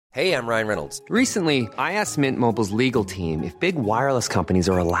Hey, I'm Ryan Reynolds. Recently, I asked Mint Mobile's legal team if big wireless companies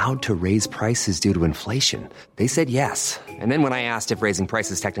are allowed to raise prices due to inflation. They said yes. And then when I asked if raising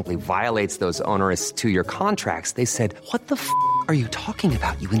prices technically violates those onerous two-year contracts, they said, "What the f*** are you talking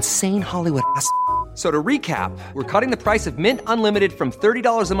about, you insane Hollywood ass?" So to recap, we're cutting the price of Mint Unlimited from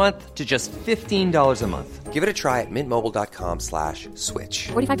 $30 a month to just $15 a month. Give it a try at mintmobile.com/switch.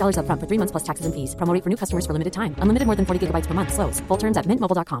 $45 up front for 3 months plus taxes and fees. Promo rate for new customers for limited time. Unlimited more than 40 gigabytes per month. Slows full terms at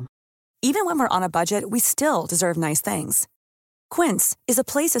mintmobile.com. Even when we're on a budget, we still deserve nice things. Quince is a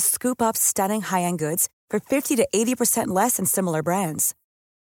place to scoop up stunning high-end goods for 50 to 80% less than similar brands.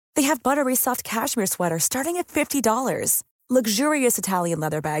 They have buttery soft cashmere sweaters starting at $50, luxurious Italian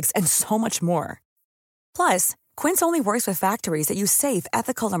leather bags, and so much more. Plus, Quince only works with factories that use safe,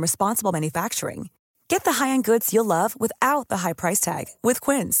 ethical, and responsible manufacturing. Get the high-end goods you'll love without the high price tag with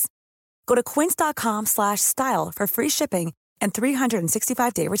Quince. Go to quince.com/style for free shipping and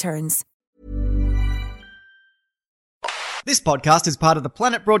 365-day returns. This podcast is part of the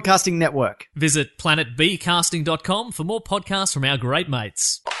Planet Broadcasting Network. Visit planetbcasting.com for more podcasts from our great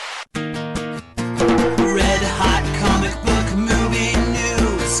mates. Red hot comic book movie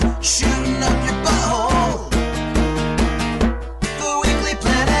news, shooting up your butthole. The Weekly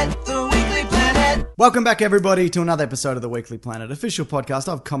Planet, the Weekly Planet. Welcome back, everybody, to another episode of the Weekly Planet, official podcast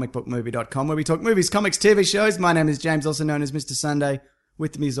of comicbookmovie.com, where we talk movies, comics, TV shows. My name is James, also known as Mr. Sunday.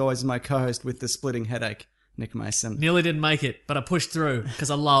 With me, as always, is my co-host with the splitting headache, Nick Mason. Nearly didn't make it, but I pushed through because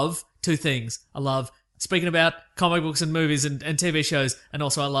I love two things. I love speaking about comic books and movies and TV shows, and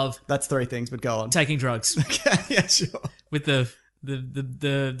also I love... That's three things, but go on. Taking drugs. Okay, yeah, sure. With the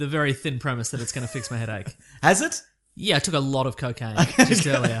very thin premise that it's going to fix my headache. Has it? Yeah, I took a lot of cocaine just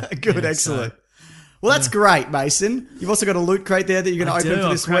earlier. Good, excellent. Well, that's great, Mason. You've also got a loot crate there that you're going to open for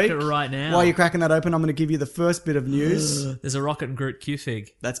this I'll crack week. it right now. While you're cracking that open, I'm going to give you the first bit of news. There's a Rocket and Groot Q-Fig.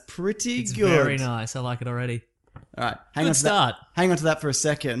 That's pretty It's good. very nice. I like it already. All right, Good start. Hang on to that for a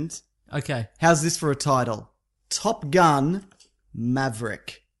second. Okay. How's this for a title? Top Gun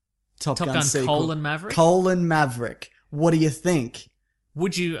Maverick. Top Gun sequel. Maverick. What do you think?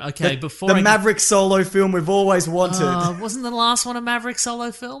 Would you... The Maverick solo film we've always wanted. Wasn't the last one a Maverick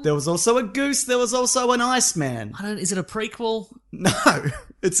solo film? There was also a goose. There was also an Iceman. Is it a prequel? No.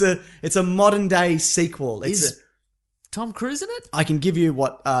 It's a modern day sequel. Is Tom Cruise in it? I can give you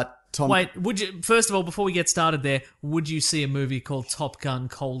what Tom... Wait, first of all, before we get started there, would you see a movie called Top Gun: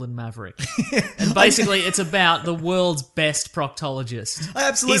 Maverick? And basically, it's about the world's best proctologist. I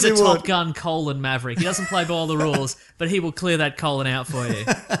absolutely He's a would. Top Gun: Maverick. He doesn't play by all the rules, but he will clear that colon out for you.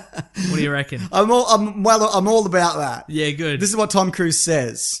 What do you reckon? I'm all about that. Yeah, good. This is what Tom Cruise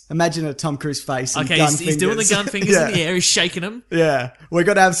says. Imagine a Tom Cruise face and gun he's doing the gun fingers in the air. He's shaking them. Yeah. We're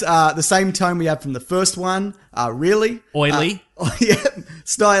going to have the same tone we had from the first one. Really? Oily. Yeah.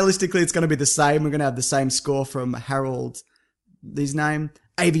 Stylistically, it's going to be the same. We're going to have the same score from Harold. His name.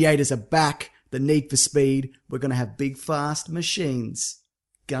 Aviators are back. The Need for Speed. We're going to have big, fast machines.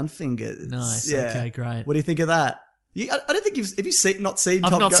 Gun fingers. Nice. Yeah. Okay, great. What do you think of that? I don't think have you not seen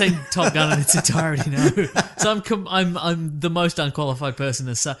Top Gun? I've not seen Top Gun in its entirety, no. So I'm the most unqualified person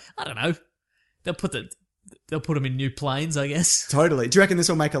to say. I don't know. They'll put them in new planes, I guess. Totally. Do you reckon this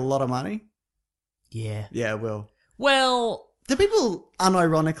will make a lot of money? Yeah. Yeah, it will. Well, do people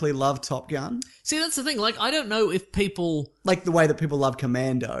unironically love Top Gun? See, that's the thing. Like, I don't know if people like the way that people love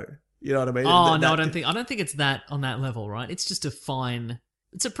Commando. You know what I mean? Oh, no, I don't think it's that on that level, right? It's just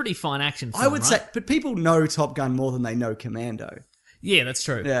it's a pretty fine action film, I would right? say, but people know Top Gun more than they know Commando. Yeah, that's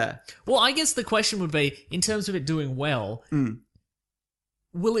true. Yeah. Well, I guess the question would be, in terms of it doing well,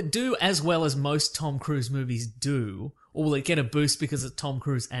 will it do as well as most Tom Cruise movies do, or will it get a boost because it's Tom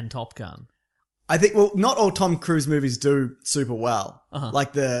Cruise and Top Gun? I think, well, not all Tom Cruise movies do super well. Uh-huh.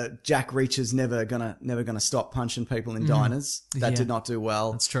 Like the Jack Reacher's never gonna stop punching people in diners. That did not do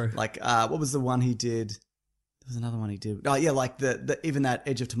well. That's true. Like, what was the one he did? There was another one he did. Oh, yeah, like even that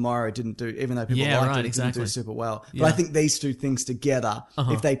Edge of Tomorrow didn't do, even though people liked it, it didn't do super well. But I think these two things together,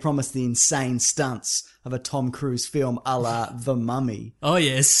 if they promise the insane stunts of a Tom Cruise film a la The Mummy. Oh,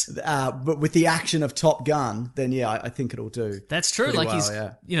 yes. But with the action of Top Gun, then yeah, I think it'll do. That's true. Like well,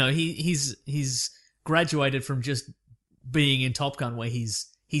 he's graduated from just being in Top Gun where he's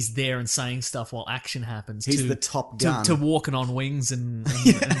there and saying stuff while action happens. He's the Top Gun. To walking on wings and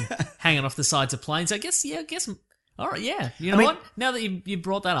hanging off the sides of planes. I guess, all right, yeah. You know what? Now that you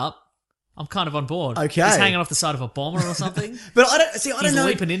brought that up, I'm kind of on board. Okay. He's hanging off the side of a bomber or something. But I don't know. He's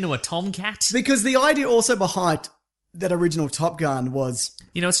leaping into a Tomcat. Because the idea also behind that original Top Gun was...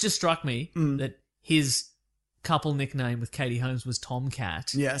 You know, it's just struck me that his couple nickname with Katie Holmes was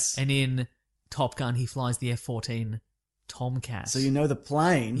Tomcat. Yes. And in Top Gun, he flies the F-14 Tomcat. So you know the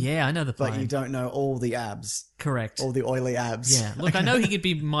plane. Yeah, I know the plane. But you don't know all the abs. Correct. All the oily abs. Yeah. Look, I know he could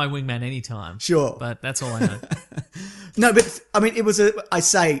be my wingman anytime. Sure. But that's all I know. No, but I mean, it's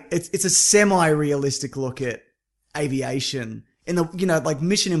a semi-realistic look at aviation. In the, like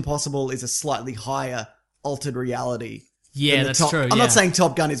Mission Impossible is a slightly higher altered reality. Yeah, that's true. I'm not saying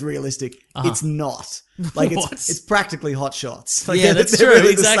Top Gun is realistic. It's not. Like it's practically Hot Shots. Like, yeah, that's true.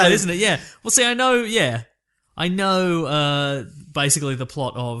 Really exactly, isn't it? Yeah. Well, see, I know basically the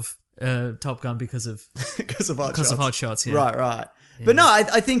plot of Top Gun because of Hot Shots. Yeah. Right. Yeah. But no,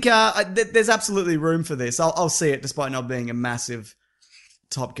 I think there's absolutely room for this. I'll see it despite not being a massive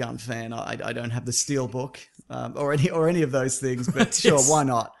Top Gun fan. I don't have the Steelbook or any of those things. But sure, why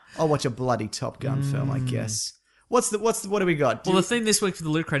not? I'll watch a bloody Top Gun film, I guess. What do we got? The theme this week for the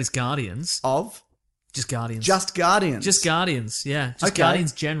Loot Crate is Guardians. Of? Just Guardians. Just Guardians. Just Guardians, yeah. Just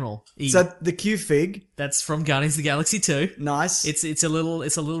Guardians General. So the Q-Fig. That's from Guardians of the Galaxy 2. Nice. It's a little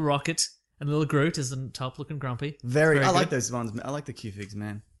rocket and a little Groot is the top looking grumpy. Very I like those ones. I like the Q-Figs,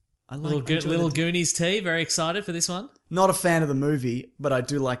 man. I like little Goonies tee. Very excited for this one. Not a fan of the movie, but I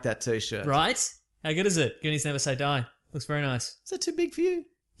do like that t-shirt. Right? How good is it? Goonies Never Say Die. Looks very nice. Is that too big for you?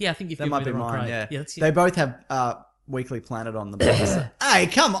 Yeah, I think you've that given might me be the wrong mine. crate. Yeah, they both have Weekly Planet on the box. Hey,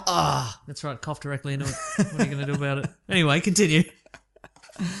 come on! That's right. Cough directly into it. What are you going to do about it? Anyway, continue.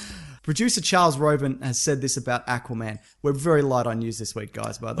 Producer Charles Robin has said this about Aquaman. We're very light on news this week,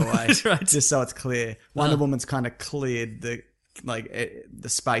 guys. By the way, That's right. Just so it's clear, Wonder Woman's kind of cleared the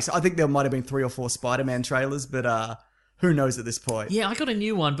space. I think there might have been 3 or 4 Spider-Man trailers, but who knows at this point? Yeah, I got a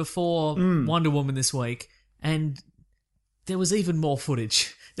new one before Wonder Woman this week, and there was even more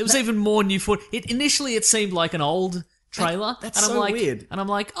footage. There was even more new footage. Initially, it seemed like an old trailer. That's and I'm so like, weird. And I'm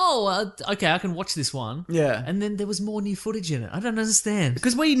like, okay, I can watch this one. Yeah. And then there was more new footage in it. I don't understand.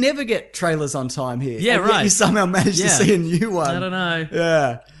 Because we never get trailers on time here. Yeah, and yet right. You somehow managed to see a new one. I don't know.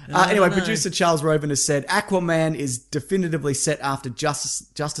 Yeah. Anyway, don't know. Producer Charles Robin has said Aquaman is definitively set after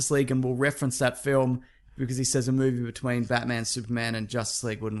Justice League and will reference that film because he says a movie between Batman, Superman, and Justice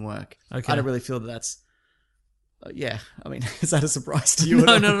League wouldn't work. Okay. I don't really feel that's... yeah, I mean, is that a surprise to you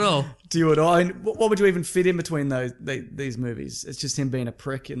No, at all? not at all. To you at all? I mean, what would you even fit in between these movies? It's just him being a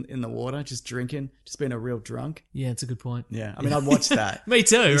prick in the water, just drinking, just being a real drunk. Yeah, it's a good point. Yeah, I mean, I'd watch that. Me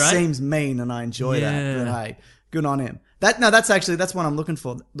too, He right? seems mean, and I enjoy that. But hey, good on him. That's one I'm looking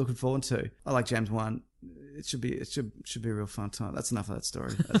forward to. I like James Wan. It should be a real fun time. That's enough of that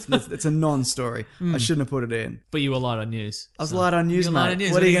story. It's a non-story. I shouldn't have put it in. But you were light on news. I was light on news, You're mate. light on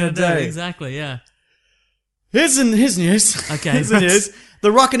news. What are you going to do? Exactly, yeah. Here's news. Okay, Here's the news.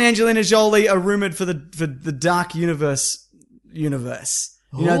 The Rock and Angelina Jolie are rumored for the Dark Universe. You know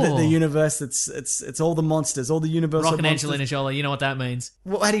the universe that's it's all the monsters, all the universal Rock and monsters. Angelina Jolie, you know what that means?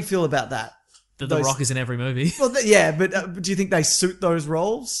 Well, how do you feel about that? That The Rock is in every movie. Well, yeah, but do you think they suit those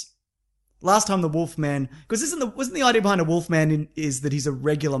roles? Last time the Wolfman, because wasn't the idea behind a Wolfman is that he's a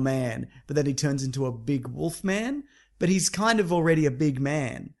regular man, but then he turns into a big Wolfman, but he's kind of already a big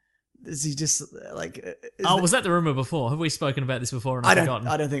man. Is he just like? Was that the rumor before? Have we spoken about this before? And I've forgotten.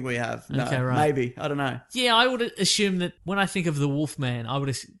 I don't think we have. No, Okay, right. Maybe, I don't know. Yeah, I would assume that when I think of the Wolfman, I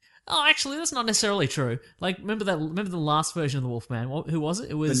would. Oh, actually, that's not necessarily true. Like, remember the last version of the Wolfman? Who was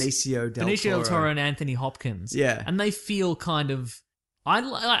it? It was Benicio del Toro and Anthony Hopkins. Yeah, and they feel kind of.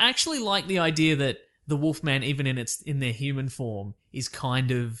 I actually like the idea that the Wolfman, even in their human form, is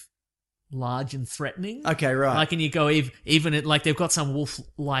kind of large and threatening. Okay, right. Like, and you go even like they've got some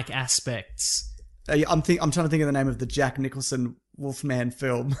wolf-like aspects. I'm trying to think of the name of the Jack Nicholson Wolfman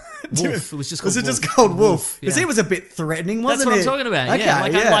film. Wolf. It was just called Was it Wolf. just called Wolf? Because Yeah. he was a bit threatening, wasn't That's he? what I'm talking about. Okay, Yeah,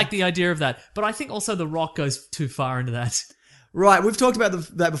 like yeah. I like the idea of that, but I think also The Rock goes too far into that. Right, we've talked about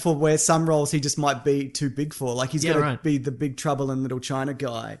that before, where some roles he just might be too big for. Like he's going to be the big trouble in Little China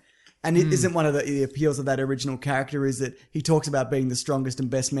guy. And it isn't one of the appeals of that original character is that he talks about being the strongest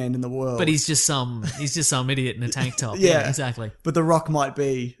and best man in the world. But he's just some idiot in a tank top. Yeah. Exactly. But The Rock might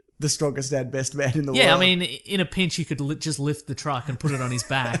be the strongest and best man in the world. Yeah, I mean, in a pinch, you could just lift the truck and put it on his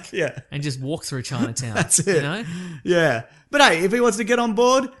back. Yeah. And just walk through Chinatown. That's it. You know? Yeah. But hey, if he wants to get on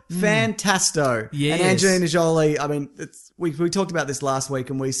board, fantasto. Yes. And Angelina Jolie, I mean, we talked about this last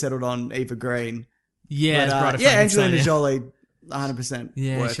week and we settled on Eva Green. Yeah, But, it's Angelina Jolie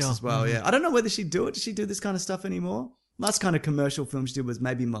 100% works sure. as well, yeah. I don't know whether she'd do it. Does she do this kind of stuff anymore? Last kind of commercial film she did was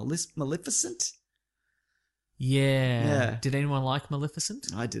maybe Maleficent? Yeah. Did anyone like Maleficent?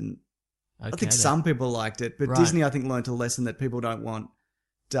 I didn't. Okay, I think some people liked it, but Right. Disney, I think, learned a lesson that people don't want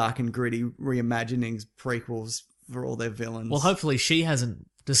dark and gritty reimaginings, prequels for all their villains. Well, hopefully she hasn't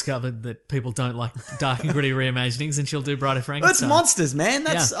discovered that people don't like dark and gritty reimaginings, and she'll do Bride of Well, it's Frankenstein. monsters, man.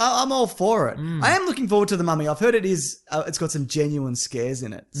 I'm all for it. I am looking forward to The Mummy. I've heard it's got some genuine scares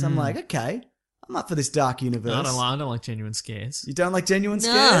in it. So I'm like, okay, I'm up for this dark universe. I don't like genuine scares. You don't like genuine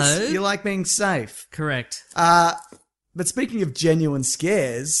scares? No. You like being safe. Correct. But speaking of genuine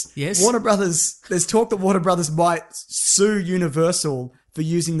scares, Yes? Warner Brothers, there's talk that Warner Brothers might sue Universal for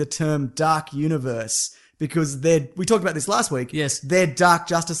using the term dark universe because we talked about this last week. Yes. Their Dark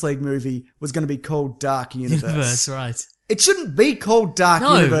Justice League movie was going to be called Dark Universe. Right. It shouldn't be called Dark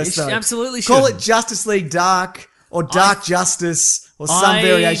Universe, though. Absolutely Call shouldn't. it Justice League Dark or Dark Justice or some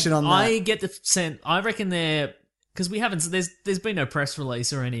variation on that. I get the sense. I reckon because we haven't. There's been no press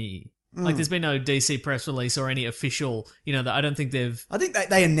release or any. Like, there's been no DC press release or any official. I don't think they've. I think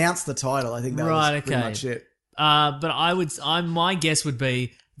they announced the title. I think that was pretty much it. But my guess would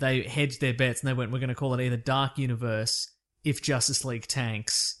be they hedged their bets and they went, we're going to call it either Dark Universe if Justice League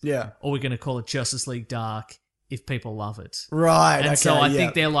tanks, or we're going to call it Justice League Dark if people love it. Right. And so I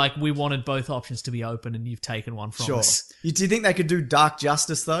think they're like, we wanted both options to be open and you've taken one from us. Do you think they could do Dark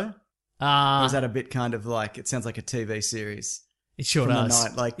Justice though? Or is Uh, that a bit kind of like, it sounds like a TV series? it sure from the does.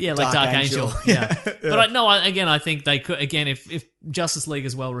 night, like like Dark Dark Angel. Angel. Yeah. Yeah. But I think they could, again, if Justice League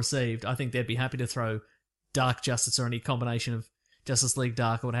is well received, I think they'd be happy to throw Dark Justice or any combination of Justice League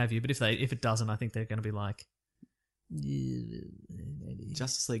Dark or what have you. But if it doesn't, I think they're going to be like,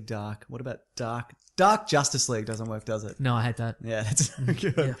 Justice League Dark. What about Dark? Dark Justice League doesn't work, does it? no, I hate that. Yeah, that's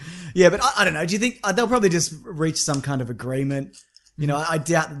very good. Yeah, but I don't know. Do you think they'll probably just reach some kind of agreement? I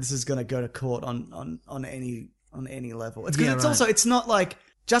doubt that this is going to go to court on any level. It's because also it's not like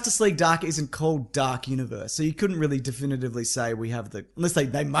Justice League Dark isn't called Dark Universe, so you couldn't really definitively say we have unless they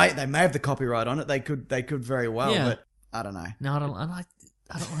may have the copyright on it. They could very well, but I don't know. No, I don't like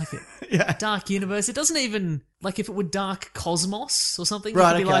it. Yeah. Dark Universe. It doesn't even, like, if it were Dark Cosmos or something,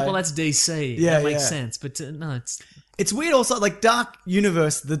 Right, you'd be like, okay. well, that's DC. Yeah, that makes yeah. sense. But no, It's weird also, like Dark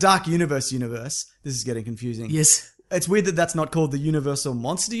Universe, the Dark Universe. This is getting confusing. yes. It's weird that that's not called the Universal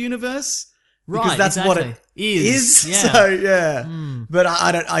Monster Universe. Because Right, that's what exactly. it is. Yeah. So yeah. But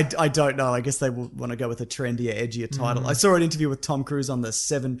I don't know. I guess they will want to go with a trendier, edgier title. I saw an interview with Tom Cruise on the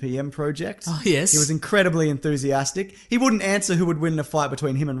 7 p.m. project. Oh, yes. He was incredibly enthusiastic. He wouldn't answer who would win in a fight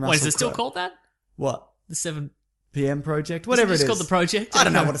between him and Russell Wait, is it still Crowe. called that? What? The 7 PM project? Whatever It's it is. called The Project? I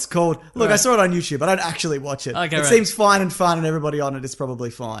don't know what it's called. Look, Right. I saw it on YouTube. I don't actually watch it. Okay, it right. seems fine and everybody on it is probably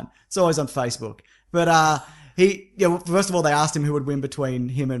fine. It's always on Facebook. But first of all, they asked him who would win between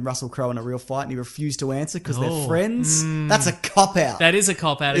him and Russell Crowe in a real fight, and he refused to answer because they're friends. That's a cop-out. That is a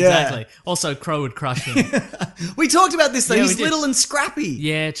cop-out, Yeah. exactly. Also, Crow would crush him. We talked about this, though. Yeah, He's we did. little and scrappy.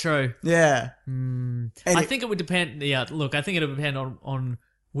 Yeah, true. Yeah. I think it would depend. Yeah, look, I think it would depend on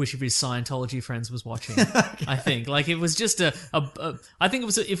which of his Scientology friends was watching. I think, like, it was just I think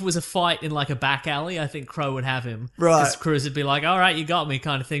if it was a fight in like a back alley, I think Crow would have him. Right. Because Cruz would be like, "All right, you got me,"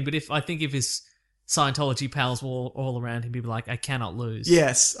 kind of thing. But if his Scientology pals were all around him, he'd be like, "I cannot lose."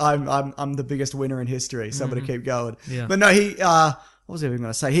 Yes, I'm the biggest winner in history, so I'm going to keep going. Yeah. But no, what was I even going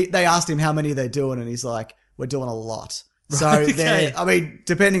to say? They asked him how many they're doing, and he's like, we're doing a lot. So, okay. I mean,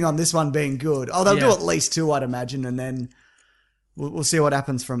 depending on this one being good, they'll Yeah. do at least 2, I'd imagine, and then we'll see what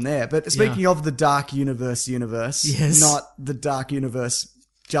happens from there. But speaking of the Dark Universe, Yes. not the Dark Universe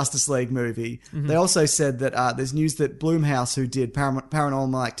Justice League movie, they also said that there's news that Blumhouse, who did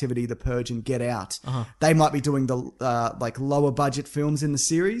Paranormal Activity, The Purge, and Get Out, they might be doing the like lower budget films in the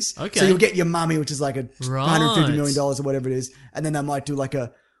series. Okay. So you'll get your Mummy, which is like $150 million or Right. whatever it is, and then they might do like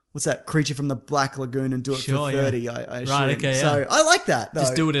what's that, Creature from the Black Lagoon, and do it Sure, for 30, yeah. I assume. Right, okay, So yeah. I like that, though.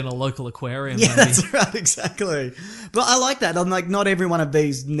 Just do it in a local aquarium. Yeah, maybe. that's right, exactly. But I like that. I'm like, not every one of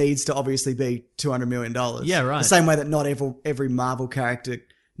these needs to obviously be $200 million. Yeah, right. The same way that not every Marvel character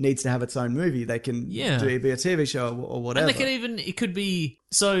needs to have its own movie. They can be a TV show or whatever. And it could be,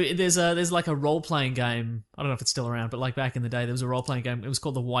 so there's like a role-playing game, I don't know if it's still around, but like back in the day, there was a role-playing game, it was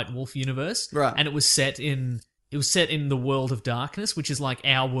called the White Wolf Universe. Right. And it was set in the world of darkness, which is like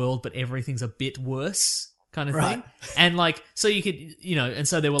our world, but everything's a bit worse kind of Right. thing. And like, so you could, and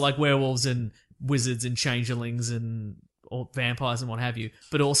so there were like werewolves and wizards and changelings and or vampires and what have you,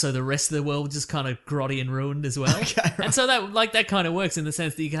 but also the rest of the world was just kind of grotty and ruined as well. Okay, right. And so that kind of works in the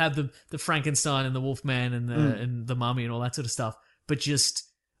sense that you can have the Frankenstein and the Wolfman and and the Mummy and all that sort of stuff, but just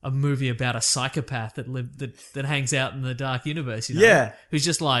a movie about a psychopath that hangs out in the dark universe, Yeah. who's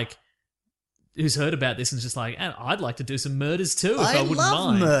just like, who's heard about this and is just like, I'd like to do some murders too if I, I wouldn't love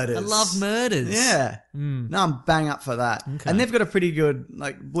mind. murders. I love murders. Yeah. No, I'm bang up for that. Okay. And they've got a pretty good,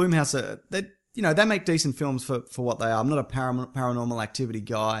 like, Blumhouse, they make decent films for what they are. I'm not a paranormal activity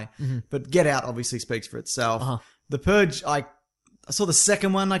guy, but Get Out obviously speaks for itself. The Purge, I I saw the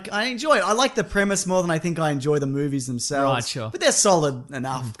second one. Like, I enjoy it. I like the premise more than I think I enjoy the movies themselves. Right, sure. But they're solid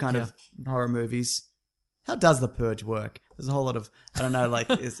enough kind of horror movies. How does The Purge work? There's a whole lot of, I don't know, like...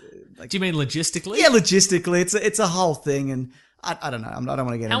 Do you mean logistically? Yeah, logistically. It's a whole thing, and I don't know. I don't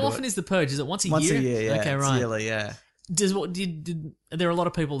want to get into it. How often is The Purge? Is it once a year? Once a year, yeah. Okay, right. It's yearly, yeah. Are there a lot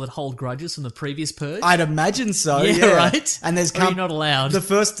of people that hold grudges from the previous Purge? I'd imagine so, yeah. Right? And there's... Or are you not allowed? The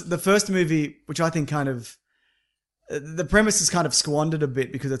first movie, which I think kind of... The premise is kind of squandered a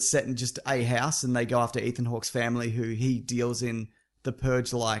bit because it's set in just a house and they go after Ethan Hawke's family who he deals in the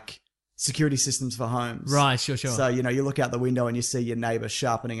Purge-like security systems for homes. Right, sure. So, you look out the window and you see your neighbour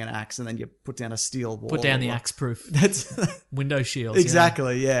sharpening an axe and then you put down a steel wall. Put down the axe-proof. That's window shields.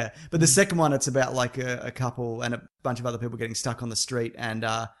 Exactly, yeah. But the second one, it's about like a couple and a bunch of other people getting stuck on the street and...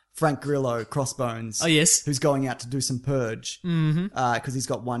 Frank Grillo, Crossbones. Oh, yes. Who's going out to do some purge. Mm-hmm. Because he's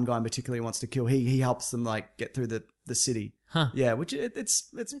got one guy in particular he wants to kill. He helps them, like, get through the city. Huh. Yeah, which it's...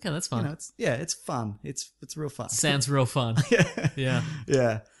 Okay, that's fun. It's fun. It's real fun. Sounds real fun. Yeah.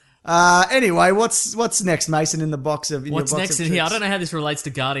 Yeah. Anyway, what's next, Mason, in the box of... What's next in here? I don't know how this relates to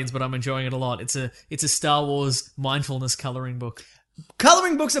Guardians, but I'm enjoying it a lot. It's a Star Wars mindfulness colouring book.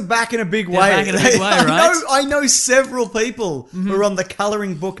 Colouring books are back in a big way. Back in a big way, right? I know several people who are on the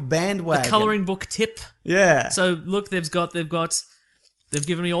colouring book bandwagon. The colouring book tip. Yeah. So look, they've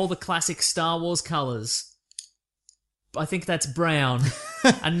given me all the classic Star Wars colours. I think that's brown.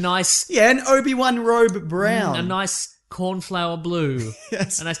 A nice... Yeah, an Obi-Wan robe brown. A nice cornflower blue.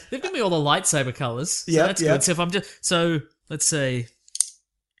 Yes. They've given me all the lightsaber colours. So Yep, that's yep. good. So let's see.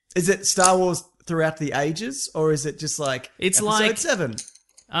 Is it Star Wars throughout the ages, or is it just like episode 7?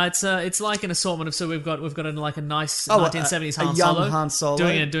 It's like an assortment of. So we've got a nice 1970s a Han young Solo, Han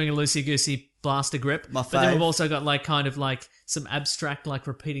Solo doing a loosey goosey blaster grip. My but then fave. we've also got like some abstract like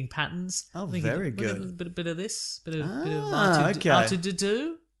repeating patterns. Oh, I think very good. Bit of this, bit of okay.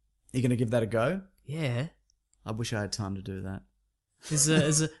 R2-D2. You gonna give that a go? Yeah. I wish I had time to do that. Is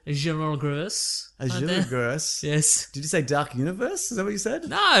a General Grievous. A General Grievous? Yes. Did you say Dark Universe? Is that what you said?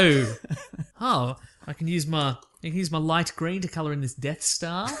 No. Oh, I can use my light green to colour in this Death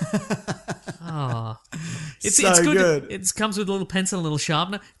Star. It's good. It comes with a little pencil and a little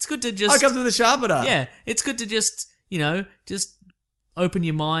sharpener. It's good to just... Oh, it comes with a sharpener? Yeah. It's good to just open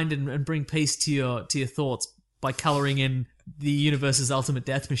your mind and bring peace to your thoughts by colouring in the universe's ultimate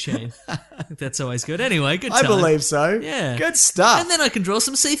death machine. I think that's always good. Anyway, good time. I believe so. Yeah. Good stuff. And then I can draw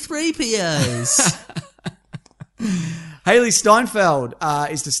some C-3POs. Hayley Steinfeld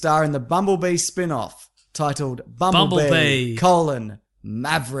is to star in the Bumblebee spin-off titled Bumblebee,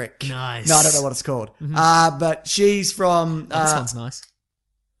 Maverick. Nice. No, I don't know what it's called. Mm-hmm. But she's from... this one's nice.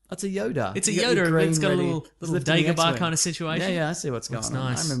 That's a Yoda. It's a Yoda. It's got a little Dagobah kind of situation. Yeah, I see what's going on.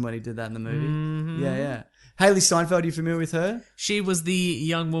 Nice. I remember when he did that in the movie. Mm-hmm. Yeah. Hayley Steinfeld, are you familiar with her? She was the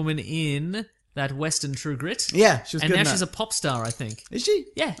young woman in that Western True Grit. Yeah, she was good. And now she's a pop star, I think. Is she?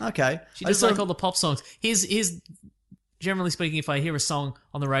 Yeah. Okay. She does all the pop songs. Here's generally speaking, if I hear a song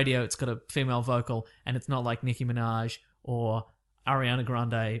on the radio, it's got a female vocal, and it's not like Nicki Minaj or Ariana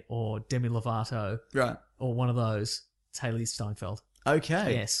Grande or Demi Lovato. Right. Or one of those. It's Hayley Steinfeld.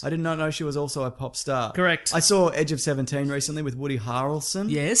 Okay. Yes. I did not know she was also a pop star. Correct. I saw Edge of 17 recently with Woody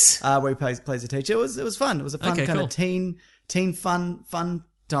Harrelson. Yes. Where he plays a teacher. It was fun. It was a fun of teen fun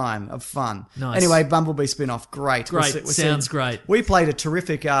time of fun. Nice. Anyway, Bumblebee spin-off. Great. Sounds great. We played a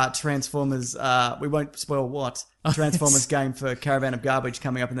terrific Transformers, we won't spoil what, Transformers game for Caravan of Garbage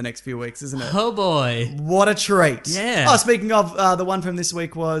coming up in the next few weeks, isn't it? Oh boy. What a treat. Yeah. Oh, speaking of, the one from this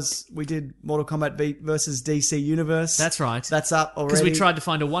week was, we did Mortal Kombat versus DC Universe. That's right. That's up already. Because we tried to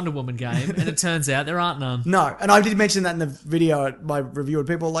find a Wonder Woman game, and it turns out there aren't none. No, and I did mention that in the video, my review, and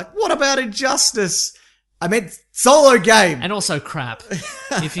people were like, what about Injustice? I meant solo game. And also crap.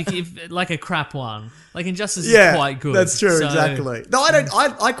 if like a crap one. Like Injustice is quite good. That's true, exactly. No, I don't.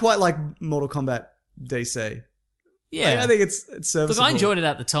 I quite like Mortal Kombat DC. Yeah. I think it's serviceable. Look, I enjoyed it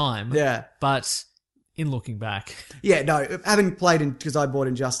at the time. Yeah. But in looking back. Yeah, no, having played because I bought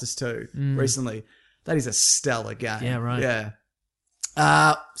Injustice 2 recently, that is a stellar game. Yeah, right.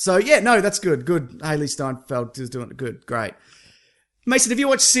 Yeah. So yeah, no, that's good. Good. Hayley Steinfeld is doing it good. Great. Mason, have you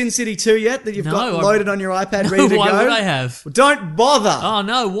watched Sin City 2 yet? That you've got loaded on your iPad, ready to go? Why would I have? Well, don't bother. Oh,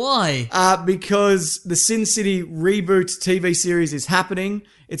 no, why? Because the Sin City reboot TV series is happening.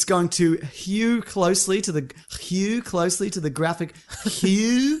 It's going to hew closely to the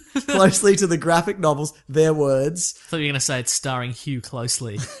graphic novels, their words. I thought you were going to say it's starring Hugh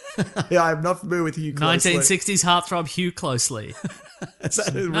Closely. Yeah, I'm not familiar with Hugh Closely. 1960s heartthrob Hugh Closely. Is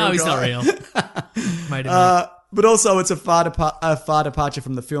that a real No, he's guy? not real. Made him up. But also, it's a far departure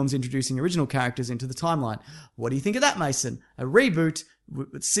from the films introducing original characters into the timeline. What do you think of that, Mason? A reboot.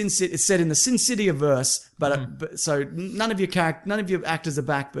 Sin City. It's set in the Sin City-verse, but so none of your actors are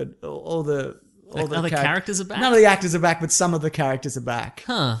back, but all the characters are back. None of the actors are back, but some of the characters are back.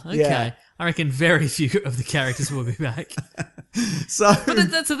 Huh. Okay. Yeah. I reckon very few of the characters will be back.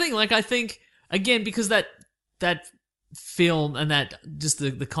 But that's the thing. Like, I think again because that film and that just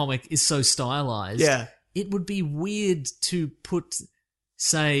the comic is so stylized. Yeah. It would be weird to put,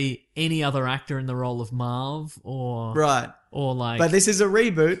 say, any other actor in the role of Marv or like. But this is a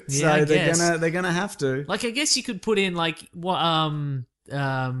reboot, Yeah, so they're gonna have to. Like, I guess you could put in like what Ron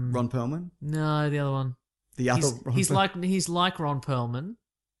Perlman. No, the other one. He's like Ron Perlman.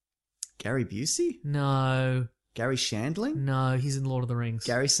 Gary Busey. No. Gary Shandling. No, he's in Lord of the Rings.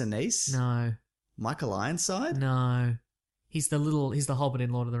 Gary Sinise. No. Michael Ironside. No. He's the Hobbit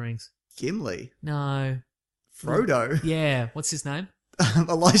in Lord of the Rings. Gimli. No. Frodo. Yeah. What's his name?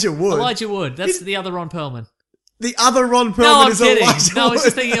 Elijah Wood. Elijah Wood. That's the other Ron Perlman. The other Ron Perlman No, I'm is kidding. Elijah No, I Wood. was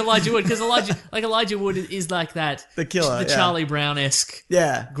just thinking Elijah Wood because Elijah Wood is like that. The killer. The yeah. Charlie Brown-esque.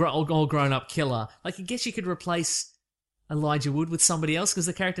 Yeah. All grown up killer. Like, I guess you could replace Elijah Wood with somebody else because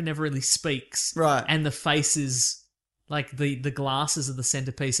the character never really speaks. Right. And the face is like the glasses are the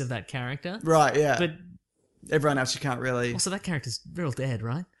centerpiece of that character. Right, yeah. But everyone else you can't really. also that character's real dead,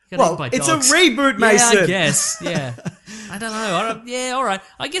 right? Got Well, eaten by it's dogs. a reboot, Mason. Yeah, I guess. Yeah. I don't know. Yeah, all right.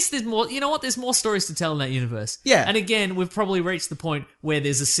 I guess there's more. You know what? There's more stories to tell in that universe. Yeah. And again, we've probably reached the point where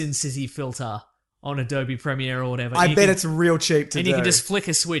there's a Sin City filter on Adobe Premiere or whatever. I bet it's real cheap to do. And you can just flick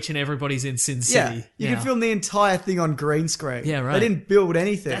a switch and everybody's in Sin City. Yeah. You can film the entire thing on green screen. Yeah, right. They didn't build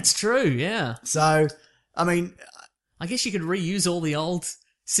anything. That's true, yeah. So, I mean, I guess you could reuse all the old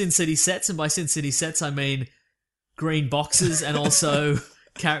Sin City sets, and by Sin City sets I mean green boxes and also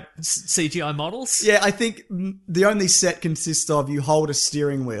CGI models. yeah, I think the only set consists of you hold a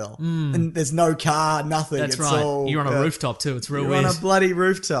steering wheel and there's no car, nothing. That's it's right. all, You're on a rooftop too. It's real you're weird. on a bloody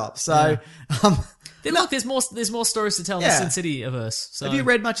rooftop. So, Look, there's more stories to tell in the Yeah. Sin City-verse. So. have you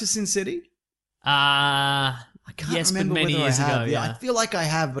read much of Sin City? I Can't yes, but remember many whether years I have. ago. Yeah, Yeah. I feel like I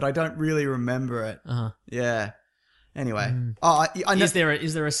have, but I don't really remember it. Yeah. Anyway, I know Is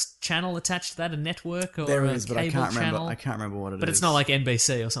there a channel attached to that, a network or there a is, but I cable can't remember. channel? I can't remember what it is. But it's not like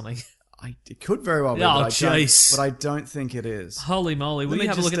NBC or something. It could very well be. Oh, but jeez. I don't think it is. Holy moly! Will me you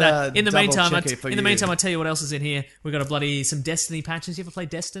have a look at just, that? In the double meantime, check it for I you. tell you what else is in here. We got some Destiny patches. You ever play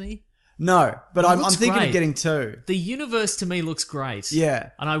Destiny? No, but I'm looks thinking great. of getting two. The universe to me looks great. Yeah.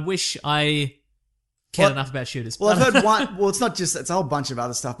 and I wish I cared enough about shooters. Well, I've heard one. Well, it's not just. It's a whole bunch of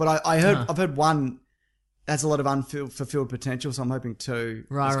other stuff. But I've heard one has a lot of unfulfilled potential. So I'm hoping two is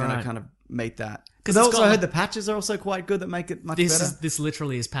going to kind of meet that. Because I also heard the patches are also quite good that make it much better. This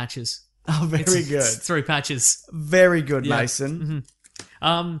literally is patches. Oh, very good. It's 3 patches. Very good, Yeah. Mason.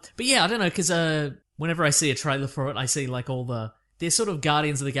 But yeah, I don't know, because whenever I see a trailer for it, I see like they're sort of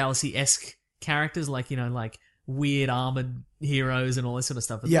Guardians of the Galaxy-esque characters, like, you know, like weird armored heroes and all this sort of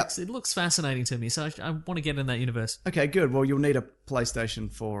stuff. It looks fascinating to me, so I want to get in that universe. Okay, good. Well, you'll need a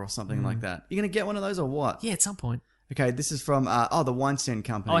PlayStation 4 or something like that. You're going to get one of those or what? Yeah, at some point. Okay, this is from the Weinstein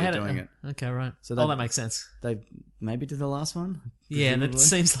Company I had doing it. Okay, right. So that makes sense. They maybe did the last one? Yeah, that presumably?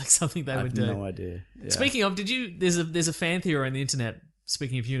 seems like something they would do. I have no idea. Yeah. Speaking of, there's a fan theory on the internet,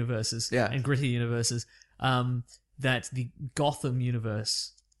 speaking of universes and gritty universes, that the Gotham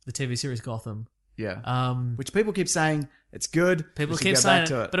universe, the TV series Gotham, which people keep saying it's good. people we should keep get saying back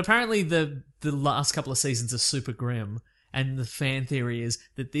to it, but apparently the last couple of seasons are super grim, and the fan theory is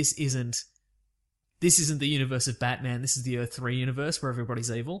that this isn't the universe of Batman. This is the Earth 3 universe where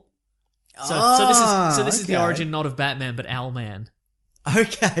everybody's evil. So this is the origin not of Batman but Owlman.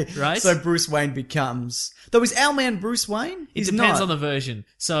 Okay. Right? So Bruce Wayne becomes... Though is Owlman Bruce Wayne? It depends on the version.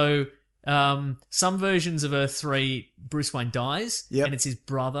 So some versions of Earth 3, Bruce Wayne dies, and it's his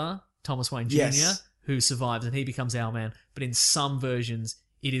brother, Thomas Wayne Jr., who survives, and he becomes Owlman. But in some versions,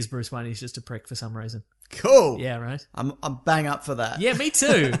 it is Bruce Wayne. He's just a prick for some reason. Cool. Yeah, right. I'm bang up for that. Yeah, me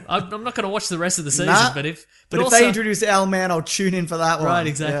too. I'm not going to watch the rest of the season, but if if they introduce Owlman, I'll tune in for that one. Right,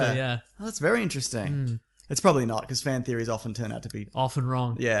 exactly, yeah. Oh, that's very interesting. It's probably not, because fan theories often turn out to be often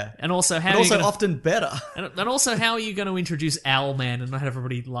wrong. Yeah. And also often better. And also, how are you going to introduce Owlman and not have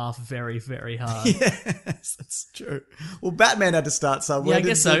everybody laugh very, very hard? Yes, that's true. Well, Batman had to start somewhere. Yeah, I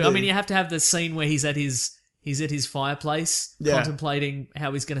guess so. I mean, you have to have the scene where he's at his fireplace, contemplating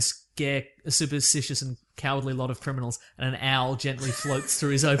how he's going to scare a superstitious and cowardly lot of criminals, and an owl gently floats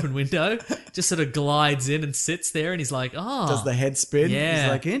through his open window, just sort of glides in and sits there, and he's like, oh. Does the head spin? Yeah. He's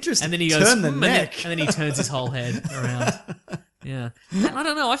like, interesting. And then he goes, turn the neck. and then he turns his whole head around. Yeah. And I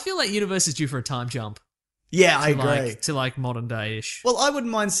don't know, I feel like universe is due for a time jump. Yeah, I agree. To like modern day-ish. Well, I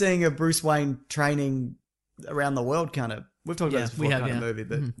wouldn't mind seeing a Bruce Wayne training around the world kind of. We've talked about this before, kind of movie,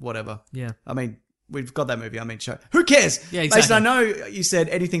 but whatever. Yeah. I mean, we've got that movie. I mean, show. Who cares? Yeah, exactly. Mason, I know you said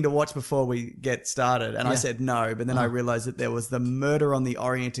anything to watch before we get started, and I said no, but then I realized that there was the Murder on the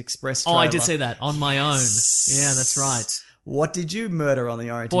Orient Express trailer. Oh, I did see that on my own. Yeah, that's right. What did you murder on the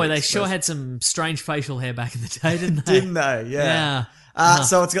Orient Boy, Express? they sure had some strange facial hair back in the day, didn't they? Didn't they? Yeah.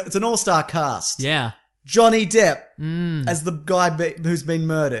 So it's an all-star cast. Yeah. Johnny Depp as the guy who's been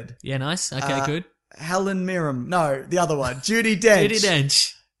murdered. Yeah, nice. Okay, good. Helen Mirren. No, the other one. Judi Dench.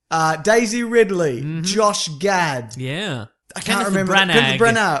 Judi Dench. Daisy Ridley. Josh Gad. Yeah. I can't remember. Kenneth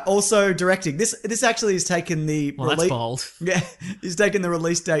Branagh also directing. This actually has taken the that's bold. Yeah, he's taken the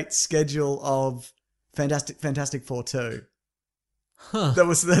release date schedule of Fantastic Four 2. Huh. That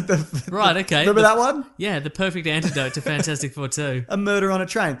was the right, okay. Remember that one? Yeah, the perfect antidote to Fantastic Four 2. A Murder on a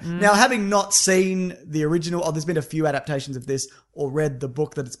Train. Now, having not seen the original, there's been a few adaptations of this, or read the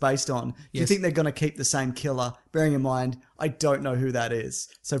book that it's based on, do you think they're going to keep the same killer? Bearing in mind, I don't know who that is,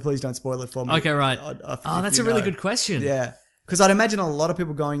 so please don't spoil it for me. Okay, right. That's a really good question. Yeah, because I'd imagine a lot of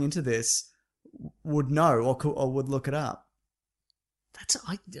people going into this would know or would look it up.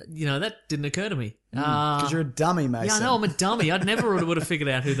 That didn't occur to me. Because you're a dummy, Mason. Yeah, I know, I'm a dummy. I'd never would have figured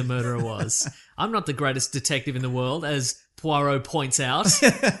out who the murderer was. I'm not the greatest detective in the world, as Poirot points out.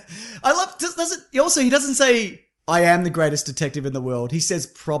 I love. He doesn't say I am the greatest detective in the world. He says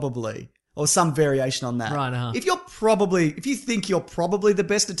probably, or some variation on that. Right. If you think you're probably the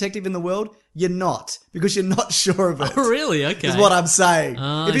best detective in the world, you're not, because you're not sure of it. Oh, really? Okay. Is what I'm saying.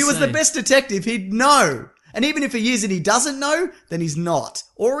 Oh, if he was the best detective, he'd know. And even if he is and he doesn't know, then he's not.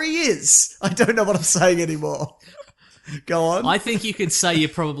 Or he is. I don't know what I'm saying anymore. Go on. I think you could say you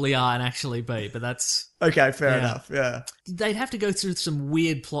probably are and actually be, but that's... Okay, fair enough, yeah. They'd have to go through some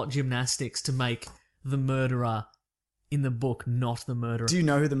weird plot gymnastics to make the murderer in the book not the murderer. Do you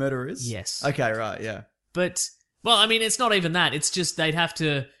know who the murderer is? Yes. Okay, right, yeah. But, well, I mean, it's not even that. It's just they'd have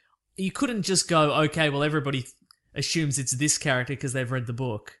to... You couldn't just go, okay, well, everybody assumes it's this character because they've read the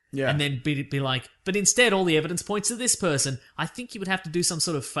book. Yeah. And then be like, but instead all the evidence points to this person. I think you would have to do some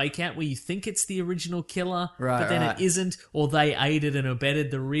sort of fake out where you think it's the original killer, but then it isn't, or they aided and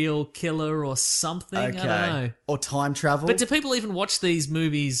abetted the real killer or something. Okay. I don't know. Or time travel. But do people even watch these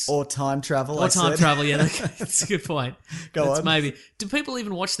movies? Or time travel, Or time travel, yeah, that's a good point. Go on. Maybe. Do people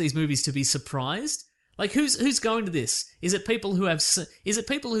even watch these movies to be surprised? Like, who's going to this? Is it people who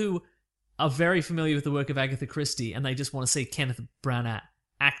are very familiar with the work of Agatha Christie and they just want to see Kenneth Branagh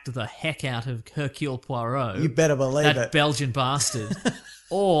act the heck out of Hercule Poirot? You better believe it. That Belgian bastard.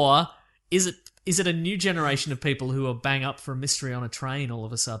 Or is it a new generation of people who are bang up for a mystery on a train all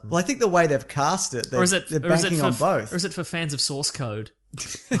of a sudden? Well, I think the way they've cast it, they're banking on both. Or is it for fans of Source Code?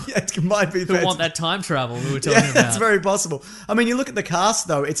 Yeah, it might be. Who want that time travel we were talking about. That's very possible. I mean, you look at the cast,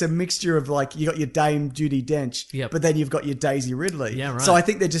 though, it's a mixture of, like, you got your Dame Judi Dench, but then you've got your Daisy Ridley. Yeah, right. So I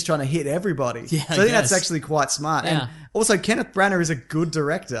think they're just trying to hit everybody. Yeah, so I think that's actually quite smart. Yeah. And also, Kenneth Branagh is a good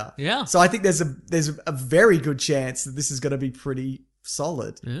director. Yeah. So I think there's a very good chance that this is going to be pretty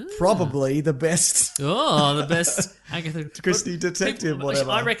solid. Probably the best. Oh, the best Agatha Christie detective,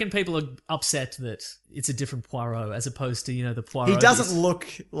 whatever. I reckon people are upset that it's a different Poirot as opposed to, the Poirot. He doesn't look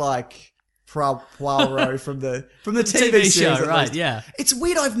like Poirot from the TV series, show, right? Yeah. It's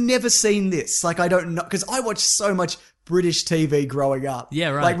weird. I've never seen this. Like, I don't know, because I watched so much British TV growing up. Yeah,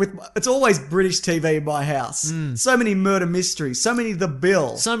 right. Like, it's always British TV in my house. So many murder mysteries. So many The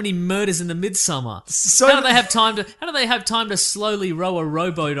Bill. So many murders in the Midsummer. How do they have time to slowly row a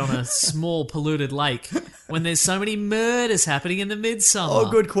rowboat on a small polluted lake when there's so many murders happening in the Midsummer? Oh,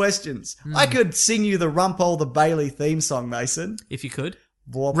 good questions. I could sing you the Rumpole the Bailey theme song, Mason. If you could.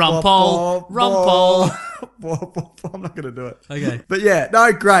 Rumpole. I'm not going to do it. Okay. But yeah,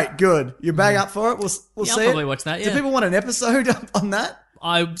 no, great, good. You bang up for it? We'll see I'll probably watch that, yeah. Do people want an episode on that?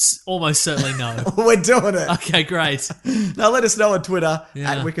 I almost certainly know. We're doing it. Okay, great. Now let us know on Twitter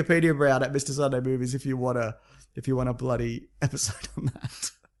at Wikipedia Brown at Mr. Sunday Movies if you want a bloody episode on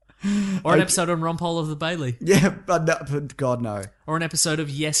that. Or an episode on Rumpole of the Bailey. Yeah, but God no. Or an episode of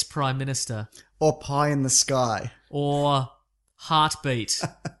Yes, Prime Minister. Or Pie in the Sky. Or Heartbeat.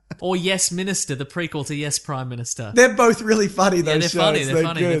 Or Yes Minister, the prequel to Yes Prime Minister. They're both really funny, those shows. Funny. They're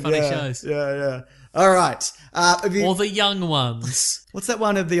good. funny shows. Yeah. All right. Or The Young Ones. What's that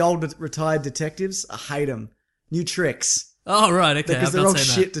one of the old retired detectives? I hate them. New Tricks. Oh, right, okay. Because they're all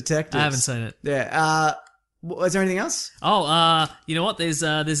shit detectives. I haven't seen it. Yeah. Is there anything else? Oh, you know what? There's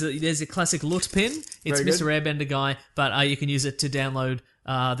a classic Lut pin. It's Very good. Mr. Airbender guy, but you can use it to download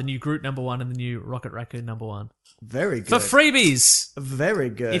the new Groot #1 and the new Rocket Raccoon #1. Very good. For freebies! Very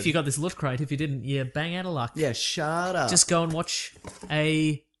good. If you got this Loot Crate. If you didn't, you're bang out of luck. Yeah, shut up. Just go and watch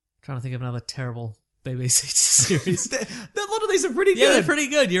trying to think of another terrible BBC series. A lot of these are pretty good. Yeah, they're pretty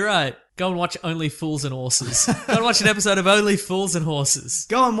good. You're right. Go and watch Only Fools and Horses. Go and watch an episode of Only Fools and Horses.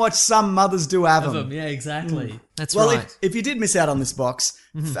 Go and watch Some Mothers Do Have Them. Yeah, exactly. That's well, right. if you did miss out on this box,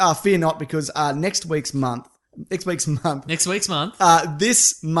 fear not, because next week's month, this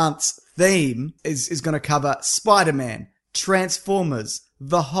month's theme is going to cover Spider-Man, Transformers,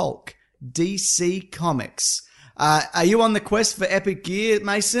 The Hulk, DC Comics. Are you on the quest for epic gear,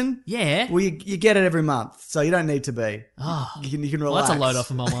 Mason? Yeah. Well, you get it every month, so you don't need to be. Oh, you can relax. Well, that's a load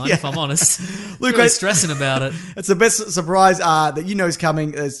off of my mind, if I'm honest. Luke, really stressing about it. It's the best surprise that you know is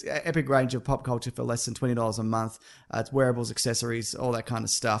coming. There's an epic range of pop culture for less than $20 a month. It's wearables, accessories, all that kind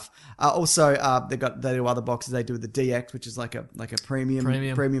of stuff. Also, they do other boxes. They do the DX, which is like a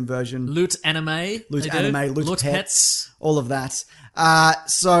premium version. Loot Anime, Loot Pets, all of that.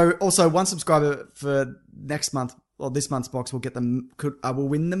 So also one subscriber for next month or this month's box will get will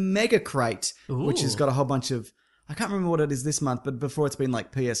win the Mega Crate, which has got a whole bunch of, I can't remember what it is this month, but before it's been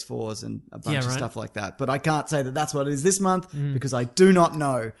like PS4s and a bunch of stuff like that. But I can't say that that's what it is this month because I do not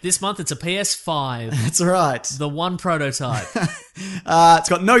know. This month it's a PS5. That's right. The one prototype. It's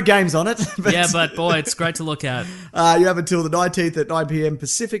got no games on it. But boy, it's great to look at. You have until the 19th at 9 p.m.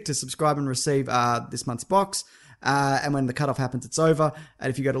 Pacific to subscribe and receive this month's box. And when the cutoff happens, it's over. And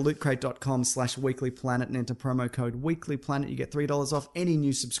if you go to lootcrate.com/weeklyplanet and enter promo code weeklyplanet, you get $3 off any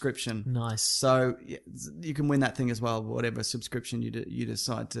new subscription. Nice. So you can win that thing as well, whatever subscription you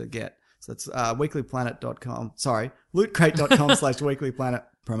decide to get. So that's weeklyplanet.com. Sorry, lootcrate.com/weeklyplanet.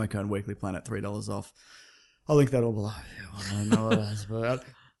 Promo code weeklyplanet, $3 off. I'll link that all below. I don't know what that's about.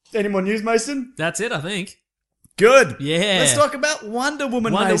 Any more news, Mason? That's it, I think. Good. Yeah. Let's talk about Wonder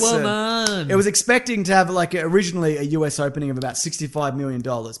Woman, Mason. Woman. It was expecting to have originally a US opening of about $65 million.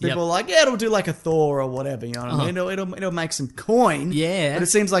 People were like, yeah, it'll do like a Thor or whatever, you know what I mean? It'll make some coin. Yeah. But it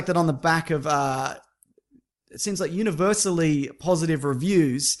seems like that on the back of, it seems like universally positive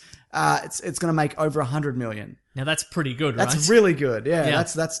reviews, it's going to make over 100 million. Now that's pretty good, right? That's really good. Yeah.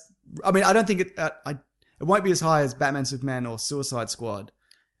 That's, I mean, I don't think it won't be as high as Batman, Superman or Suicide Squad.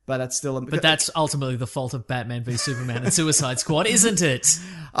 But that's still... But that's ultimately the fault of Batman v Superman and Suicide Squad, isn't it?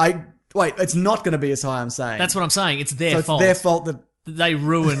 Wait, it's not going to be as high, I'm saying. That's what I'm saying. It's their fault. It's their fault that... They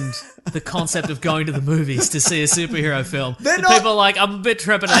ruined the concept of going to the movies to see a superhero film. People are like, I'm a bit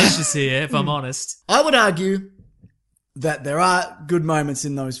trepidatious here, if I'm honest. I would argue that there are good moments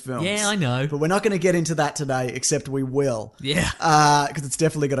in those films. Yeah, I know. But we're not going to get into that today, except we will. Yeah. Because it's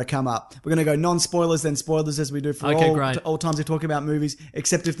definitely going to come up. We're going to go non-spoilers, then spoilers, as we do for all times we talk about movies,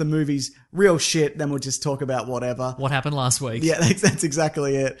 except if the movie's real shit, then we'll just talk about whatever. What happened last week. Yeah, that's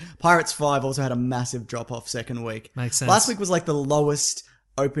exactly it. Pirates 5 also had a massive drop-off second week. Makes sense. Last week was like the lowest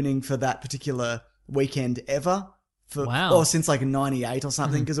opening for that particular weekend ever. Or since like 98 or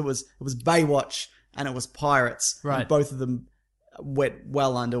something, because it was Baywatch and it was Pirates. Right. And both of them went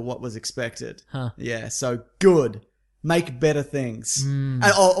well under what was expected. Huh. Yeah, so good. Make better things. And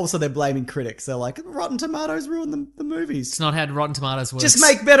also they're blaming critics. They're like, Rotten Tomatoes ruined the movies. It's not how Rotten Tomatoes works. Just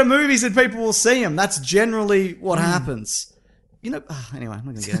make better movies and people will see them. That's generally what happens. You know, anyway, I'm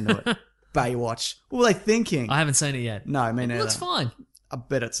not going to get into it. Baywatch. What were they thinking? I haven't seen it yet. No, me neither. It looks fine. I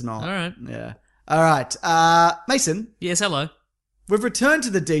bet it's not. All right. Yeah. All right. Mason. Yes, hello. We've returned to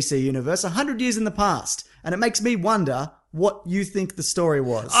the DC universe 100 years in the past, and it makes me wonder what you think the story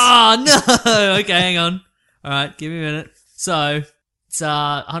was. Oh, no! Okay, hang on. All right, give me a minute. So, it's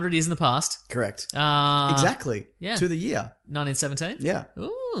 100 years in the past. Correct. Exactly. Yeah. To the year. 1917? Yeah.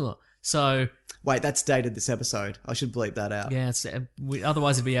 Ooh. So... Wait, that's dated this episode. I should bleep that out. Yeah,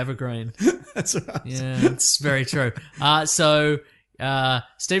 otherwise it'd be evergreen. That's right. Yeah, it's very true. So,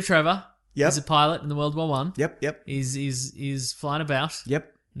 Steve Trevor... Yep. He's a pilot in the World War One. Yep. He's flying about.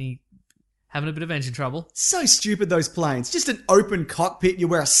 Yep. And he having a bit of engine trouble. So stupid, those planes. Just an open cockpit. You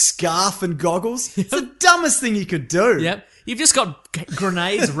wear a scarf and goggles. It's the dumbest thing you could do. Yep. You've just got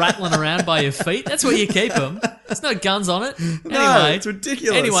grenades rattling around by your feet. That's where you keep them. There's no guns on it. No, anyway, it's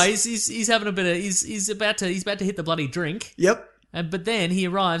ridiculous. Anyways, he's having a bit of he's about to hit the bloody drink. Yep. But then he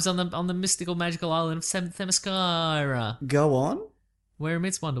arrives on the mystical magical island of Themyscira. Go on. Where he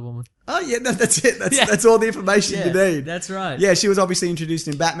meets Wonder Woman. Oh, yeah, that's it. That's all the information you need. That's right. Yeah, she was obviously introduced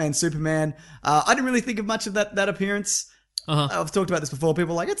in Batman, Superman. I didn't really think of much of that appearance. I've talked about this before.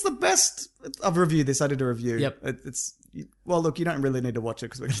 People are like, it's the best. I've reviewed this. I did a review. Yep. Well, look, you don't really need to watch it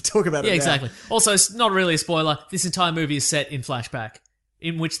because we're going to talk about it now. Exactly. Also, it's not really a spoiler. This entire movie is set in flashback,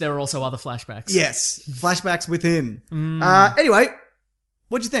 in which there are also other flashbacks. Yes. Flashbacks within. Anyway,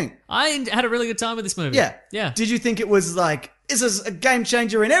 What'd you think? I had a really good time with this movie. Yeah. Yeah. Did you think it was like, this is a game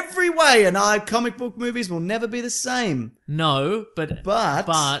changer in every way and our comic book movies will never be the same? No, but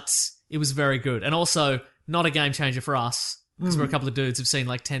it was very good. And also, not a game changer for us, because we're a couple of dudes who've seen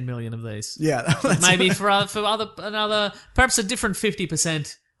like 10 million of these. Yeah. Maybe for another, perhaps a different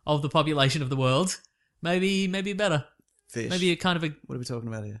 50% of the population of the world. Maybe better. Fish. Maybe a kind of a... What are we talking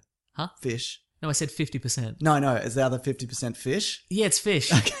about here? Huh? Fish. No, I said 50%. No. Is the other 50% fish? Yeah, it's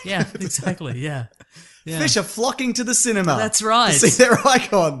fish. Okay. Yeah, exactly. Yeah. Fish are flocking to the cinema. That's right. To see their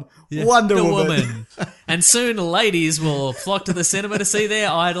icon, Wonder Woman. And soon ladies will flock to the cinema to see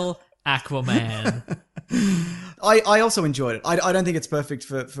their idol, Aquaman. I also enjoyed it. I don't think it's perfect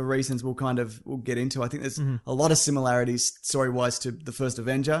for reasons we'll get into. I think there's a lot of similarities story-wise to the first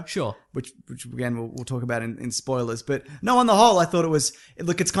Avenger. Sure. Which again, we'll talk about in spoilers. But no, on the whole, I thought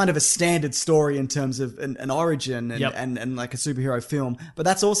it's kind of a standard story in terms of an origin and like a superhero film. But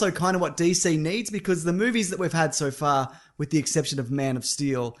that's also kind of what DC needs, because the movies that we've had so far, with the exception of Man of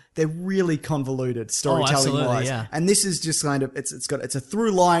Steel, they're really convoluted storytelling-wise. Yeah. And this is just kind of, it's a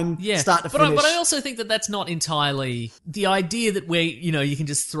through line, start to finish. But I also think that that's not entirely the idea that you can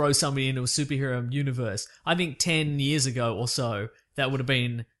just throw somebody into a superhero universe. I think 10 years ago or so, that would have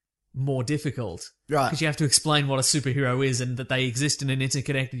been more difficult. Right. Because you have to explain what a superhero is and that they exist in an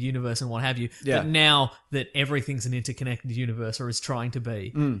interconnected universe and what have you. Yeah. But now that everything's an interconnected universe, or is trying to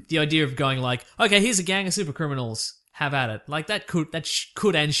be, the idea of going like, okay, here's a gang of super criminals, have at it. Like that could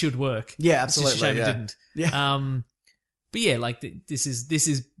and should work. Yeah, absolutely. It's just a shame it didn't. Yeah. But yeah, like this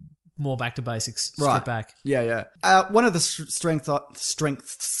is more back to basics. Strip back. Yeah. One of the strengths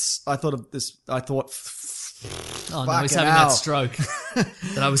I thought of this. Oh no, he's having that stroke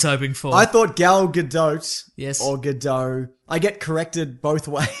that I was hoping for. I thought Gal Gadot, yes, or Gadot. I get corrected both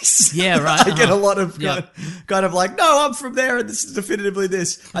ways. Yeah, right. I get a lot of kind of like, no, I'm from there, and this is definitively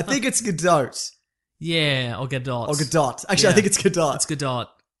this. I think it's Gadot. Yeah, or Gadot. Or Gadot. Actually, I think it's Gadot. It's Gadot.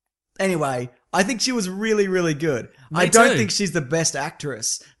 Anyway, I think she was really, really good. I don't think she's the best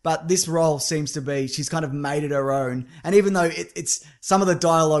actress, but this role seems to be, she's kind of made it her own. And even though it's some of the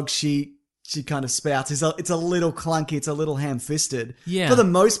dialogue she kind of spouts, it's a little clunky, it's a little ham-fisted. Yeah. For the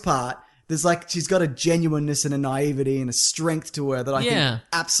most part, there's like, she's got a genuineness and a naivety and a strength to her that I think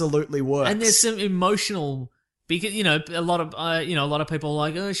absolutely works. And there's some emotional, because, a lot of people are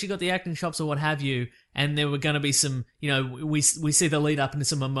like, oh, she got the acting chops or what have you. And there were going to be some, we see the lead up into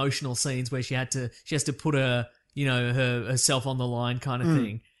some emotional scenes where she has to put her, herself on the line kind of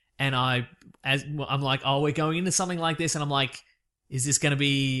thing. And I'm like, oh, we're going into something like this. And I'm like, is this going to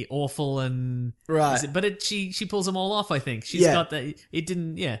be awful? And right. She pulls them all off. I think she's got that. It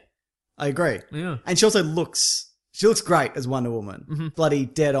didn't. Yeah, I agree. Yeah. And she also looks great as Wonder Woman. Bloody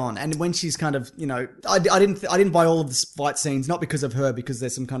dead on. And when she's kind of, I didn't buy all of the fight scenes, not because of her, because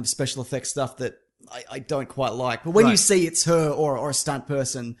there's some kind of special effects stuff that I don't quite like. But when you see it's her or a stunt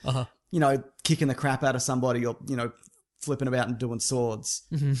person, kicking the crap out of somebody or, flipping about and doing swords.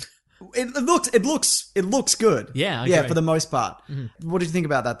 It looks good. Yeah, I agree. For the most part. What did you think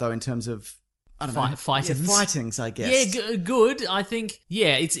about that though, in terms of, I don't know, fightings, I guess. Yeah, good. I think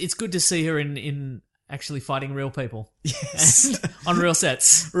it's good to see her in actually fighting real people. Yes. On real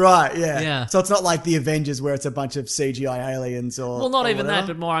sets. Right, yeah. Yeah. So it's not like the Avengers where it's a bunch of CGI aliens or well, not even whatever.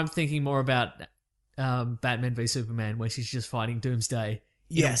 that, but more I'm thinking more about Batman v Superman, where she's just fighting Doomsday.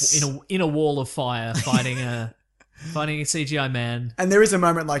 Yes. In a wall of fire, fighting a CGI man. And there is a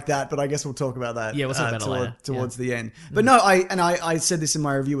moment like that, but I guess we'll talk about that. Yeah, we'll talk about it later. Towards the end. But no, I said this in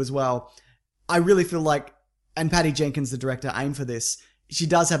my review as well. I really feel like, and Patty Jenkins, the director, aimed for this. She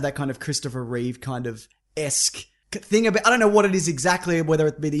does have that kind of Christopher Reeve kind of esque thing about, I don't know what it is exactly, whether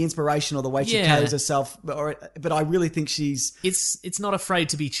it be the inspiration or the way she carries herself, but I really think it's not afraid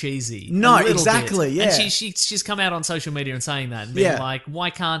to be cheesy. No, exactly. Bit. Yeah. And she's come out on social media and saying that, and being like, why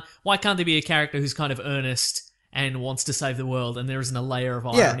can't there be a character who's kind of earnest and wants to save the world, and there isn't a layer of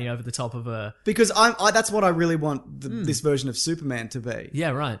irony over the top of her? Because that's what I really want this version of Superman to be. Yeah,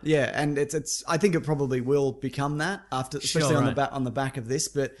 right. Yeah, and it's. I think it probably will become that after, especially on the back of this.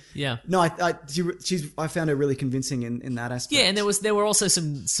 But yeah, no, I found her really convincing in that aspect. Yeah, and there were also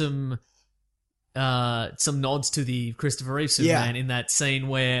some nods to the Christopher Reeve Superman in that scene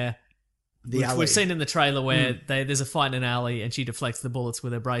where. We've seen in the trailer where there's a fight in an alley and she deflects the bullets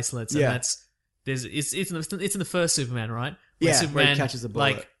with her bracelets, and that's. It's in the first Superman, right? Where Superman, where he catches the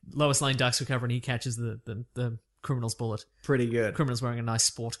bullet. Like Lois Lane ducks for cover and he catches the criminal's bullet. Pretty good. Criminal's wearing a nice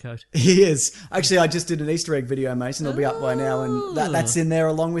sport coat. He is. Actually, I just did an Easter egg video, Mason. It'll be up by now, and that's in there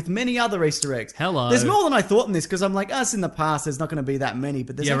along with many other Easter eggs. Hello. There's more than I thought in this, because I'm like, it's in the past. There's not going to be that many,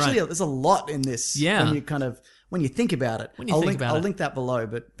 but there's there's a lot in this. Yeah. When you kind of when you think about it. I'll link that below,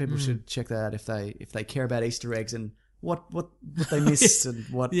 but people should check that out if they care about Easter eggs and what they missed and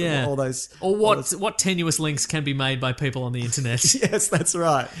what all those what tenuous links can be made by people on the internet. Yes, that's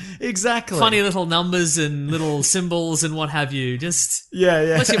right. Exactly. Funny little numbers and little symbols and what have you. Just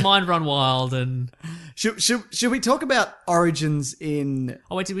let your mind run wild. And should we talk about origins in?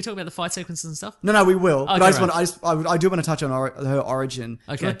 Oh wait, did we talk about the fight sequences and stuff? No, we will. Okay, but I do want to touch on her origin.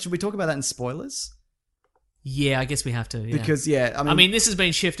 Okay. Should we talk about that in spoilers? Yeah, I guess we have to. Yeah. Because I mean, this has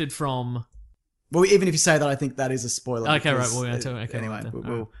been shifted from. Well, even if you say that, I think that is a spoiler. Okay, right. We're going to talk. Okay, anyway,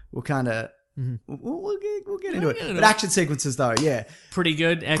 right. we'll kind of we'll get into it. But action sequences, though, pretty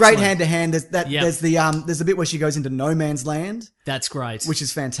good. Excellent. Great hand to hand. There's the bit where she goes into no man's land. That's great. Which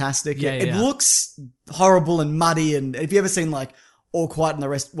is fantastic. It looks horrible and muddy. And have you ever seen like All Quiet on the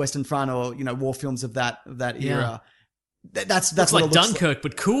Western Front or war films of that era? That's what like it looks Dunkirk, like.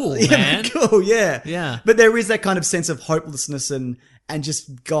 But cool, man. Cool, yeah. But there is that kind of sense of hopelessness and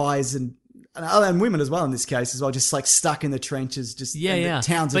just guys and women as well in this case as well, just like stuck in the trenches. Just the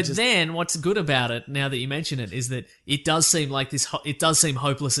towns. But then what's good about it, now that you mention it, is that it does seem like this. It does seem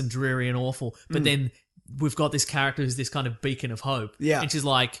hopeless and dreary and awful. But then we've got this character who's this kind of beacon of hope. Yeah, and she's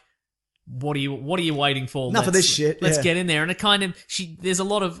like, "What are you waiting for? Enough of this shit. Let's get in there." And it kind of there's a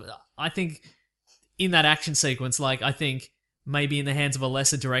lot of, I think, in that action sequence. Like I think maybe in the hands of a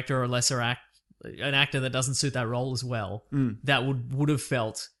lesser director or an actor that doesn't suit that role as well, that would have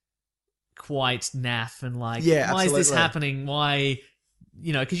felt quite naff and like, why is this happening? Why,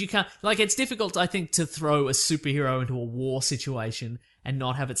 because you can't, like, it's difficult, I think, to throw a superhero into a war situation and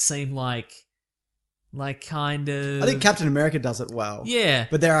not have it seem like kind of. I think Captain America does it well. Yeah,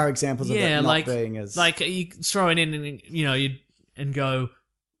 but there are examples of it not being as like you throw it in and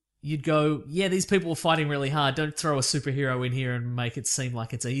you'd go, these people are fighting really hard. Don't throw a superhero in here and make it seem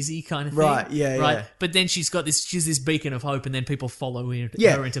like it's easy, kind of thing. Right, yeah, right. Yeah. But then she's this beacon of hope, and then people follow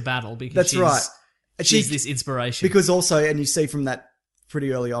her into battle because she's this inspiration. Because also, and you see from that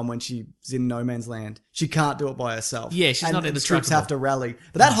pretty early on when she's in no man's land, she can't do it by herself. Yeah, she's not indestructible. The troops have to rally.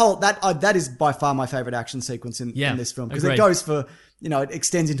 But that is by far my favorite action sequence in this film, because it goes for. It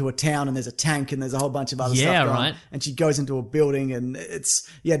extends into a town and there's a tank and there's a whole bunch of other stuff going on. And she goes into a building and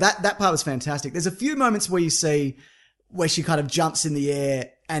that part was fantastic. There's a few moments where you see where she kind of jumps in the air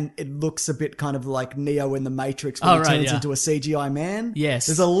and it looks a bit kind of like Neo in the Matrix when he turns into a CGI man. Yes.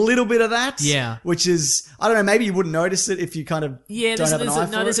 There's a little bit of that. Yeah. Which is, I don't know, maybe you wouldn't notice it if you kind of don't have an eye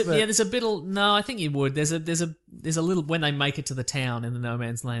for it. There's a bit of, no, I think you would. There's a little, when they make it to the town in the No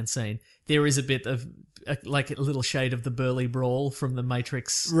Man's Land scene, there is a bit of, like a little shade of the Burly Brawl from the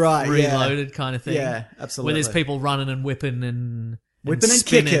Matrix Reloaded kind of thing. Yeah, absolutely. Where there's people running and whipping and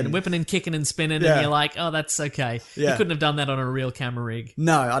kicking. Whipping and kicking and spinning, and you're like, oh, that's okay. Yeah. You couldn't have done that on a real camera rig.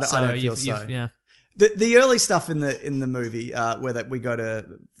 No, I don't feel so. Yeah. The early stuff in the movie where we go to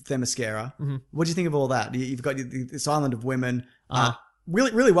Themyscira, what do you think of all that? You've got this island of women,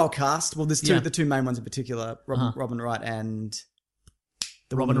 really really well cast. Well, there's the two main ones in particular, Robin Wright and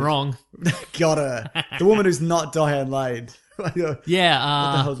Robin Wrong. Got her. The woman who's not Diane Lane. Yeah. What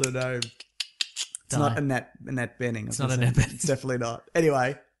the hell's her name? It's not Annette Bening. It's not Annette Bening. It's definitely not.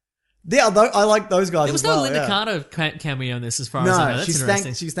 Anyway. Yeah, I like those guys as well. There was no Linda Carter cameo in this as far as I know. That's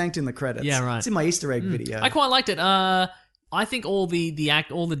interesting. She's thanked in the credits. Yeah, right. It's in my Easter egg video. I quite liked it. I think all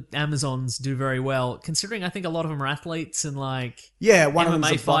the Amazons do very well, considering I think a lot of them are athletes and like one of them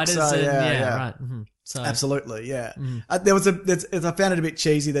MMA fighters. Boxer, right. Mm-hmm. So. Absolutely, yeah. I found it a bit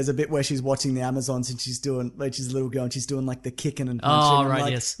cheesy. There's a bit where she's watching the Amazons and she's a little girl and she's doing like the kicking and punching. Oh, right,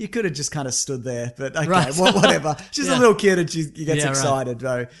 like, yes. You could have just kind of stood there, but okay, right. Whatever. She's a little kid and she gets excited.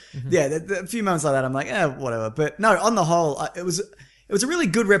 Right. So, a few moments like that, I'm like, whatever. But no, on the whole, it was a really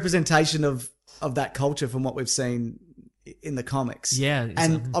good representation of that culture from what we've seen in the comics. Yeah.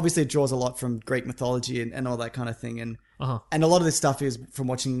 And obviously it draws a lot from Greek mythology and all that kind of thing. And a lot of this stuff is from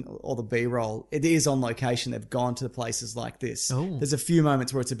watching all the B-roll. It is on location. They've gone to places like this. Oh. There's a few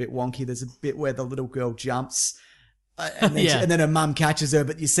moments where it's a bit wonky. There's a bit where the little girl jumps and then her mum catches her,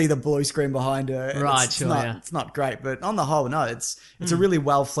 but you see the blue screen behind her. Right, It's not great, but on the whole, no, it's a really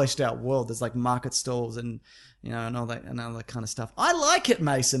well fleshed out world. There's like market stalls and and all that kind of stuff. I like it,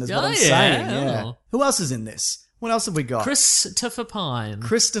 Mason, is what I'm saying. Yeah. Who else is in this? What else have we got? Christopher Pine.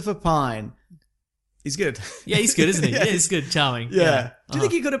 He's good. Yeah, he's good, isn't he? Yeah, he's good. Charming. Yeah. Do you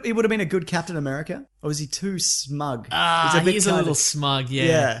think he would have been a good Captain America? Or was he too smug? He's a little smug,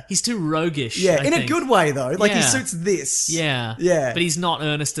 yeah. He's too roguish. Yeah, I in think. a good way, though. Like, he suits this. Yeah. Yeah. But he's not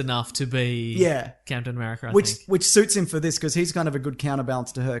earnest enough to be Captain America, I think. Which suits him for this, because he's kind of a good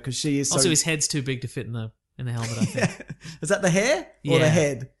counterbalance to her, because she is Also, his head's too big to fit in the helmet, I think. Is that the hair? Or the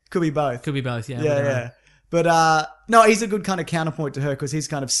head? Could be both. Could be both, yeah. Yeah. But no, he's a good kind of counterpoint to her because he's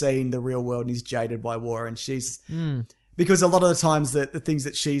kind of seen the real world and he's jaded by war, and she's because a lot of the times the things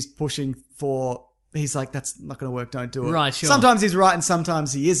that she's pushing for, he's like, that's not going to work, don't do it. Right, sure. Sometimes he's right and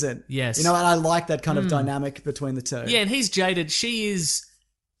sometimes he isn't. Yes. You know, and I like that kind of dynamic between the two. Yeah, and he's jaded.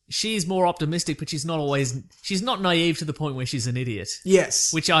 She's more optimistic, but she's not naive to the point where she's an idiot.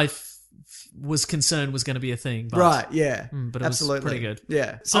 Yes. Which I was concerned was going to be a thing. But, right, yeah. But it absolutely. was pretty good.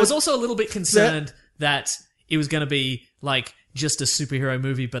 Yeah. So I was also a little bit concerned that it was going to be like just a superhero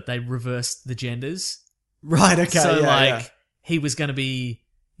movie, but they reversed the genders. Right, okay. So he was going to be,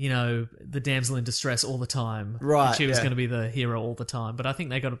 you know, the damsel in distress all the time. Right. And she was going to be the hero all the time. But I think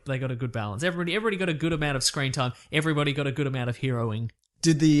they got a good balance. Everybody got a good amount of screen time. Everybody got a good amount of heroing.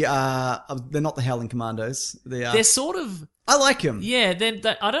 Did they're not the Howling Commandos. They're sort of... I like them. Yeah,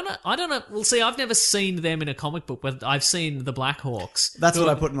 I don't know. Well, see, I've never seen them in a comic book, but I've seen the Black Hawks. That's what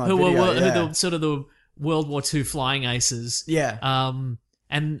I put in my video. Who are sort of the World War II flying aces. Yeah.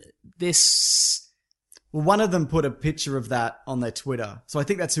 And this... Well, one of them put a picture of that on their Twitter. So I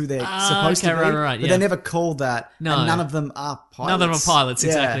think that's who they're supposed to be. Right, but they never called that. No. And none of them are pilots. None of them are pilots,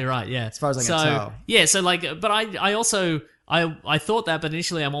 exactly right, yeah. As far as I can tell. Yeah, so like, but I also... I thought that, but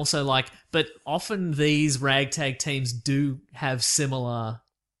initially I'm also like, but often these ragtag teams do have similar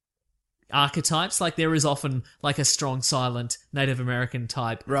archetypes. Like there is often like a strong, silent Native American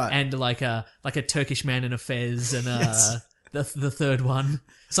type, right? And like a Turkish man in a fez, and the third one,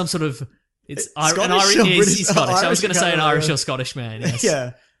 some sort of Scottish or British? He's Scottish. I was going to say an Irish or Scottish man.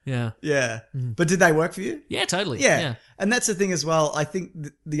 Yes. Yeah. But did they work for you? Yeah, totally. Yeah. And that's the thing as well. I think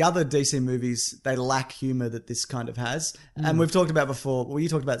the other DC movies, they lack humor that this kind of has. And we've talked about before, well, you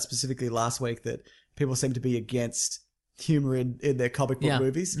talked about specifically last week that people seem to be against humor in their comic book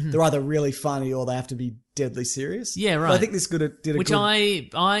movies. Mm-hmm. They're either really funny or they have to be deadly serious. Yeah, right. But I think this did a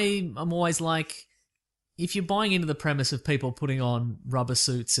good... I'm always like... If you're buying into the premise of people putting on rubber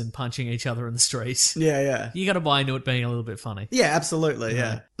suits and punching each other in the streets, you got to buy into it being a little bit funny. Yeah, absolutely.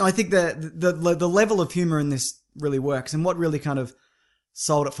 Yeah. No, I think the level of humor in this really works, and what really kind of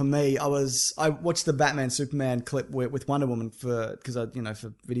sold it for me, I watched the Batman Superman clip with Wonder Woman for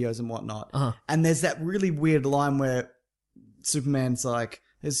videos and whatnot, and there's that really weird line where Superman's like,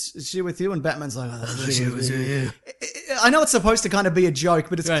 Is she with you? And Batman's like, she was with you. I know it's supposed to kind of be a joke,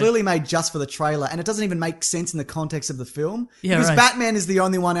 but it's clearly made just for the trailer, and it doesn't even make sense in the context of the film. Yeah, because Batman is the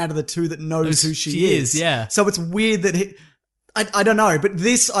only one out of the two that knows who she is. Yeah. So it's weird that I don't know, but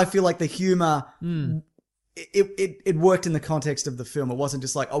this, I feel like the humor, it worked in the context of the film. It wasn't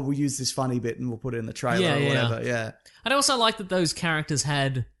just like, oh, we'll use this funny bit and we'll put it in the trailer or whatever. Yeah. And I also like that those characters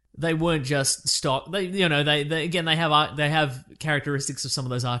they weren't just stock. They have characteristics of some of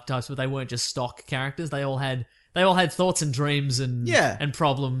those archetypes, but they weren't just stock characters. They all had thoughts and dreams and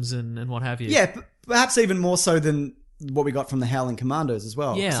problems and what have you. Yeah, perhaps even more so than what we got from the Howling Commandos as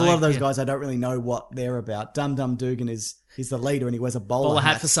well. Yeah, so a lot of those guys, I don't really know what they're about. Dum Dum Dugan he's the leader and he wears a bowler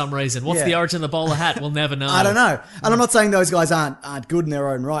hat for some reason. What's the origin of the bowler hat? We'll never know. I don't know. And I'm not saying those guys aren't good in their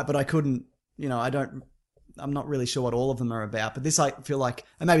own right, but I couldn't. I'm not really sure what all of them are about, but this I feel like,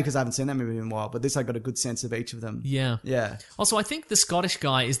 and maybe because I haven't seen that movie in a while, but this I got a good sense of each of them. Yeah. Yeah. Also, I think the Scottish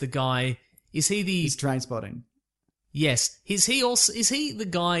guy is the guy, he's Trainspotting. Yes. Is he the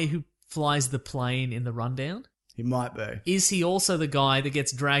guy who flies the plane in the Rundown? He might be. Is he also the guy that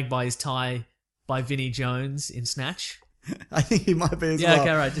gets dragged by his tie by Vinnie Jones in Snatch? I think he might be as well. Yeah,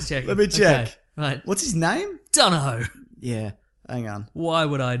 okay, right, just checking. Let me check. Okay, right. What's his name? Dunno. Yeah, hang on. Why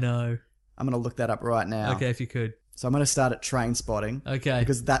would I know? I'm going to look that up right now. Okay, if you could. So I'm going to start at Trainspotting. Okay.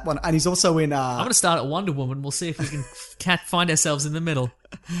 Because that one, and he's also in... I'm going to start at Wonder Woman. We'll see if we can find ourselves in the middle.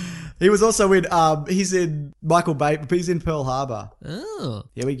 He was also in, he's in Michael Bay, but he's in Pearl Harbor. Oh.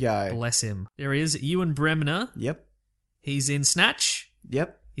 Here we go. Bless him. There he is, Ewan Bremner. Yep. He's in Snatch.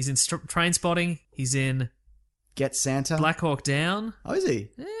 Yep. He's in Trainspotting. He's in... Get Santa. Black Hawk Down. Oh, is he?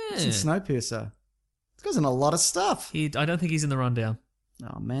 Yeah. He's in Snowpiercer. This guy's in a lot of stuff. I don't think he's in the Rundown.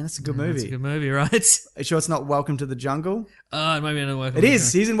 Oh, man, that's a good movie. That's a good movie, right? Are you sure it's not Welcome to the Jungle? Maybe not Welcome to the Jungle. It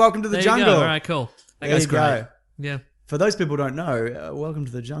is. He's in Welcome to the Jungle. You go. All right, cool. That guy's great. Yeah. For those people who don't know, Welcome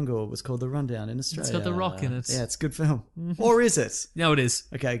to the Jungle was called The Rundown in Australia. It's got The Rock in it. Yeah, it's a good film. Or is it? No, it is.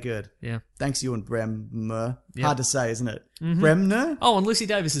 Okay, good. Yeah. Thanks, Ewan Bremner. Yep. Hard to say, isn't it? Bremner? Oh, and Lucy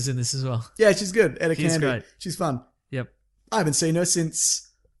Davis is in this as well. Yeah, she's good. Etta Candy. Great. She's fun. Yep. I haven't seen her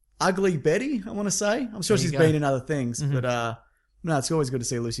since Ugly Betty, I want to say. I'm sure she's been in other things, but no, it's always good to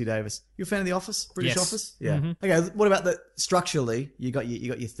see Lucy Davis. You a fan of The Office? British Office? Yeah. Okay, what about structurally? You got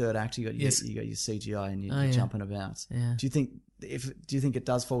your third act, you got your CGI, and you're jumping about. Yeah. Do you think it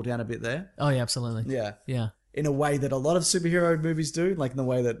does fall down a bit there? Oh yeah, absolutely. Yeah. Yeah. In a way that a lot of superhero movies do, like in the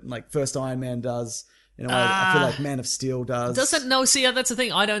way that like first Iron Man does, in a way that I feel like Man of Steel does. Doesn't no? See, that's the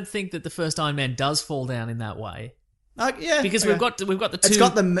thing. I don't think that the first Iron Man does fall down in that way. Yeah, because we've got the two. It's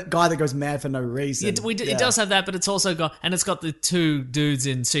got the guy that goes mad for no reason. It does have that, but it's also got the two dudes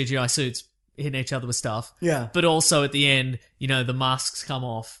in CGI suits hitting each other with stuff. Yeah, but also at the end, the masks come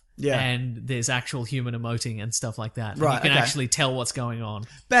off. Yeah. And there's actual human emoting and stuff like that. Right, and you can actually tell what's going on.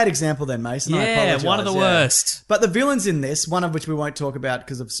 Bad example then, Mason. I Yeah, apologise. one of the worst. But the villains in this, one of which we won't talk about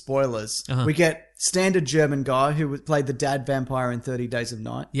because of spoilers, we get standard German guy who played the dad vampire in 30 Days of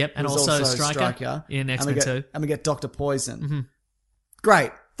Night. Yep, and who was also Stryker in X-Men 2. And we get Dr. Poison. Mm-hmm.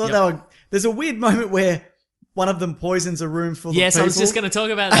 Great. There's a weird moment where one of them poisons a room full of people. Yes, I was just going to talk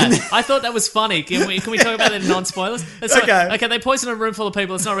about that. I thought that was funny. Can we talk about that in non-spoilers? Okay, they poison a room full of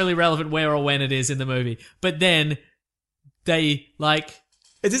people. It's not really relevant where or when it is in the movie. But then they,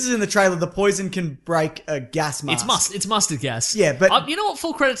 This is in the trailer. The poison can break a gas mask. It's mustard gas. Yeah, but... you know what?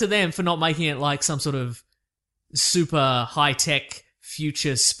 Full credit to them for not making it like some sort of super high-tech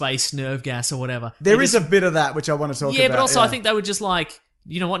future space nerve gas or whatever. There is a bit of that which I want to talk about. Yeah, but also I think they were just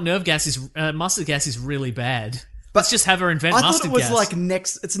you know what? Mustard gas is really bad. Let's just have her invent mustard gas. I thought it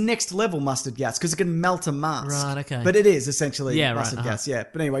was it's next level mustard gas because it can melt a mask. Right, okay. But it is essentially mustard gas, yeah.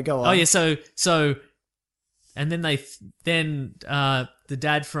 But anyway, go on. Oh, yeah, so and then the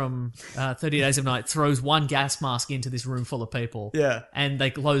dad from 30 Days of Night throws one gas mask into this room full of people. Yeah. And they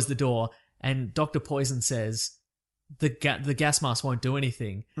close the door, and Dr. Poison says, the gas mask won't do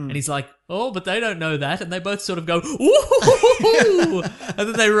anything. And he's like, oh, but they don't know that. And they both sort of go, ooh, and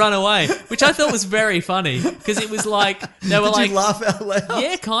then they run away, which I thought was very funny because it was like, they were Did you laugh out loud?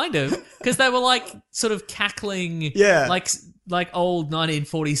 Yeah, kind of. Because they were sort of cackling, like old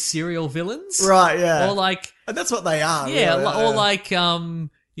 1940s serial villains. Right, yeah. Or and that's what they are. Yeah, really,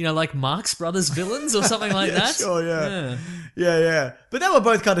 or like Marx Brothers villains or something like that. Sure, yeah. But they were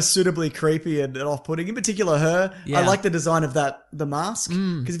both kind of suitably creepy and off-putting. In particular, her. Yeah. I like the design of the mask.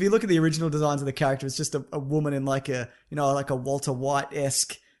 Because if you look at the original designs of the character, it's just a woman in like a Walter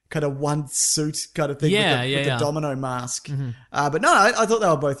White-esque kind of one suit kind of thing with the domino mask. Mm-hmm. But no, I thought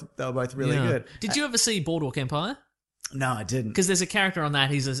they were both really good. Did you ever see Boardwalk Empire? No, I didn't. Because there's a character on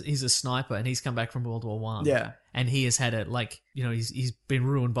that. He's a sniper, and he's come back from World War One. Yeah, and he has had he's been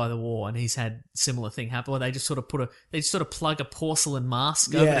ruined by the war, and he's had similar thing happen where they just sort of plug a porcelain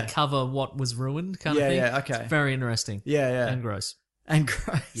mask over to cover what was ruined, kind of thing. Yeah, okay. It's very interesting. Yeah, and gross.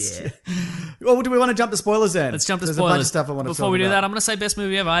 Yeah. Well, do we want to jump to spoilers then? Let's jump to There's spoilers. a bunch of stuff I want to talk about. Before we do that, I'm going to say best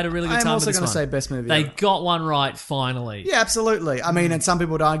movie ever. I had a really good time with this one. I'm also going to say best movie They ever. got one right, finally. Yeah, absolutely. I mean, and some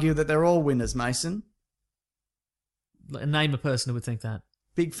people would argue that they're all winners, Mason. Name a person who would think that.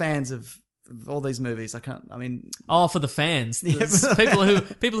 Big fans of all these movies. Oh, for the fans. Yeah,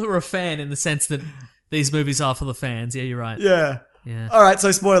 people who are a fan in the sense that these movies are for the fans. Yeah, you're right. Yeah. All right,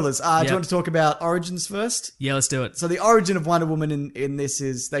 so spoilers. Do you want to talk about origins first? Yeah, let's do it. So the origin of Wonder Woman in this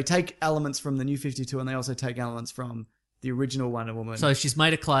is they take elements from the New 52 and they also take elements from the original Wonder Woman. So she's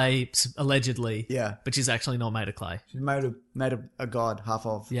made of clay, allegedly. Yeah. But she's actually not made of clay. She's made a god, half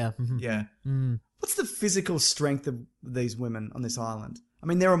of. Yeah. Mm-hmm. Yeah. Mm. What's the physical strength of these women on this island? I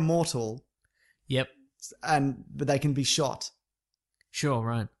mean, they're immortal. Yep. But they can be shot. Sure,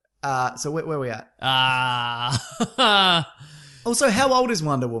 right. So where are we at? Also, how old is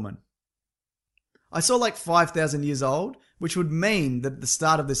Wonder Woman? I saw 5,000 years old, which would mean that at the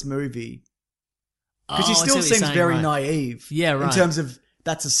start of this movie, because she still seems very naive. Yeah, right. In terms of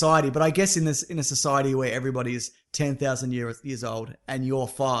that society, but I guess in a society where everybody is 10,000 years old and you're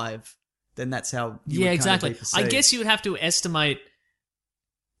 5, then that's how you would exactly. Kind of be perceived. I guess you would have to estimate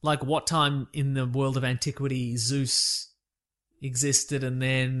what time in the world of antiquity Zeus existed, and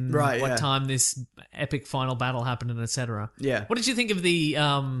then what time this epic final battle happened, and etc. Yeah. What did you think of the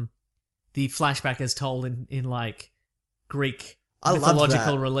flashback as told in Greek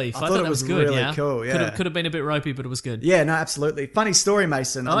mythological relief? I thought it was good. Really cool. Yeah. Could have been a bit ropey, but it was good. Yeah. No, absolutely. Funny story,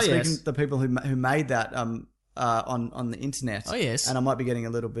 Mason. I'm speaking yes. to the people who made that on the internet. Oh yes. And I might be getting a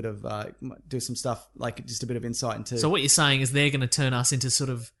little bit of do some stuff just a bit of insight into. So what you're saying is they're going to turn us into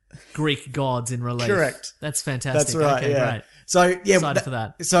sort of Greek gods in relief. Correct. That's fantastic. That's right. Okay, yeah. Great. So yeah, excited for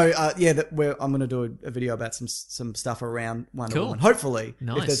that. So I'm going to do a video about some stuff around Wonder Woman. Hopefully,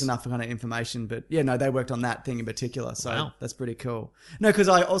 if there's enough kind of information. But yeah, no, they worked on that thing in particular, so that's pretty cool. No, because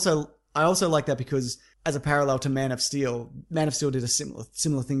I also like that because as a parallel to Man of Steel did a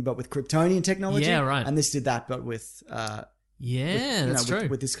similar thing, but with Kryptonian technology. Yeah, right. And this did that, but with that's true.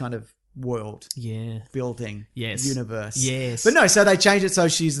 With this kind of world, building, universe, yes. But no, so they changed it so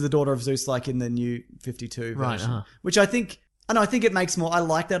she's the daughter of Zeus, like in the new 52 version, which I think it makes more. I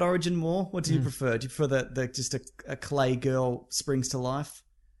like that origin more. What do you prefer? Do you prefer the just a clay girl springs to life?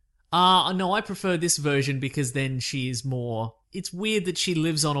 No, I prefer this version because then she is more. It's weird that she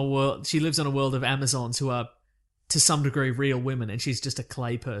lives on a world. She lives on a world of Amazons who are, to some degree, real women, and she's just a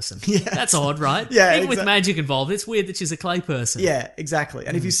clay person. Yes. That's odd, right? Yeah, even with magic involved, it's weird that she's a clay person. Yeah, exactly.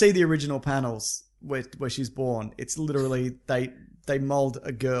 And if you see the original panels where she's born, it's literally they mold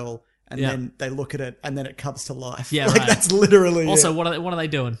a girl. And then they look at it, and then it comes to life. Yeah, like right. That's literally. Also, it. what are they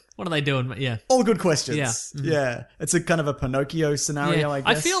doing? What are they doing? Yeah, all good questions. Yeah, yeah. It's a kind of a Pinocchio scenario. I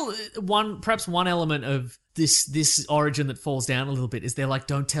guess. I feel perhaps one element of this origin that falls down a little bit is they're like,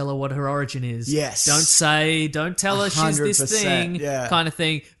 don't tell her what her origin is. Yes. Don't tell her she's this thing, kind of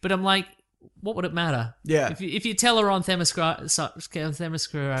thing. But I'm like, what would it matter? Yeah. If you tell her on Themyscira,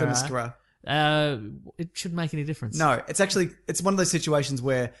 it shouldn't make any difference. No, it's one of those situations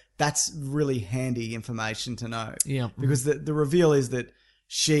where that's really handy information to know. Yeah. Because the reveal is that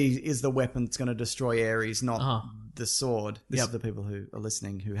she is the weapon that's going to destroy Ares, not the sword. This is the people who are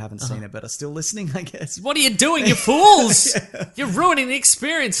listening who haven't seen it but are still listening, I guess. What are you doing, you fools? You're ruining the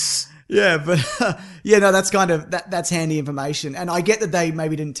experience. Yeah, but that's kind of that's handy information, and I get that they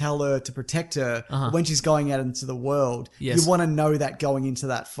maybe didn't tell her to protect her when she's going out into the world. Yes. You want to know that going into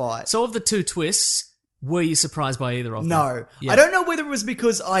that fight. So, of the two twists, were you surprised by either of them? No, Yeah. I don't know whether it was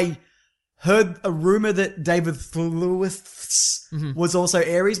because I heard a rumor that David Thewlis was also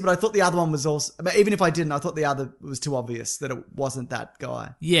Ares, but I thought the other one was also. But even if I didn't, I thought the other was too obvious that it wasn't that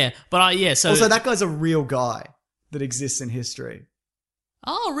guy. Yeah, but so also that guy's a real guy that exists in history.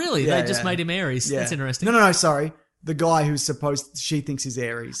 Oh, really? Yeah, they just made him Ares. Yeah. That's interesting. No, sorry. The guy who's she thinks is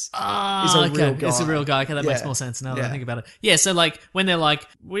Ares. Is a real guy. It's a real guy. Okay, that makes more sense now that I think about it. Yeah, so like when they're like,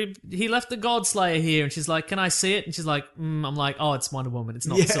 he left the Godslayer here, and she's like, can I see it? And she's like, I'm like, oh, it's Wonder Woman. It's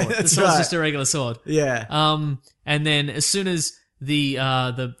not the sword. The sword's just a regular sword. Yeah. And then as soon as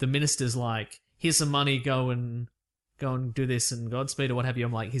the minister's like, here's some money, go and do this and Godspeed or what have you,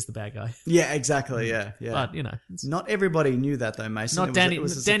 I'm like, he's the bad guy. Yeah, exactly. Yeah. But not everybody knew that though, Mason. Not Danny.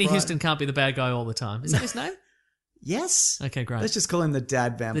 Danny Houston can't be the bad guy all the time. Is that his name? Yes. Okay, great. Let's just call him the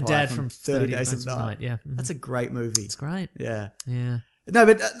dad vampire. The dad from 30 Days of Night. Yeah. That's a great movie. It's great. Yeah. Yeah. No,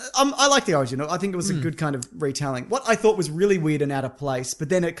 but I like the origin. I think it was a good kind of retelling. What I thought was really weird and out of place, but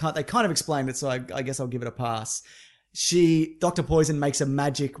then they kind of explained it, so I guess I'll give it a pass. Dr. Poison makes a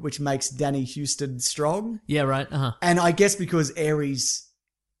magic which makes Danny Houston strong. Yeah, right. And I guess because Ares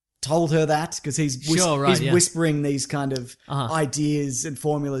told her that, because he's whispering these kind of ideas and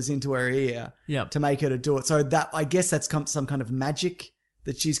formulas into her ear to make her to do it. So that I guess that's some kind of magic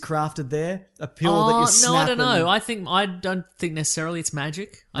that she's crafted there. A pill that you snap. No, I don't know. I don't think necessarily it's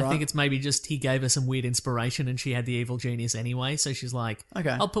magic. I think it's maybe just he gave her some weird inspiration and she had the evil genius anyway. So she's like,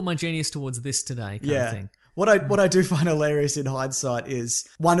 okay, I'll put my genius towards this today kind of thing. What I do find hilarious in hindsight is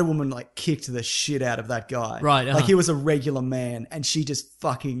Wonder Woman like kicked the shit out of that guy. Right. Like he was a regular man and she just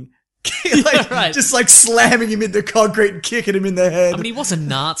fucking just like slamming him into concrete and kicking him in the head. I mean, he was a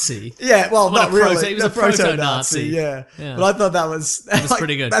Nazi. Yeah, well, not really. He was a proto-Nazi. Yeah. But I thought that was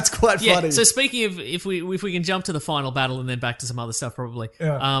pretty good. That's quite funny. So speaking of, if we can jump to the final battle and then back to some other stuff probably.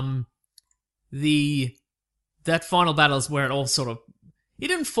 Yeah. That final battle is where it all sort of, it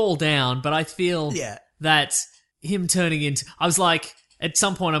didn't fall down, but I feel that him turning into, I was like, at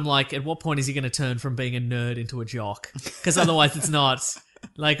some point I'm like, at what point is he going to turn from being a nerd into a jock? Because otherwise it's not,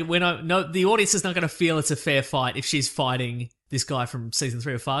 like, the audience is not going to feel it's a fair fight if she's fighting this guy from season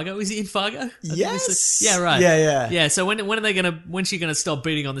 3 of Fargo. Is he in Fargo? Yes. Yeah, right. Yeah. Yeah, so when's she gonna stop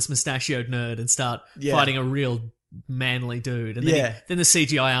beating on this mustachioed nerd and start fighting a real manly dude? And then then the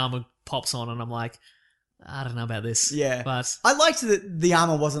CGI armor pops on and I'm like, I don't know about this. Yeah. But I liked that the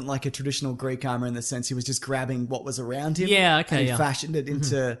armor wasn't like a traditional Greek armor in the sense he was just grabbing what was around him. Yeah, okay. And he fashioned it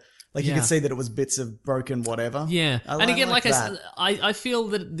into, like you could see that it was bits of broken whatever. Yeah. And again, like that. I feel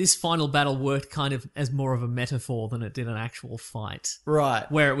that this final battle worked kind of as more of a metaphor than it did an actual fight.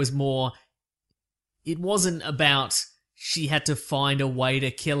 Right. Where it was more, it wasn't about she had to find a way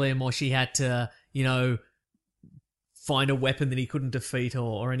to kill him or she had to, find a weapon that he couldn't defeat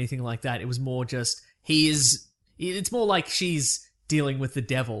or anything like that. It was more just, it's more like she's dealing with the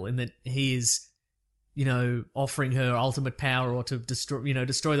devil in that he is, offering her ultimate power or to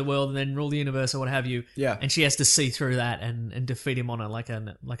destroy the world and then rule the universe or what have you. Yeah. And she has to see through that and defeat him on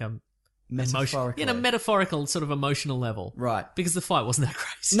a metaphorical sort of emotional level. Right. Because the fight wasn't that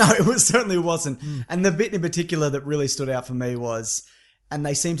crazy. No, it certainly wasn't. And the bit in particular that really stood out for me was, and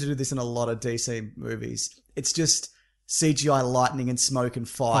they seem to do this in a lot of DC movies, it's just CGI lightning and smoke and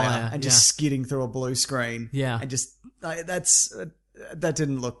fire and just skidding through a blue screen. Yeah. And just, that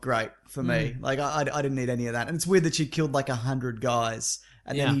didn't look great for me. Like, I didn't need any of that. And it's weird that she killed like 100 guys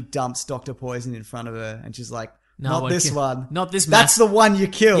and then he dumps Dr. Poison in front of her and she's like, not this one. Not this That's the one you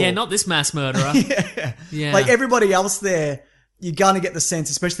kill. Yeah, not this mass murderer. Yeah. Like everybody else there, you're going to get the sense,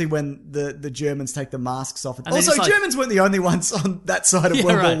 especially when the Germans take the masks off. Also, Germans weren't the only ones on that side of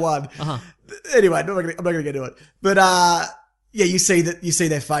World War One. Anyway, I'm not going to get into it. But you see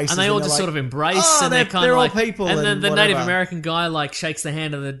their faces. And they all just sort of embrace, and they're kind of all like people. And then the whatever. Native American guy like shakes the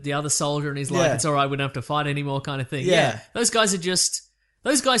hand of the other soldier, and he's like, "It's all right, we don't have to fight anymore," kind of thing. Yeah. Those guys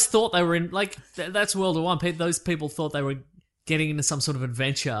thought they were in, like, that's World War One. Those people thought they were getting into some sort of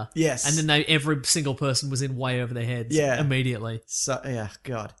adventure. Yes. And then every single person was in way over their heads. Immediately. So,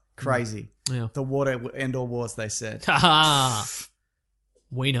 God. Crazy. Yeah. The war to end all wars, they said.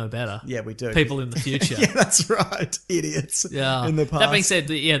 We know better. Yeah, we do. People in the future. Yeah, that's right. Idiots. Yeah. In the past. That being said,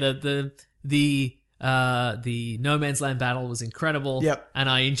 the No Man's Land battle was incredible. Yep. And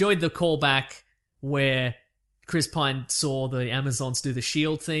I enjoyed the callback where Chris Pine saw the Amazons do the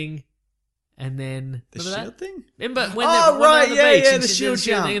shield thing. And then the shield thing. Remember when they're on the beach, the shield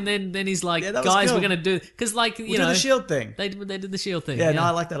jump. Thing, and then he's like, "Guys, cool. We're gonna do because we'll do the shield thing." They did the shield thing. Yeah, no,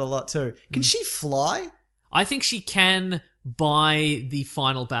 I like that a lot too. Can she fly? I think she can by the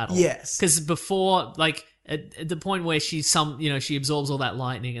final battle. Yes, because before, like at the point where she absorbs all that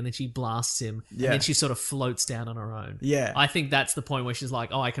lightning and then she blasts him, and then she sort of floats down on her own. Yeah, I think that's the point where she's like,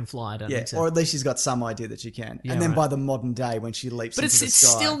 "Oh, I can fly." I don't need to. Or at least she's got some idea that she can. And then by the modern day, when she leaps into the sky,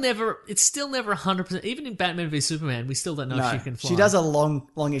 it's still never 100%. Even in Batman v Superman, we still don't know if she can fly. She does a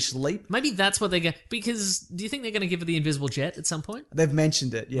longish leap. Maybe that's what they get. Because do you think they're going to give her the invisible jet at some point? They've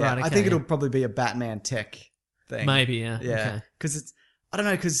mentioned it. Yeah, right, okay, I think it'll probably be a Batman tech thing. Maybe, yeah. Yeah, because I don't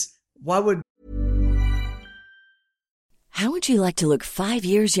know. Because why would? How would you like to look 5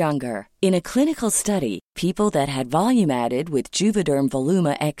 years younger? In a clinical study, people that had volume added with Juvederm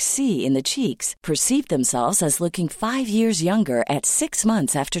Voluma XC in the cheeks perceived themselves as looking 5 years younger at 6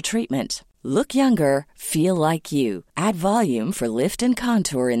 months after treatment. Look younger, feel like you. Add volume for lift and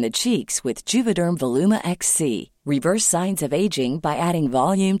contour in the cheeks with Juvederm Voluma XC. Reverse signs of aging by adding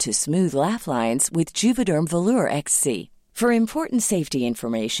volume to smooth laugh lines with Juvederm Volure XC. For important safety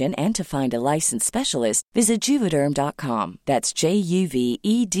information and to find a licensed specialist, visit Juvederm.com. That's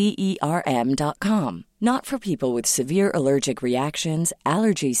JUVEDERM.com. Not for people with severe allergic reactions,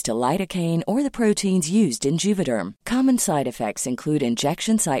 allergies to lidocaine, or the proteins used in Juvederm. Common side effects include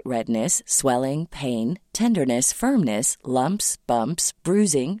injection site redness, swelling, pain, tenderness, firmness, lumps, bumps,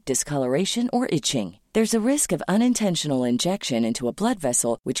 bruising, discoloration, or itching. There's a risk of unintentional injection into a blood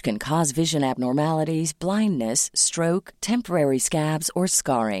vessel, which can cause vision abnormalities, blindness, stroke, temporary scabs, or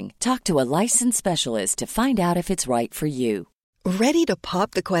scarring. Talk to a licensed specialist to find out if it's right for you. Ready to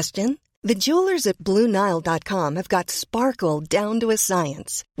pop the question? The jewelers at BlueNile.com have got sparkle down to a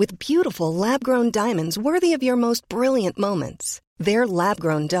science with beautiful lab-grown diamonds worthy of your most brilliant moments. Their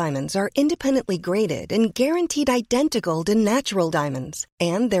lab-grown diamonds are independently graded and guaranteed identical to natural diamonds,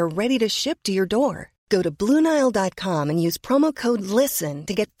 and they're ready to ship to your door. Go to BlueNile.com and use promo code LISTEN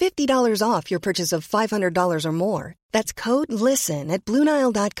to get $50 off your purchase of $500 or more. That's code LISTEN at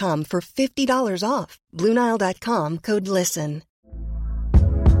BlueNile.com for $50 off. BlueNile.com, code LISTEN.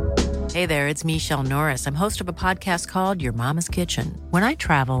 Hey there, it's Michelle Norris. I'm host of a podcast called Your Mama's Kitchen. When I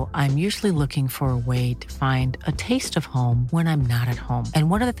travel, I'm usually looking for a way to find a taste of home when I'm not at home.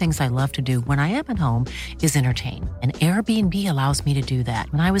 And one of the things I love to do when I am at home is entertain. And Airbnb allows me to do that.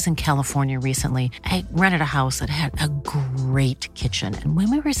 When I was in California recently, I rented a house that had a great kitchen. And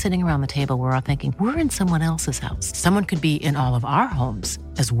when we were sitting around the table, we were all thinking, we're in someone else's house. Someone could be in all of our homes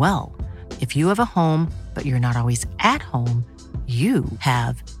as well. If you have a home, but you're not always at home, you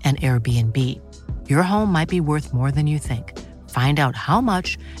have an Airbnb. Your home might be worth more than you think. Find out how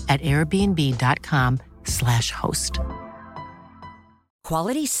much at airbnb.com/host.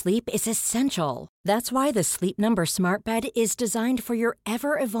 Quality sleep is essential. That's why the Sleep Number Smart Bed is designed for your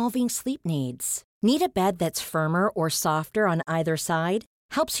ever-evolving sleep needs. Need a bed that's firmer or softer on either side?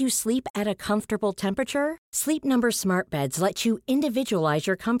 Helps you sleep at a comfortable temperature? Sleep Number Smart Beds let you individualize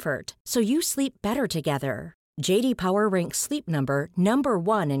your comfort, so you sleep better together. J.D. Power ranks Sleep Number number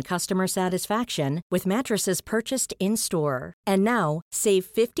 1 in customer satisfaction with mattresses purchased in-store. And now, save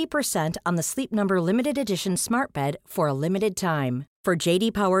 50% on the Sleep Number Limited Edition Smart Bed for a limited time. For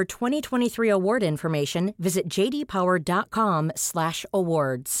J.D. Power 2023 award information, visit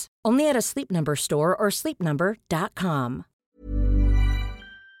jdpower.com/awards. Only at a Sleep Number store or sleepnumber.com.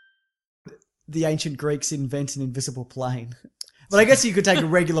 The ancient Greeks invent an invisible plane. But I guess you could take a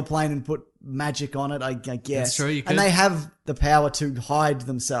regular plane and put magic on it, I guess. That's true, you could. And they have the power to hide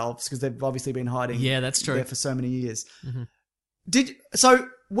themselves because they've obviously been hiding that's true. there for so many years. Mm-hmm. So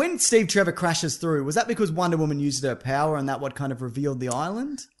when Steve Trevor crashes through, was that because Wonder Woman used her power and that what kind of revealed the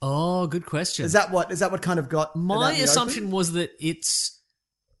island? Oh, good question. Is that what kind of got my assumption was that it's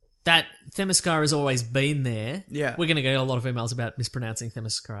that Themyscira has always been there. Yeah. We're going to get a lot of emails about mispronouncing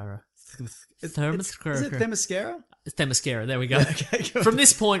Themyscira. Is it Themyscira? Themyscira, there we go. Okay, good. From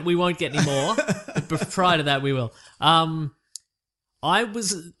this point, we won't get any more. But prior to that, we will. I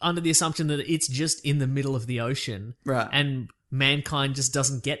was under the assumption that it's just in the middle of the ocean. Right. And mankind just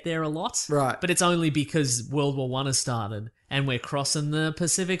doesn't get there a lot. Right. But it's only because World War I has started and we're crossing the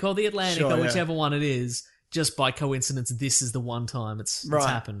Pacific or the Atlantic or whichever one it is. Just by coincidence, this is the one time it's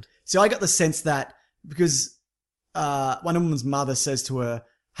happened. So I got the sense that because Wonder Woman's mother says to her,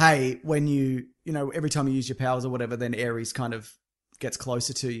 hey, when every time you use your powers or whatever, then Ares kind of gets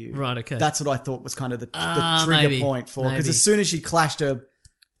closer to you. Right, okay. That's what I thought was kind of the trigger point for, because as soon as she clashed her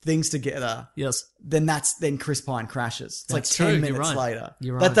things together, then Chris Pine crashes. It's that's like 10 true. minutes later.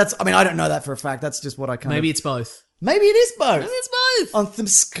 You're right. I don't know that for a fact. That's just what I kind of... Maybe it's both. Maybe it is both. Maybe it's both. On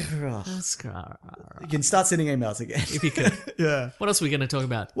Themyscira. You can start sending emails again. If you could. Yeah. What else are we going to talk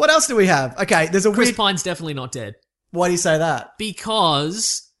about? What else do we have? Okay, there's a Chris Pine's definitely not dead. Why do you say that?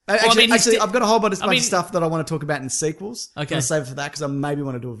 Because... Actually, I've got a whole bunch of stuff that I want to talk about in sequels. Okay. I'm going to save it for that because I maybe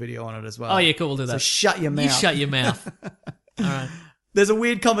want to do a video on it as well. Oh, yeah, cool. We'll do that. So shut your mouth. You shut your mouth. All right. There's a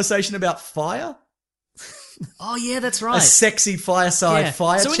weird conversation about fire. Oh, yeah, that's right. A sexy fireside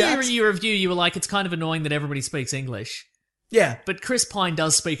fire chat. So chat. in your review, you were like, it's kind of annoying that everybody speaks English. Yeah. But Chris Pine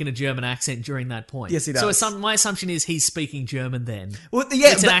does speak in a German accent during that point. Yes, he does. So my assumption is he's speaking German then. Well,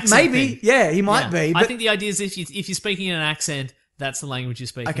 yeah, but maybe. Thing. Yeah, he might be. But... I think the idea is if you're speaking in an accent, that's the language you're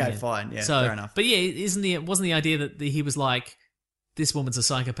speaking in. Okay, fine. Yeah, fair enough. But yeah, wasn't the idea that he was like, this woman's a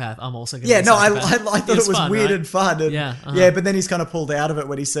psychopath, I'm also going to be a psychopath. I thought it was fun, weird and fun. And, yeah, but then he's kind of pulled out of it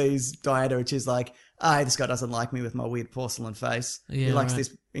when he sees Diana, which is like, this guy doesn't like me with my weird porcelain face. Yeah, he likes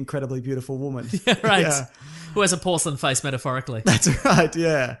this incredibly beautiful woman. Yeah, right. Yeah. Who has a porcelain face metaphorically. That's right,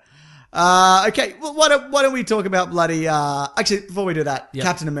 yeah. Okay, well, why don't we talk about bloody... actually, before we do that,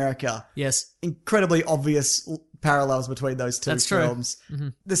 Captain America. Yes. Incredibly obvious parallels between those two films. Mm-hmm.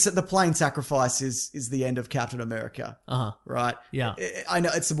 The plane sacrifice is the end of Captain America. Uh-huh. Right? Yeah. I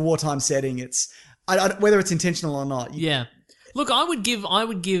know it's a wartime setting. It's whether it's intentional or not. Yeah. Look, I would give...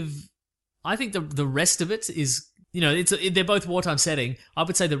 I think the rest of it is... they're both wartime setting. I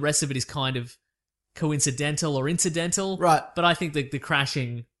would say the rest of it is kind of coincidental or incidental. Right. But I think the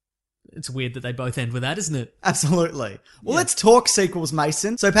crashing... It's weird that they both end with that, isn't it? Absolutely. Well, let's talk sequels,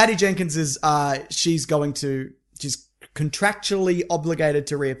 Mason. So Patty Jenkins she's contractually obligated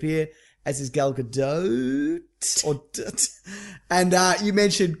to reappear, as is Gal Gadot. And you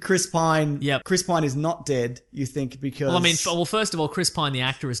mentioned Chris Pine. Yep. Chris Pine is not dead, you think, because... Well, first of all, Chris Pine, the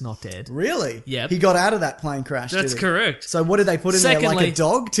actor, is not dead. Really? Yeah. He got out of that plane crash, That's correct. So what did they put in there, like a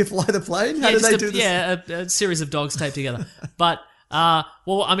dog to fly the plane? How did they do this? Yeah, a series of dogs taped together. But...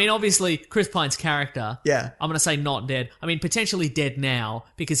 obviously, Chris Pine's character, I'm going to say not dead. I mean, potentially dead now,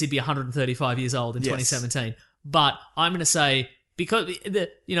 because he'd be 135 years old in 2017. But I'm going to say, because,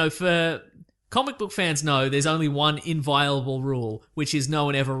 for comic book fans know, there's only one inviolable rule, which is no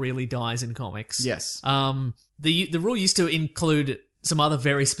one ever really dies in comics. Yes. The rule used to include some other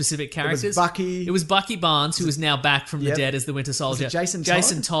very specific characters. It was Bucky Barnes, who is now back from the dead as the Winter Soldier. Was it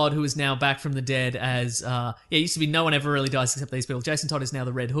Jason Todd, who is now back from the dead as... it used to be no one ever really dies except these people. Jason Todd is now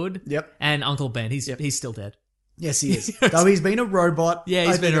the Red Hood. Yep. And Uncle Ben, he's still dead. Yes, he is. Though he's been a robot. Yeah,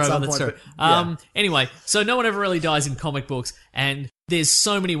 he's been a robot, that's true. But, anyway, so no one ever really dies in comic books, and there's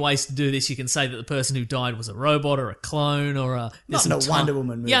so many ways to do this. You can say that the person who died was a robot or a clone or a... Not in a Wonder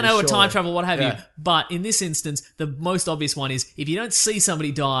Woman movie. Yeah, no, a time travel, what have you. But in this instance, the most obvious one is if you don't see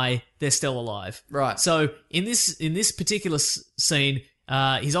somebody die, they're still alive. Right. So in this particular scene,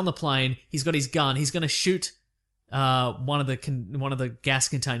 he's on the plane, he's got his gun, he's going to shoot... one of the gas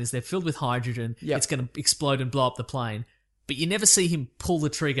containers. They're filled with hydrogen. Yep. It's going to explode and blow up the plane. But you never see him pull the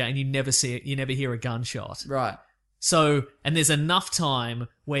trigger, and you never hear a gunshot. Right. So, and there's enough time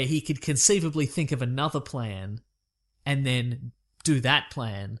where he could conceivably think of another plan, and then do that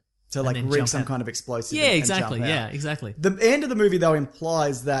plan. To rig some kind of explosive. Yeah, exactly. And jump Yeah, out. exactly. The end of the movie, though,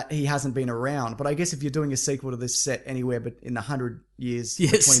 implies that he hasn't been around. But I guess if you're doing a sequel to this set anywhere but in the 100 years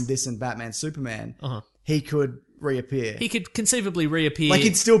between this and Batman Superman, he could reappear. He could conceivably reappear. Like,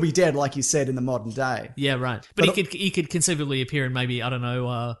 he'd still be dead, like you said, in the modern day. Yeah, right. But he could conceivably appear in maybe, I don't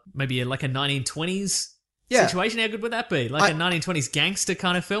know, maybe like a 1920s situation. How good would that be? Like a 1920s gangster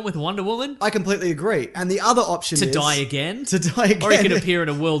kind of film with Wonder Woman? I completely agree. And the other option is... To die again. Or he could appear in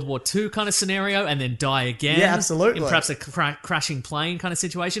a World War II kind of scenario and then die again. Yeah, absolutely. In perhaps a crashing plane kind of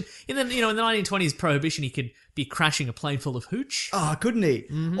situation. And then, in the 1920s Prohibition, he could be crashing a plane full of hooch. Oh, couldn't he?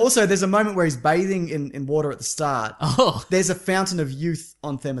 Mm-hmm. Also, there's a moment where he's bathing in water at the start. Oh. There's a fountain of youth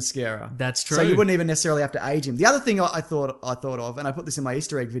on Themyscira. That's true. So you wouldn't even necessarily have to age him. The other thing I thought of, and I put this in my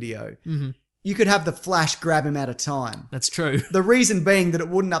Easter egg video, you could have the Flash grab him out of time. That's true. The reason being that it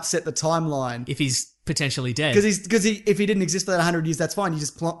wouldn't upset the timeline. If he's potentially dead. Because if he didn't exist for that 100 years, that's fine. You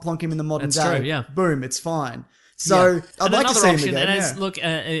just plonk him in the modern day. That's true, yeah. Boom, it's fine. So I'd like to see him again. And look,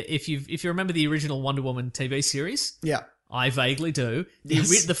 if you remember the original Wonder Woman TV series, I vaguely do.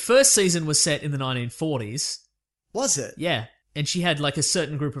 The first season was set in the 1940s. Was it? Yeah, and she had like a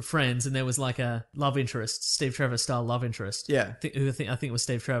certain group of friends, and there was like a love interest, Steve Trevor style love interest. Yeah, I think it was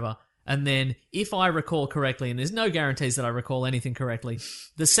Steve Trevor. And then, if I recall correctly, and there's no guarantees that I recall anything correctly,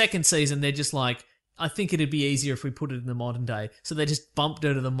 the second season they're just like, I think it'd be easier if we put it in the modern day, so they just bumped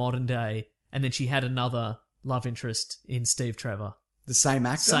her to the modern day, and then she had another love interest in Steve Trevor. The same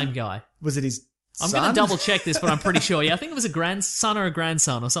actor? Same guy. Was it his I'm son? going to double check this, but I'm pretty sure. Yeah, I think it was a grandson or a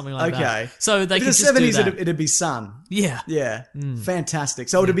grandson or something like that. Okay. So they could just in the 70s, do that. it'd be son. Yeah. Yeah. Fantastic.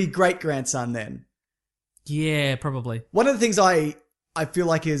 So it'd be great-grandson then. Yeah, probably. One of the things I feel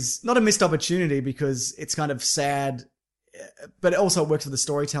like is not a missed opportunity because it's kind of sad, but it also works from the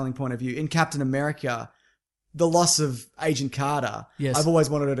storytelling point of view. In Captain America, the loss of Agent Carter, I've always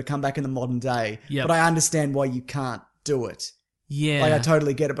wanted her to come back in the modern day, but I understand why you can't do it. Yeah. Like, I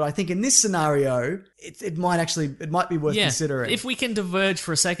totally get it. But I think in this scenario, it might be worth considering. If we can diverge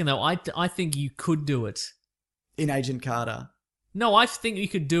for a second, though, I think you could do it. In Agent Carter? No, I think you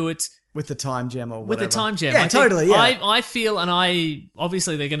could do it... With the time gem or whatever. With the time gem. Yeah, totally, yeah. I feel,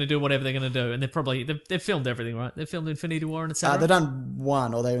 obviously they're going to do whatever they're going to do, and they've filmed everything, right? They've filmed Infinity War and etc. They've done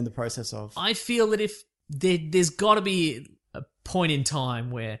one, or they're in the process of. I feel that if there's got to be a point in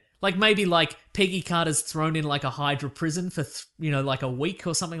time where, like, maybe like Peggy Carter's thrown in like a Hydra prison for like a week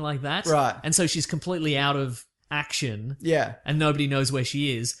or something like that, right? And so she's completely out of action, yeah, and nobody knows where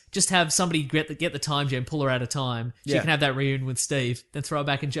she is. Just have somebody get the time gem, pull her out of time. She can have that reunion with Steve, then throw her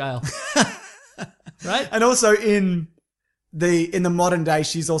back in jail. Right? And also in the modern day,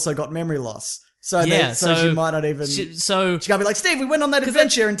 she's also got memory loss. So she might not even. She can't be like, Steve, we went on that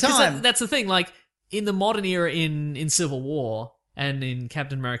adventure in time. That's the thing. Like in the modern era, in Civil War and in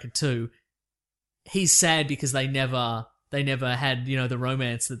Captain America 2, he's sad because they never had, the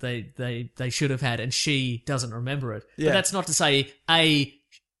romance that they should have had, and she doesn't remember it. Yeah. But that's not to say, A,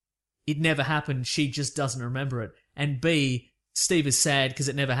 it never happened, she just doesn't remember it, and B, Steve is sad because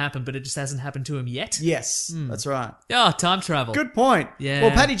it never happened, but it just hasn't happened to him yet. Yes, that's right. Oh, time travel. Good point. Yeah.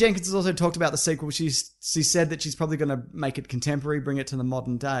 Well, Patty Jenkins has also talked about the sequel. She said that she's probably going to make it contemporary, bring it to the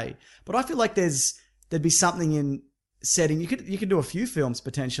modern day. But I feel like there'd be something in setting. You could do a few films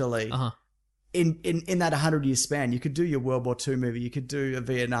potentially. Uh-huh. In that 100-year span, you could do your World War II movie, you could do a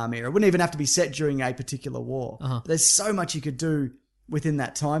Vietnam era. It wouldn't even have to be set during a particular war. Uh-huh. But there's so much you could do within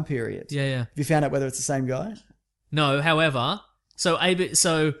that time period. Yeah, yeah. Have you found out whether it's the same guy? No, however, they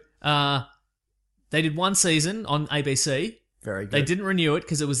did one season on ABC. Very good. They didn't renew it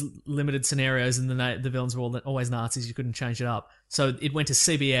because it was limited scenarios and the villains were always Nazis. You couldn't change it up. So it went to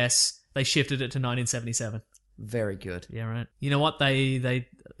CBS. They shifted it to 1977. Very good. Yeah, right. You know what?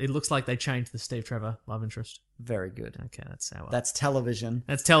 It looks like they changed the Steve Trevor love interest. Very good. Okay, that's how. That's television.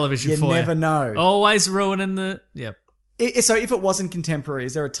 That's television. You never know. Always ruining the. Yep. So if it wasn't contemporary,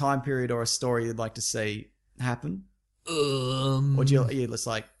 is there a time period or a story you'd like to see happen? Or do you just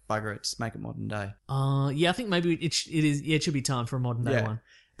like bugger it, just make it modern day? Yeah, I think maybe it should be time for a modern day one.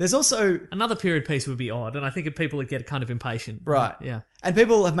 There's also... Another period piece would be odd, and I think people would get kind of impatient. Right. Yeah. And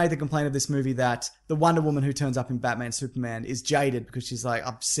people have made the complaint of this movie that the Wonder Woman who turns up in Batman Superman is jaded because she's like,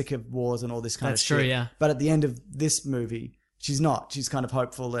 I'm sick of wars and all this kind of shit. That's true, yeah. But at the end of this movie, she's not. She's kind of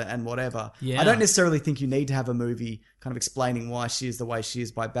hopeful and whatever. Yeah. I don't necessarily think you need to have a movie kind of explaining why she is the way she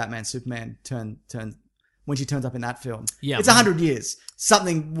is by Batman Superman when she turns up in that film. Yeah. It's 100 years.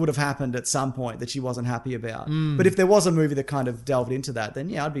 Something would have happened at some point that she wasn't happy about. But if there was a movie that kind of delved into that, then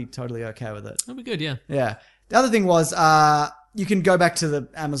yeah, I'd be totally okay with it. That'd be good, yeah. Yeah. The other thing was, you can go back to the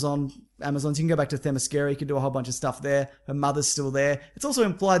Amazons. You can go back to Themyscira. You can do a whole bunch of stuff there. Her mother's still there. It's also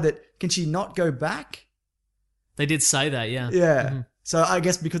implied that, can she not go back? They did say that, yeah. Yeah. Mm-hmm. So I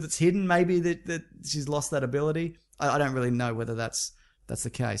guess because it's hidden, maybe that she's lost that ability. I don't really know whether that's the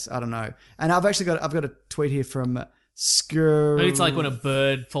case. I don't know. And I've got a tweet here from Skur. Maybe it's like when a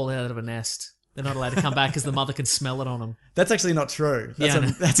bird falls out of a nest. They're not allowed to come back because the mother can smell it on them. That's actually not true. That's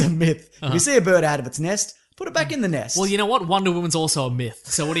Yeah, that's a myth. Uh-huh. If you see a bird out of its nest, Put it back in the nest. Well, you know what? Wonder Woman's also a myth.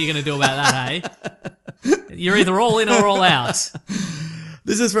 So what are you going to do about that, hey? You're either all in or all out.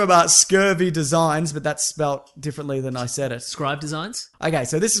 This is from Scurvy Designs, but that's spelt differently than I said it. Scribe Designs? Okay,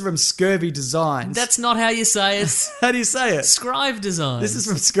 so this is from Scurvy Designs. That's not how you say it. How do you say it? Scribe Designs. This is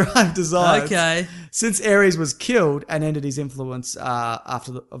from Scribe Designs. Okay. Since Ares was killed and ended his influence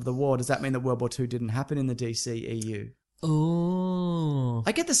after the war, does that mean that World War II didn't happen in the DCEU? Oh.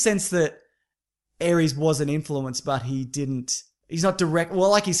 I get the sense that Ares was an influence, but he didn't... He's not direct. Well,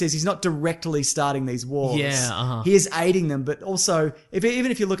 like he says, he's not directly starting these wars. Yeah, He is aiding them, but also, even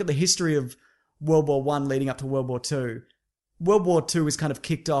if you look at the history of World War I leading up to World War II, World War II was kind of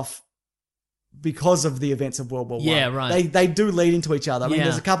kicked off because of the events of World War I. Yeah, right. They do lead into each other. I mean,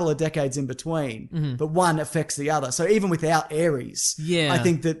 there's a couple of decades in between, but one affects the other. So even without Ares, I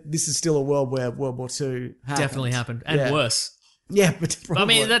think that this is still a world where World War II happened. Definitely happened, and worse. Yeah, but probably. I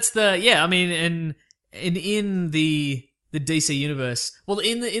mean, that's the in the DC universe. Well,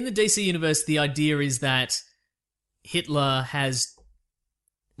 in the DC universe, the idea is that Hitler has.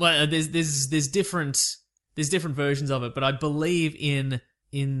 Well, there's different versions of it, but I believe in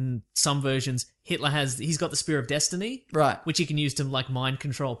some versions he's got the Spear of Destiny, right, which he can use to like mind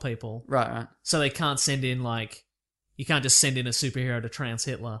control people, right. So they can't send in you can't just send in a superhero to trounce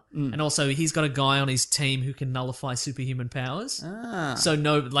Hitler. And also, he's got a guy on his team who can nullify superhuman powers.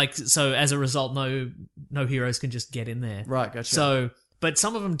 So as a result, no heroes can just get in there. Right, gotcha. So, but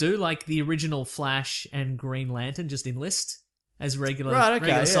some of them do, like the original Flash and Green Lantern, just enlist as regular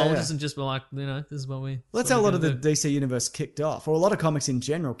soldiers and just be like, this is what we... Well, that's how a lot of the DC universe kicked off, or a lot of comics in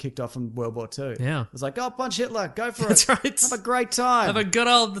general kicked off from World War II. Yeah. It was like, punch Hitler, go for it. That's right. Have a great time. Have a good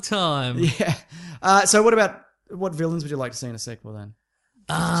old time. Yeah. So what villains would you like to see in a sequel then?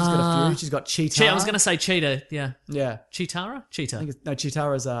 She's got a few. She's got Cheetah. I was going to say Cheetah, yeah. Yeah. Cheetara? Cheetah.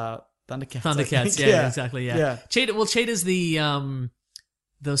 Cheetara's Thundercats. Thundercats, yeah, exactly, yeah. Cheetah's the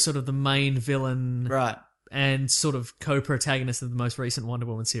sort of the main villain. Right. And sort of co-protagonist of the most recent Wonder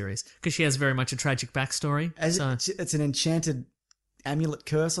Woman series. Because she has very much a tragic backstory. It's an enchanted amulet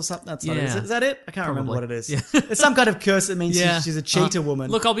curse or something? That's not it. Is that it? I can't remember what it is. Yeah. It's some kind of curse that means she's a cheetah woman.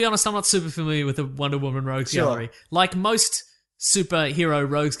 Look, I'll be honest, I'm not super familiar with the Wonder Woman Rogues Gallery. Like most superhero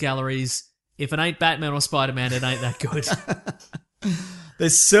Rogues Galleries, if it ain't Batman or Spider-Man, it ain't that good.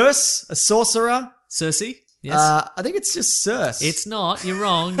 There's Circe, a sorcerer. Circe? Yes. I think it's just Circe. It's not. You're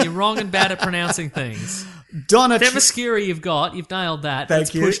wrong. You're wrong and bad at pronouncing things. Donna Themyscira you've got. You've nailed that.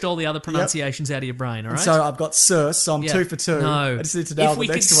 Thank you. Pushed all the other pronunciations out of your brain, all right? So I've got Circe, so I'm 2 for 2. No. I just need to nail the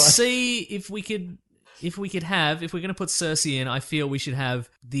next one. If we're going to put Circe in, I feel we should have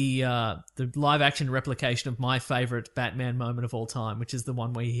the live action replication of my favorite Batman moment of all time, which is the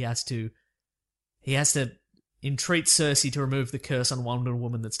one where he has to entreat Circe to remove the curse on Wonder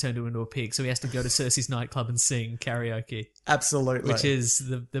Woman that's turned her into a pig. So he has to go to Circe's nightclub and sing karaoke. Absolutely. Which is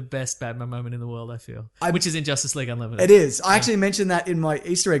the best Batman moment in the world, I feel. Which is in Justice League Unlimited. It is. I actually mentioned that in my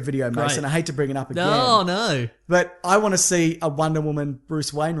Easter egg video, Mason. I hate to bring it up again. No. But I want to see a Wonder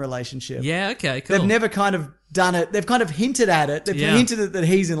Woman-Bruce Wayne relationship. Yeah, okay, cool. They've never kind of done it. They've kind of hinted at it. They've hinted that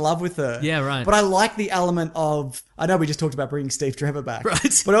he's in love with her. Yeah, right. But I like the element of... I know we just talked about bringing Steve Trevor back.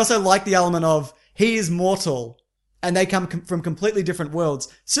 Right. But I also like the element of he is mortal and they come from completely different worlds.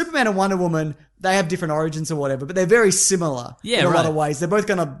 Superman and Wonder Woman, they have different origins or whatever, but they're very similar in a lot of ways. They're both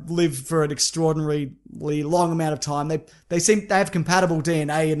going to live for an extraordinarily long amount of time. They have compatible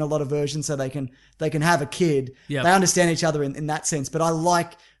DNA in a lot of versions, so they can have a kid. Yep. They understand each other in that sense. But I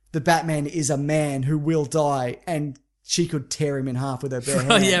like the Batman is a man who will die, and she could tear him in half with her bare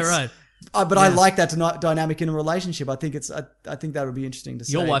hands. Yeah, right. But I like that dynamic in a relationship. I think I think that would be interesting to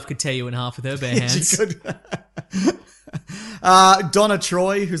see. Your wife could tear you in half with her bare hands. She could. Donna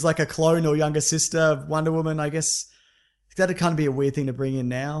Troy, who's like a clone or younger sister of Wonder Woman, I guess that'd kind of be a weird thing to bring in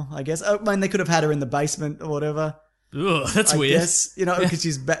now. I guess. I mean, they could have had her in the basement or whatever. Ugh, that's weird. Guess, because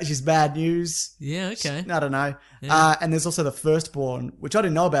she's bad news. Yeah, okay. I don't know. Yeah. And there's also the Firstborn, which I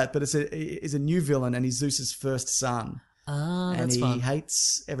didn't know about, but is a new villain, and he's Zeus's first son. Ah, and that's fun. he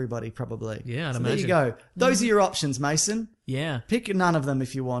hates everybody, probably. Yeah, I'd so imagine. There you go. Those are your options, Mason. Yeah. Pick none of them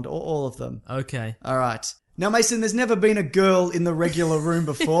if you want, or all of them. Okay. All right. Now, Mason, there's never been a girl in the regular room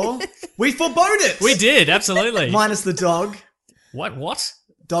before. We forebode it! We did, absolutely. Minus the dog. What?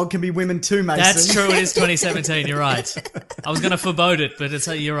 Dog can be women too, Mason. That's true, it is 2017, you're right. I was going to forebode it, but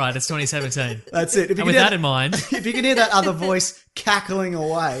you're right, it's 2017. That's it. And with that in mind... If you can hear that other voice cackling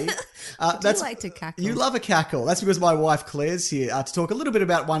away... I like to cackle. You love a cackle. That's because my wife Claire's here to talk a little bit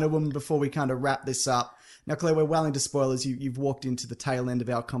about Wonder Woman before we kind of wrap this up. Now, Claire, we're well into spoilers. You've walked into the tail end of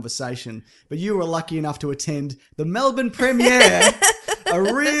our conversation, but you were lucky enough to attend the Melbourne premiere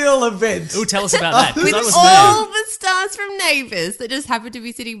A real event. Ooh, tell us about that. With all the stars from Neighbours that just happened to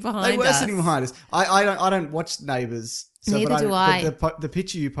be sitting behind us. They were sitting behind us. I don't watch Neighbours. So, Neither do I. The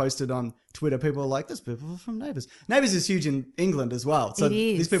picture you posted on Twitter, people are like, "There's people from Neighbours." Neighbours is huge in England as well. So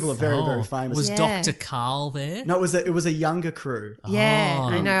these people are very, very famous. Was Dr. Carl there? No, it was a younger crew. Yeah,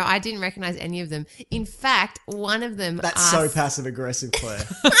 I know. I didn't recognise any of them. In fact, one of them. That's so passive aggressive, Claire.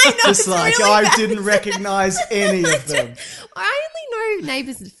 I know. Just like really I didn't recognise any of them. I only know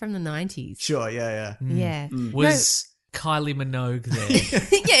Neighbours from the 90s. Sure. Yeah. Yeah. Was Kylie Minogue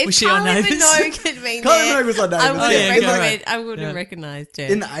there? Yeah, was she on Kylie Neighbours? Minogue had been Kylie there, Minogue was on Neighbours. I would have recognised her.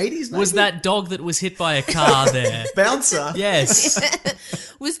 In the 80s, maybe? Was that dog that was hit by a car there? Bouncer? Yes.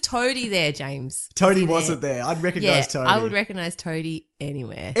 Was Toadie there, James? Toadie wasn't there. I'd recognise Toadie. I would recognise Toadie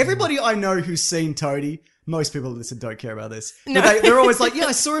anywhere. Everybody I know who's seen Toadie, most people listen don't care about this. No. But they're always like, yeah,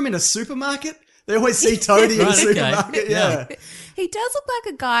 I saw him in a supermarket. They always see Toadie in a supermarket. Yeah. He does look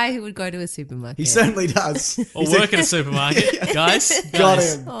like a guy who would go to a supermarket. He certainly does. Or work in a supermarket. Guys. Got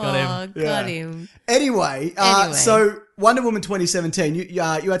him. Got him. Anyway, so Wonder Woman 2017, you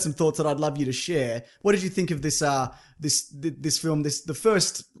had some thoughts that I'd love you to share. What did you think of this film, the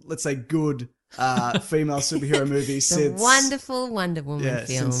first, let's say, good female superhero movie since... The wonderful Wonder Woman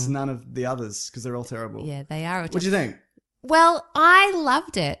film. Since none of the others, because they're all terrible. Yeah, they are. What do you think? Well, I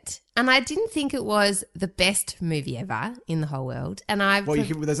loved it. And I didn't think it was the best movie ever in the whole world. And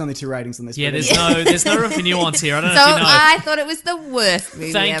there's only 2 ratings on this. Yeah, there's no room for nuance here. I don't know so if you know. I thought it was the worst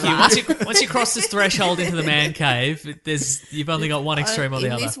movie ever. Thank you. Once you cross this threshold into the man cave, you've only got one extreme or the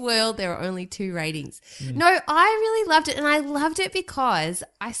other. In this world, there are only 2 ratings. No, I really loved it. And I loved it because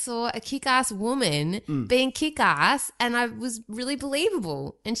I saw a kick-ass woman being kick-ass and I was really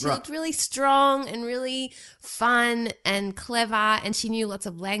believable. And she looked really strong and really fun and clever and she knew lots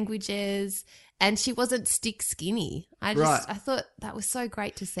of languages. And she wasn't stick skinny. I thought that was so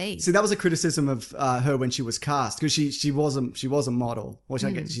great to see. See, that was a criticism of her when she was cast because she was a model, which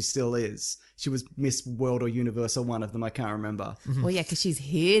I guess she still is. She was Miss World or Universe or one of them. I can't remember. Well, yeah, because she's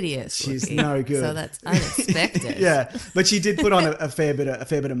hideous. She's no good. So that's unexpected. Yeah, but she did put on a fair bit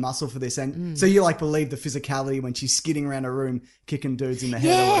of muscle for this, and so you believe the physicality when she's skidding around a room kicking dudes in the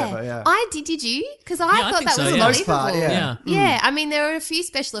head or whatever. Yeah, I did. Did you? Because I thought that was for the most part. Yeah. Yeah. I mean, there were a few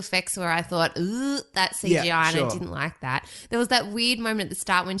special effects where I thought, ooh, that's CGI, and I didn't like that. There was that weird moment at the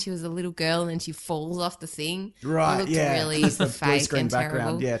start when she was a little girl and then she falls off the thing. Right. It looked really fake and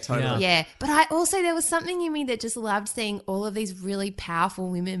terrible. Yeah, totally. Yeah, but there was something in me that just loved seeing all of these really powerful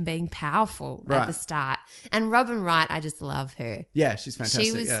women being powerful at the start. And Robin Wright, I just love her. Yeah, she's fantastic.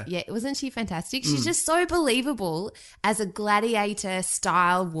 She was, wasn't she fantastic? She's just so believable as a gladiator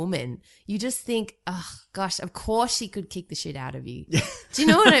style woman. You just think, oh gosh, of course she could kick the shit out of you. Yeah. Do you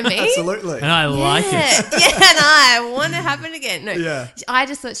know what I mean? Absolutely. And I like it. Yeah, and I want to happen again. No, yeah. I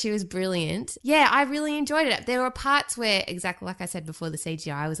just thought she was brilliant. Yeah, I really enjoyed it. There were parts where, exactly like I said before, the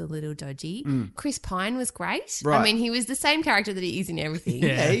CGI was a little dodgy. Chris Pine was great. Right. I mean, he was the same character that he is in everything.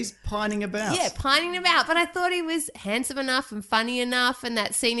 Yeah, he's pining about. Yeah, pining about. But I thought he was handsome enough and funny enough, and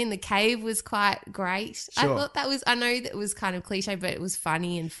that scene in the cave was quite great. Sure. I thought that was, I know that was kind of cliche, but it was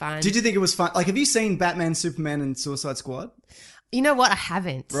funny and fun. Did you think it was fun? Like, have you seen Batman, Superman and Suicide Squad? You know what? I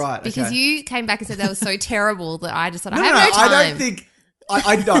haven't. Right. Because you came back and said that was so terrible that I just thought, no, I have no time. I don't think...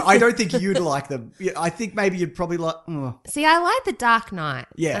 I don't think you'd like them. I think maybe you'd probably like... See, I like The Dark Knight.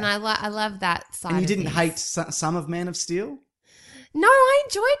 Yeah. And I love that side. And you didn't things. hate some of Man of Steel? No, I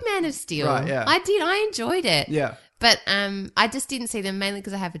enjoyed Man of Steel. Right, yeah. I did. I enjoyed it. Yeah. But I just didn't see them mainly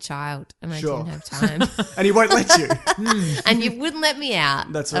because I have a child and I didn't have time. And he won't let you. And you wouldn't let me out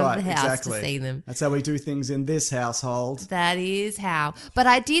of the house to see them. That's how we do things in this household. That is how. But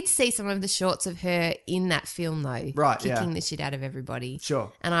I did see some of the shots of her in that film though. Right, kicking the shit out of everybody.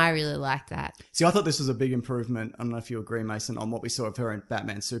 Sure. And I really liked that. See, I thought this was a big improvement. I don't know if you agree, Mason, on what we saw of her in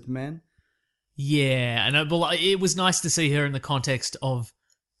Batman, Superman. Yeah, and it was nice to see her in the context of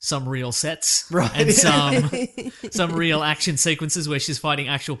some real sets, right? And some real action sequences where she's fighting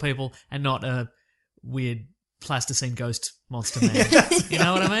actual people and not a weird plasticine ghost monster man. You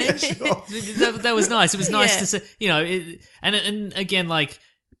know what I mean? Sure. That was nice. It was nice to see, and again, like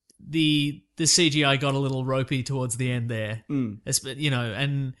the CGI got a little ropey towards the end there,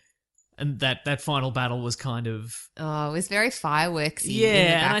 and that final battle was kind of... Oh, it was very fireworksy in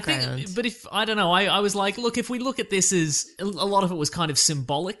the background. And I think... But I don't know, I was like, look, if we look at this as... A lot of it was kind of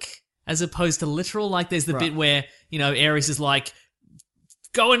symbolic as opposed to literal. Like, there's the bit where, Ares is like,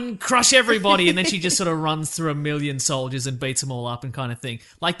 go and crush everybody, and then she just sort of runs through 1 million soldiers and beats them all up and kind of thing.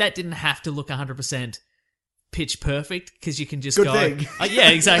 Like, that didn't have to look 100% Pitch Perfect because you can just Good go, thing. Yeah,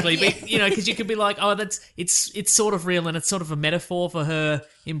 exactly. But because you could be like, oh, it's sort of real and it's sort of a metaphor for her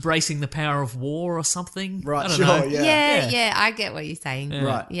embracing the power of war or something. Right, I don't sure, know. Yeah, I get what you're saying. Yeah.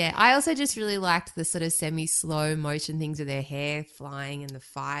 Right. Yeah, I also just really liked the sort of slow motion things with their hair flying and the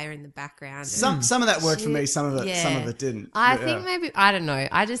fire in the background. Some of that worked for me, some of it didn't. I think maybe, I don't know.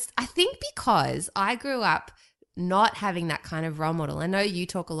 I think because I grew up not having that kind of role model. I know you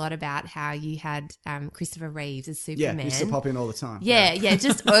talk a lot about how you had Christopher Reeves as Superman. Yeah, used to pop in all the time. Yeah,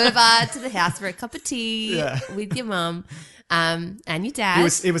 just over to the house for a cup of tea with your mum and your dad.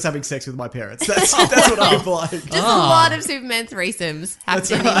 He was having sex with my parents. That's what I implied. Just a lot of Superman threesomes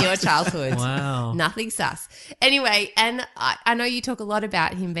happening in your childhood. Wow. Nothing sus. Anyway, and I know you talk a lot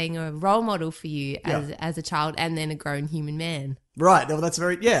about him being a role model for you as a child and then a grown human man. Right. Well, that's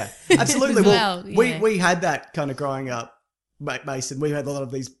absolutely. Well, we had that kind of growing up, Mason. We had a lot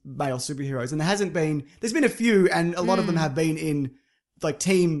of these male superheroes, and there's been a few, and a lot of them have been in like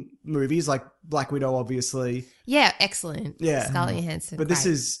team movies, like Black Widow, obviously. Yeah, excellent. Yeah. Scarlett Johansson. But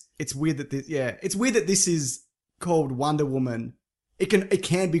it's weird that this is called Wonder Woman. It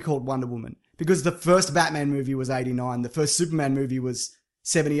can be called Wonder Woman because the first Batman movie was 1989, the first Superman movie was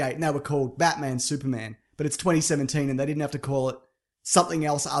 1978, and they were called Batman, Superman. But it's 2017 and they didn't have to call it something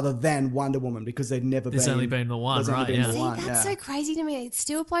else other than Wonder Woman because they'd never There's only been the one, right? That's so crazy to me. It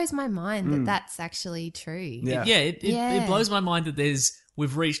still blows my mind that that's actually true. Yeah. It blows my mind that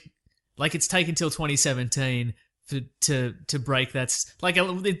we've reached, like it's taken till 2017 to break that. Like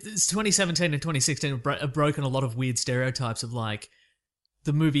it's 2017 and 2016 have broken a lot of weird stereotypes of like,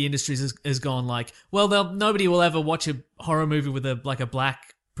 the movie industry has gone like, well, nobody will ever watch a horror movie with a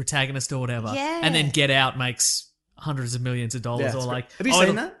black protagonist or whatever, and then Get Out makes hundreds of millions of dollars, or like, have you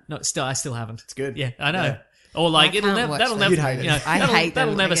seen that? No, I still haven't. It's good. Yeah, I know. Yeah. Or like You'd hate it.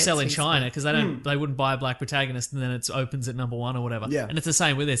 that'll never sell in too China because they wouldn't buy a black protagonist and then it opens at number one or whatever. Yeah. And it's the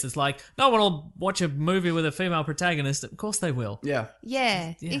same with this. It's like no one will watch a movie with a female protagonist. Of course they will. Yeah.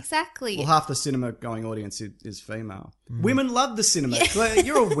 Yeah, exactly. Well, half the cinema going audience is female. Women love the cinema.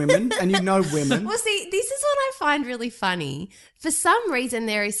 You're a woman and you know women. Well, see, this is what I find really funny. For some reason,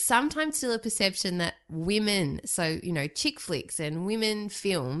 there is sometimes still a perception that women, so, chick flicks and women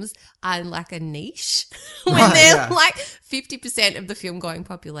films are like a niche when they're like 50% of the film going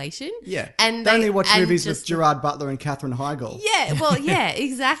population. Yeah. And they only watch movies with Gerard Butler and Katherine Heigl. Yeah, well, yeah,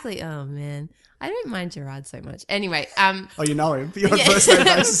 exactly. Oh, man. I don't mind Gerard so much. Anyway. Oh, you know him? You're on first name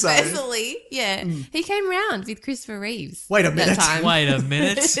basis. Personally, yeah. He came round with Christopher Reeves. Wait a minute.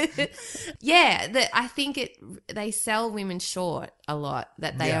 Yeah, I think they sell women short a lot,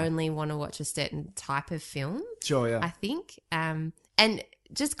 that they only want to watch a certain type of film. Sure, yeah. I think. And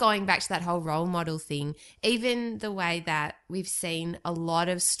just going back to that whole role model thing, even the way that we've seen a lot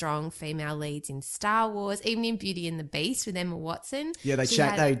of strong female leads in Star Wars, even in Beauty and the Beast with Emma Watson. Yeah,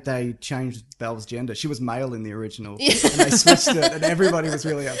 they changed Belle's gender. She was male in the original, and they switched it, and everybody was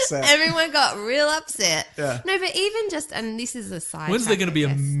really upset. Everyone got real upset. Yeah. No, but even just, and this is a side. When's there going to be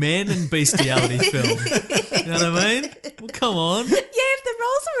a men and bestiality film? You know what I mean? Well, come on. Yeah, if the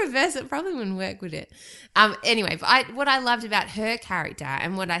roles are reversed, it probably wouldn't work, would it? Anyway, what I loved about her character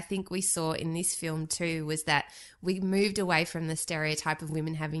and what I think we saw in this film too was that we moved away from the stereotype of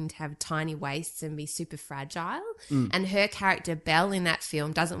women having to have tiny waists and be super fragile. And her character, Belle, in that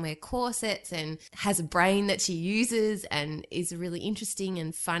film doesn't wear corsets and has a brain that she uses and is a really interesting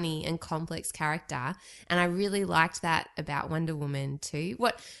and funny and complex character. And I really liked that about Wonder Woman too.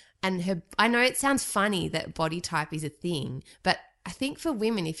 I know it sounds funny that body type is a thing, but I think for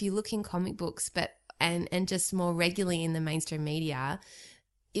women, if you look in comic books, and just more regularly in the mainstream media,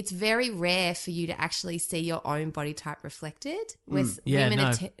 it's very rare for you to actually see your own body type reflected. Do you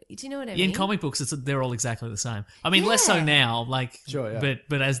know what I mean? In comic books, they're all exactly the same. I mean, less so now, like, sure, yeah.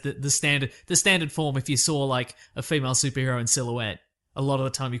 but as the standard form, if you saw like a female superhero in silhouette, a lot of the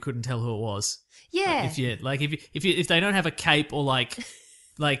time you couldn't tell who it was. Yeah. If they don't have a cape or like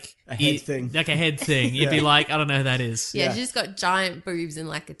a head thing. Like a head thing. You'd be like, I don't know who that is. Yeah, she's just got giant boobs and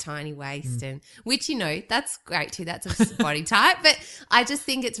like a tiny waist, and which, that's great too. That's a body type. But I just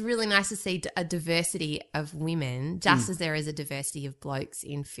think it's really nice to see a diversity of women, just as there is a diversity of blokes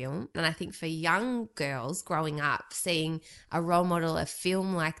in film. And I think for young girls growing up, seeing a role model, a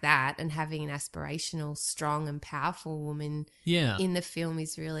film like that, and having an aspirational, strong and powerful woman in the film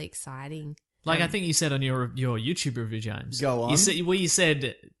is really exciting. Like I think you said on your YouTube review, James. Go on. You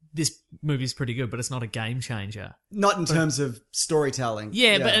said this movie's pretty good, but it's not a game changer. Not in terms of storytelling.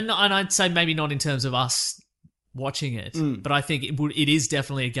 Yeah, but and I'd say maybe not in terms of us watching it, but I think it is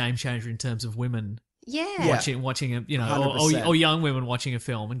definitely a game changer in terms of women watching a, or young women watching a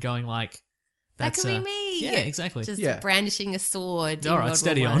film and going like, That could be me. Yeah, exactly. Just brandishing a sword. All right,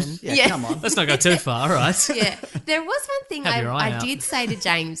 steady on. Yeah, come on. Let's not go too far. All right. Yeah. There was one thing Have your eye I out. did say to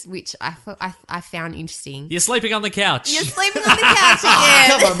James, which I found interesting. You're sleeping on the couch. You're sleeping on the couch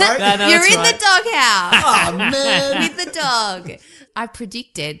again. Come on, mate. No, You're that's in right. the doghouse. Oh, man. With the dog. I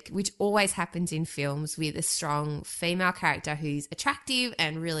predicted, which always happens in films with a strong female character who's attractive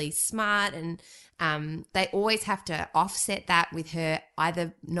and really smart, and they always have to offset that with her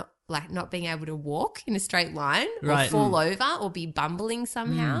either not being able to walk in a straight line or fall over or be bumbling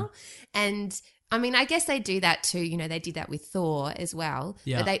somehow. And I mean, I guess they do that too. You know, they did that with Thor as well.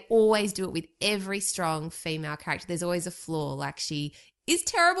 Yeah. But they always do it with every strong female character. There's always a flaw, like she is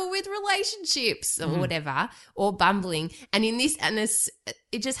terrible with relationships or whatever, or bumbling. And in this,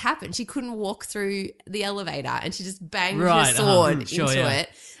 it just happened. She couldn't walk through the elevator and she just banged her sword into it.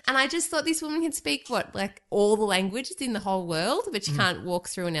 And I just thought this woman can speak like all the languages in the whole world, but she can't walk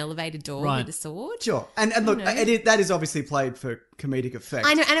through an elevator door with a sword. Sure. And look, that is obviously played for comedic effect.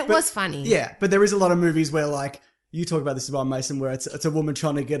 I know, and it was funny. Yeah, but there is a lot of movies where like, you talk about this as well, Mason, where it's a woman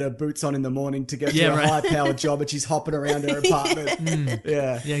trying to get her boots on in the morning to get to a high-powered job and she's hopping around her apartment.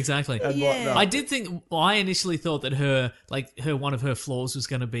 Yeah, exactly. And whatnot. I initially thought that one of her flaws was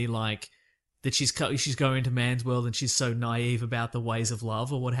going to be like that she's going into man's world and she's so naive about the ways of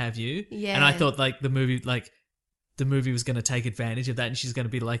love or what have you. Yeah. And I thought the movie was going to take advantage of that and she's going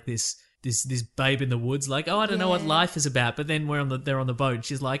to be like this babe in the woods, like, oh, I don't know what life is about. But then they're on the boat. And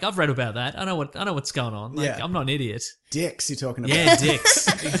she's like, I've read about that. I know what's going on. Like, I'm not an idiot. Dicks, you're talking about. Yeah, dicks.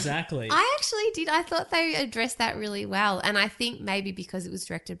 Exactly. I actually did. I thought they addressed that really well. And I think maybe because it was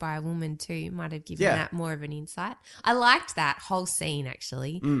directed by a woman too, might have given that more of an insight. I liked that whole scene,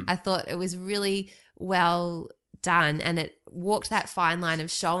 actually. I thought it was really well done, and it walked that fine line of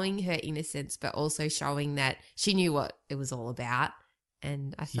showing her innocence, but also showing that she knew what it was all about.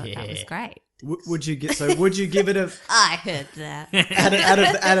 And I thought that was great. Would you give it a? I heard that.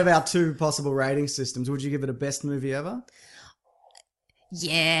 out of our two possible rating systems, would you give it a best movie ever?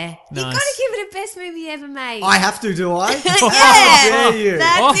 Yeah. Nice. You got to give it a best movie ever made. I have to, do I? Yeah. How dare you?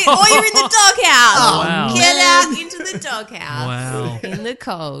 That's it. Or you're in the doghouse. Oh, wow. Get out into the doghouse. Wow. In the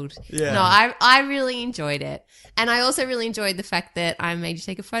cold. Yeah. No, I really enjoyed it. And I also really enjoyed the fact that I made you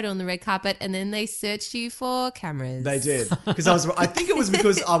take a photo on the red carpet and then they searched you for cameras. They did. Because I think it was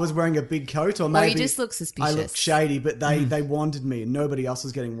because I was wearing a big coat, or maybe you just look suspicious. I looked shady, but they wanted me and nobody else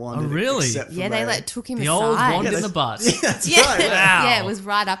was getting wanted. Oh, really? Except for Yeah, Larry. they took him The aside. old wand in the butt. Yeah, that's Yeah. right. Wow. Yeah, it was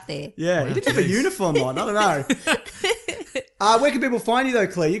right up there. Yeah, he didn't have a uniform on. I don't know. Where can people find you though,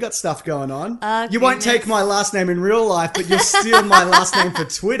 Claire? You got stuff going on. You won't take my last name in real life, but you'll steal my last name for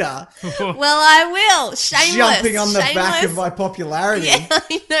Twitter. Well, I will. Shameless. Jumping on the back of my popularity. Yeah,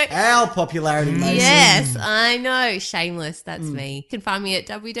 I know. Our popularity, Mason. Yes, I know. Shameless, that's me. You can find me at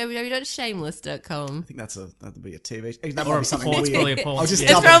www.shameless.com. I think that'd be a TV. That Or might be something it's weird. probably a porn. I'll just Yeah.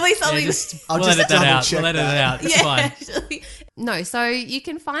 It's double. probably something. I'll We'll just edit that double out. check We'll edit that. it out. It's fine. Actually. No, so you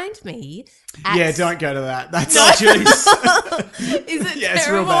can find me at... Yeah, don't go to that. That's Is it Yeah, it's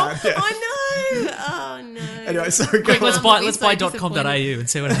real terrible? bad, yeah. Oh, no. Oh, no. Anyway, so go Quick, let's on. buy I'll be so .com.au and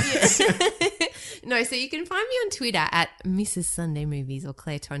see what happens. No, so you can find me on Twitter at Mrs. Sunday Movies or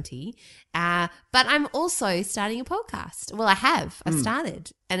Claire Tonti. But I'm also starting a podcast. Well, I have. I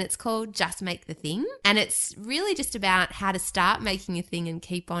started. And it's called Just Make the Thing. And it's really just about how to start making a thing and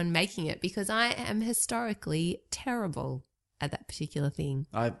keep on making it, because I am historically terrible at that particular thing.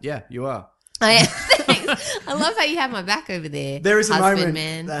 Yeah, you are. I am. Thanks. I love how you have my back over there. There is a husband,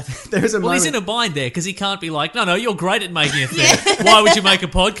 moment. man. There is a Well, moment. he's in a bind there because he can't be like, no, you're great at making a thing. Why would you make a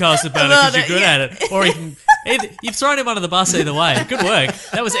podcast about it? Because you're good at it. Or he can. You've thrown him under the bus either way. Good work.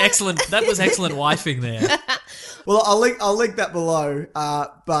 That was excellent. That was excellent wifing there. Well, I'll link that below.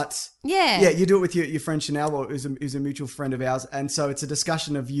 But Yeah. you do it with your friend Chanel, who's a mutual friend of ours, and so it's a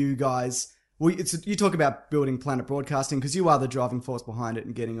discussion of you guys. Well, you talk about building Planet Broadcasting because you are the driving force behind it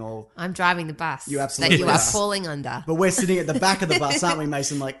and getting all. I'm driving the bus. You absolutely that you are. are falling under. But we're sitting at the back of the bus, aren't we,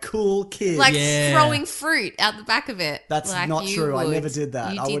 Mason? Like cool kids. Like Yeah. throwing fruit out the back of it. That's like not you true. I would. never did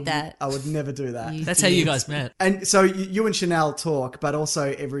that. You did that. I would never do that. You That's how you did. guys met. And so you and Chanel talk, but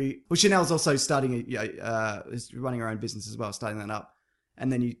also Chanel's also starting is running her own business as well, starting that up.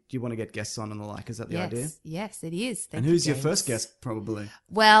 And then you want to get guests on and the like. Is that the idea? Yes, it is. Thank And you, who's your James. first guest, probably?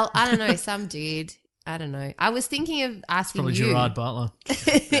 Well, I don't know. Some dude. I don't know. I was thinking of asking Probably you. Gerard Butler.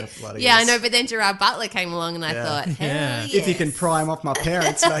 Yeah, I know. But then Gerard Butler came along, and I thought, hell Yeah. yes. If you can pry him off my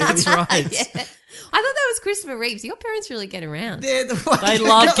parents, maybe. That's right. Yeah. I thought that was Christopher Reeves. Your parents really get around. They're the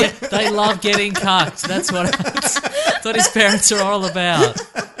They love getting cucked. That's what his parents are all about.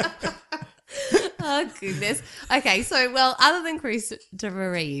 Oh, goodness. Okay, so, well, other than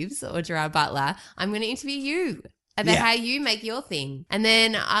Christopher Reeves or Gerard Butler, I'm going to interview you about how you make your thing. And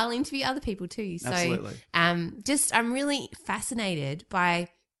then I'll interview other people too. So, Absolutely. I'm really fascinated by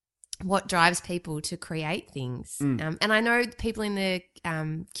what drives people to create things. And I know people in the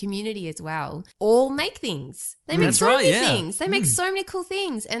community as well all make things. They make so many things. They make so many cool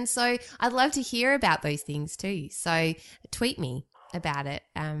things. And so I'd love to hear about those things too. So tweet me about it.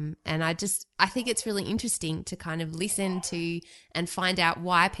 And I think it's really interesting to kind of listen to and find out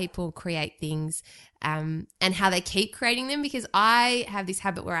why people create things and how they keep creating them, because I have this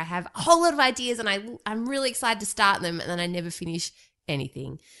habit where I have a whole lot of ideas and I'm really excited to start them and then I never finish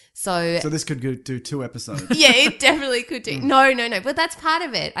anything. So this could do 2 episodes. Yeah, it definitely could do. No. But that's part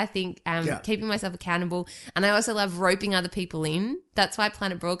of it, I think, keeping myself accountable. And I also love roping other people in. That's why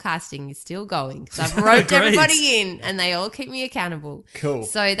Planet Broadcasting is still going, because I've roped everybody in and they all keep me accountable. Cool.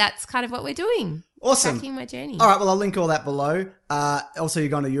 So that's kind of what we're doing. Awesome. Tracking my journey. All right, well, I'll link all that below. Also, you're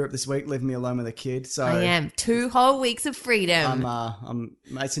going to Europe this week, leaving me alone with a kid. So I am. 2 whole weeks of freedom.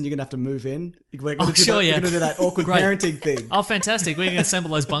 Mason, you're going to have to move in. We're You're going to do that awkward parenting thing. Oh, fantastic. We're going to assemble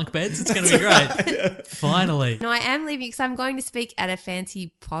those bunk beds. It's going to be great. Finally. No, I am leaving because I'm going to speak at a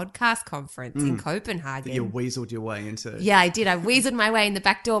fancy podcast conference in Copenhagen. That you weaseled your way into. Yeah, I did. I weaseled my way in the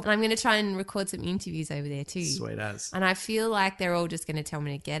back door, but I'm going to try and record some interviews over there too. Sweet as. And I feel like they're all just going to tell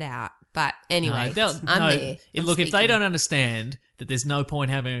me to get out. But anyway, I'm there. Look, if they don't understand that there's no point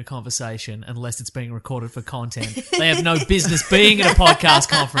having a conversation unless it's being recorded for content, they have no business being at a podcast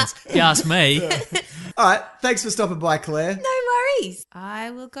conference, if you ask me. All right, thanks for stopping by, Claire. No worries.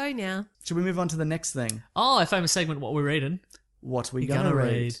 I will go now. Should we move on to the next thing? Oh, our famous segment, What We're Reading. What we gonna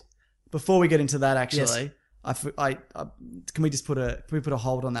read. Before we get into that, actually, can we just put a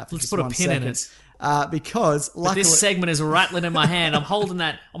hold on that for Let's just put a 1 pin second? in it. Because luckily, this segment is rattling in my hand. I'm holding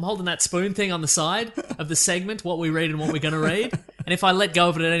that spoon thing on the side of the segment, what we read and what we're going to read. And if I let go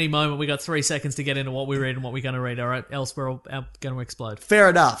of it at any moment, we got 3 seconds to get into what we read and what we're going to read. All right, else we're all going to explode. Fair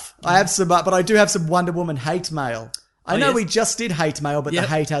enough. I have some, but I do have some Wonder Woman hate mail. I know yes. we just did hate mail, but the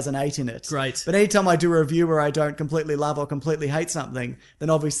hate has an 8 in it. Great. But anytime I do a review where I don't completely love or completely hate something,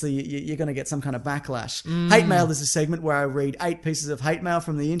 then obviously you're going to get some kind of backlash. Hate mail is a segment where I read 8 pieces of hate mail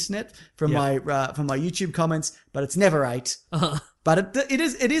from the internet, from my YouTube comments, but it's never 8. But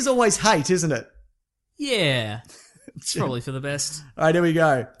it is always hate, isn't it? Yeah. It's probably for the best. All right, here we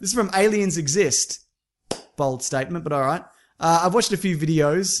go. This is from Aliens Exist. Bold statement, but all right. I've watched a few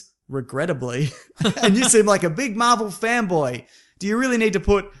videos, regrettably, and you seem like a big Marvel fanboy. Do you really need to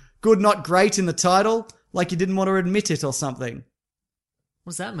put good, not great in the title? Like you didn't want to admit it or something?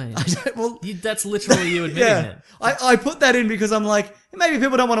 What does that mean? That's literally you admitting it. I put that in because I'm like, maybe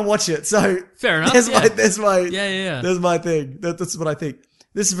people don't want to watch it. So fair enough. There's my thing. That's what I think.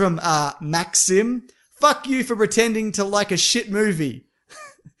 This is from Maxim. Fuck you for pretending to like a shit movie.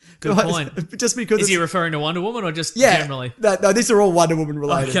 Good point. Just because is he referring to Wonder Woman or just generally? No, these are all Wonder Woman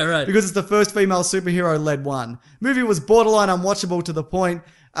related. Okay, right. Because it's the first female superhero-led one. Movie was borderline unwatchable to the point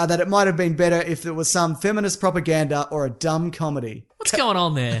that it might have been better if there was some feminist propaganda or a dumb comedy. What's going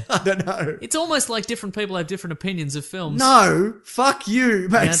on there? I don't know. It's almost like different people have different opinions of films. No, fuck you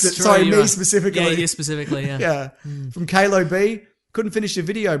makes it. Sorry, me specifically. Yeah, you specifically, yeah. Yeah. From Kalo B, couldn't finish your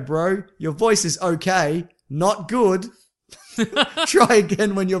video, bro. Your voice is okay, not good. Try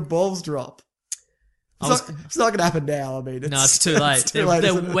again when your balls drop. It's not going to happen now. I mean, it's too late. It's too late,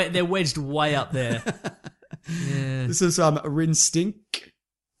 they're wedged way up there. Yeah. This is Rinstinct.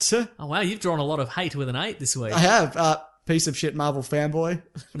 Oh wow, you've drawn a lot of hate with an 8 this week. I have. Piece of shit Marvel fanboy.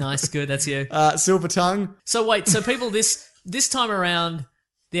 Nice, good. That's you. Silver tongue. So wait, people this time around,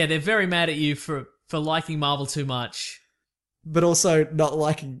 they're very mad at you for liking Marvel too much, but also not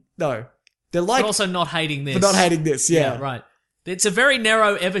liking. No. They're like, but also not hating this. But not hating this, yeah. Right. It's a very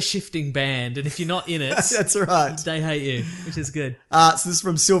narrow, ever-shifting band, and if you're not in it... That's right. They hate you, which is good. So this is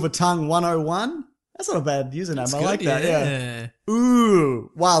from Silver Tongue 101. That's not a bad username. That's I good, like that, yeah. Ooh.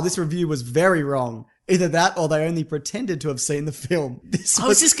 Wow, this review was very wrong. Either that or they only pretended to have seen the film. I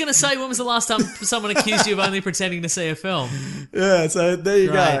was just going to say, when was the last time someone accused you of only pretending to see a film? Yeah, so there you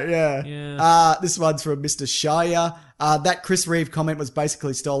go, yeah. This one's from Mr. Shire. That Chris Reeve comment was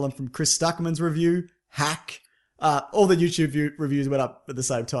basically stolen from Chris Stuckman's review. Hack. All the YouTube reviews went up at the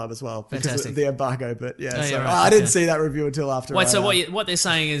same time as well. Because Fantastic. of the embargo, but yeah. Oh, so right, I didn't see that review until after. Wait, so what they're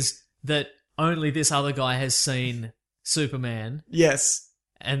saying is that only this other guy has seen Superman. Yes.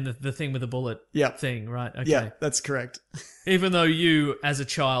 And the thing with the bullet thing, right? Okay. Yeah, that's correct. Even though you, as a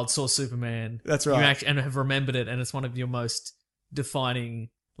child, saw Superman. That's right. And have remembered it, and it's one of your most defining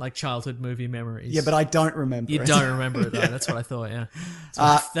like childhood movie memories. Yeah, but I don't remember You it. don't remember it, though. That's what I thought, yeah.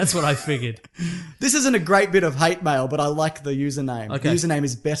 That's what I figured. This isn't a great bit of hate mail, but I like the username. Okay. The username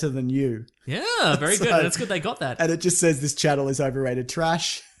is better than you. Yeah, very good. That's good they got that. And it just says this channel is overrated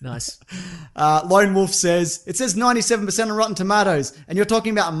trash. Nice. Lone Wolf says, it says 97% on Rotten Tomatoes, and you're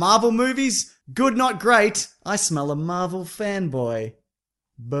talking about Marvel movies? Good, not great. I smell a Marvel fanboy.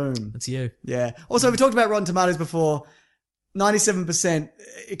 Boom. That's you. Yeah. Also, we talked about Rotten Tomatoes before. 97%,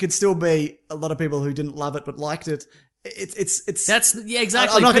 it could still be a lot of people who didn't love it but liked it. It's That's, yeah,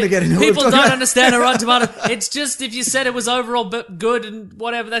 exactly. I'm not going to get into it. People don't understand a Rotten Tomato. It's just if you said it was overall good and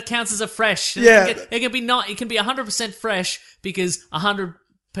whatever, that counts as a fresh. Yeah. It can be not. It can be 100% fresh because 100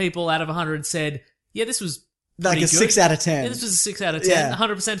 people out of 100 said, yeah, this was like a good. 6 out of 10. Yeah, this was a 6 out of 10. Yeah.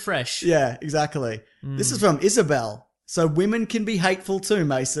 100% fresh. Yeah, exactly. This is from Isabel. So women can be hateful too,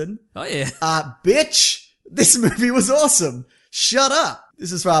 Mason. Oh, yeah. Bitch, this movie was awesome. Shut up.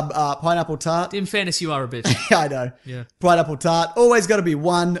 This is from Pineapple Tart. In fairness, you are a bitch. I know. Yeah. Pineapple Tart. Always got to be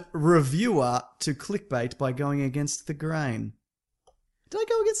one reviewer to clickbait by going against the grain. Did I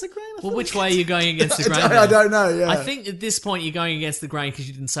go against the grain? Well, which way are you going against the grain? I don't know, yeah. I think at this point you're going against the grain because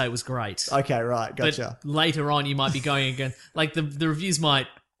you didn't say it was great. Okay, right. Gotcha. But later on you might be going against... Like, the reviews might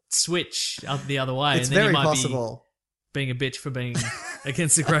switch up the other way. It's and then very you might possible. Be being a bitch for being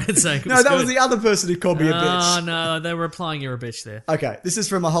against the grain and saying it No, was that good. was the other person who called me a bitch. Oh, no, they were implying you're a bitch there. Okay, this is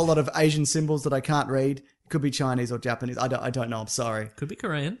from a whole lot of Asian symbols that I can't read. It could be Chinese or Japanese. I don't know. I'm sorry. Could be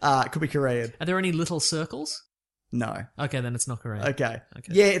Korean. It could be Korean. Are there any little circles? No. Okay, then it's not Korean. Okay.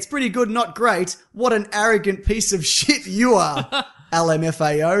 Yeah, it's pretty good, not great. What an arrogant piece of shit you are,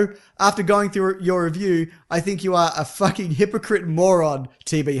 LMFAO. After going through your review, I think you are a fucking hypocrite moron,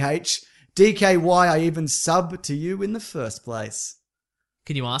 TBH. DKY, I even sub to you in the first place.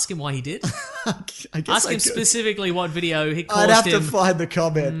 Can you ask him why he did? I guess Ask him specifically what video he caused I'd have him. to find the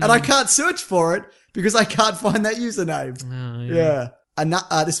comment. And I can't search for it because I can't find that username. Oh, yeah. And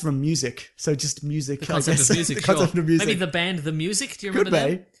this is from music. So just music. The concept of music, the concept sure. of music. Maybe the band The Music. Do you Could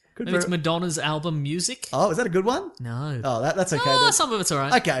remember be. that? Could Maybe be. it's Madonna's album Music. Oh, is that a good one? No. Oh, that's okay. Oh, then. some of it's all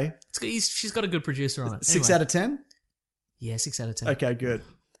right. Okay. She's got a good producer on it. 6 Anyway. out of 10? Yeah, 6 out of 10. Okay, good.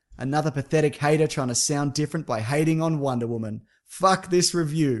 Another pathetic hater trying to sound different by hating on Wonder Woman. Fuck this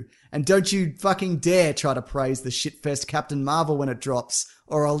review. And don't you fucking dare try to praise the shitfest Captain Marvel when it drops,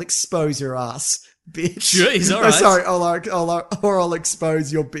 or I'll expose your ass, bitch. Jeez, all Oh, right. sorry, or I'll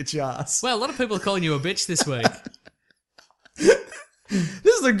expose your bitch ass. Well, a lot of people are calling you a bitch this week.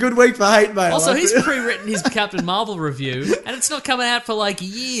 This is a good week for hate mail. Also, he's pre-written his Captain Marvel review, and it's not coming out for like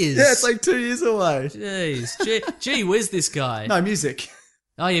years. Yeah, it's like 2 years away. Jeez. Gee whiz, this guy. No, music.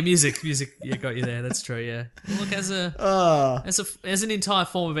 Oh yeah, music. Yeah, got you there. That's true. Yeah. Look, as an entire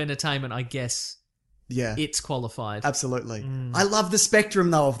form of entertainment, I guess. Yeah, it's qualified. Absolutely. I love the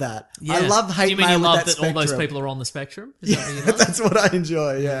spectrum though of that. Yeah. I love hate Do you mean mail you with love that that all those spectrum. people are on the spectrum? Is Yeah, that what you love? that's what I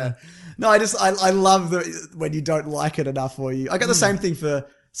enjoy. Yeah. No, I love when you don't like it enough for you. I got the same thing for.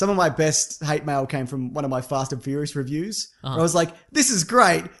 Some of my best hate mail came from one of my Fast and Furious reviews. Where I was like, this is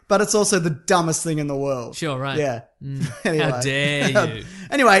great, but it's also the dumbest thing in the world. Sure, right. Yeah. Anyway. How dare you?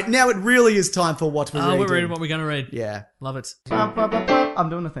 Anyway, now it really is time for what we're reading. Oh, we're reading what we're going to read. Yeah. Love it. I'm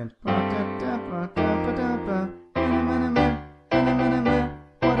doing the thing.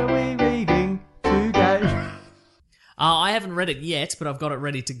 What are we reading today? I haven't read it yet, but I've got it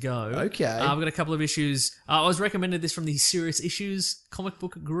ready to go. Okay. I've got a couple of issues. I was recommended this from the Serious Issues comic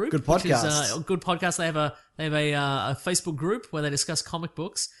book group. Good which is, podcast. a good podcast. They have a Facebook group where they discuss comic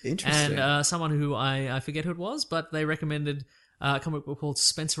books. Interesting. And someone who I forget who it was, but they recommended a comic book called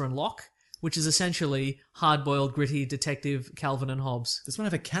Spencer and Locke, which is essentially hard-boiled, gritty detective Calvin and Hobbes. Does one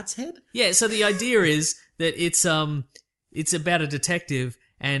have a cat's head? Yeah. So the idea is that it's about a detective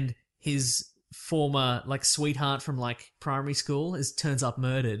and his former sweetheart from primary school turns up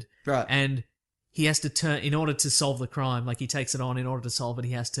murdered, right? And he has to in order to solve the crime. He takes it on in order to solve it.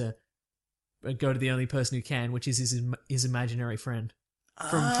 He has to go to the only person who can, which is his imaginary friend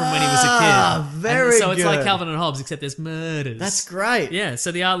from when he was a kid. Very so it's like good. Calvin and Hobbes, except there's murders. That's great. Yeah.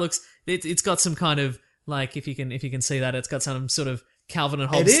 So the art looks. It's got some kind of if you can see that, it's got some sort of Calvin and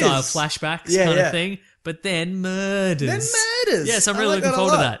Hobbes style flashbacks kind of thing. But then murders. Yes, I'm really looking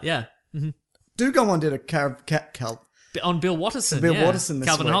forward to that. Yeah. Mm-hmm. Dugon did on Bill Watterson. Bill Watterson this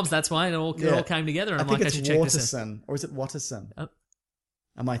Calvin week. and Hobbes, that's why it all came together. And I think I should check this out. Watterson, or is it Watterson?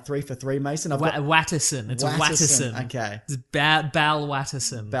 Am I 3 for 3, Mason? Watterson. It's Watterson. Okay. It's Bal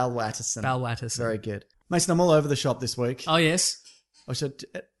Watterson. Bal Watterson. Bal Watterson. Very good. Mason, I'm all over the shop this week. Oh, yes. Or should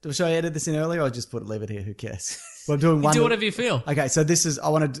I edit this in earlier or just leave it here? Who cares? Well, I'm doing do whatever you feel. Okay, so this is, I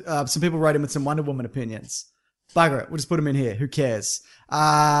wanted, some people wrote in with some Wonder Woman opinions. Bugger it. We'll just put them in here. Who cares?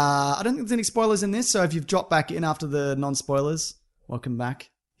 I don't think there's any spoilers in this, so if you've dropped back in after the non-spoilers, welcome back.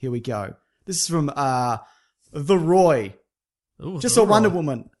 Here we go. This is from The Roy. Ooh, just saw Wonder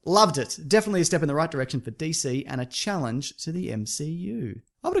Woman. Loved it. Definitely a step in the right direction for DC and a challenge to the MCU.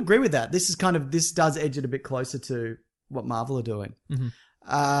 I would agree with that. This does edge it a bit closer to what Marvel are doing. Mm-hmm.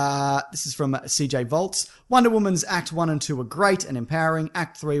 This is from CJ Volts. Wonder Woman's Act 1 and 2 were great and empowering.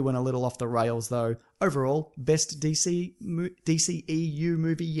 Act 3 went a little off the rails, though. Overall, best DCEU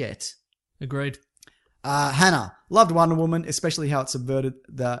movie yet. Agreed. Hannah loved Wonder Woman, especially how it subverted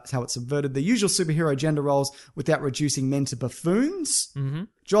the usual superhero gender roles without reducing men to buffoons. Mm-hmm.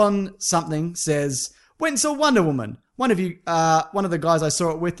 John something says, went and saw Wonder Woman. One of the guys I saw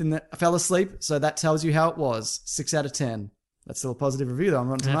it with fell asleep, so that tells you how it was. 6 out of 10. That's still a positive review though on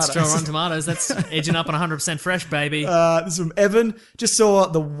Rotten Tomatoes. That's true on Rotten Tomatoes. That's edging up on 100% fresh, baby. This is from Evan. Just saw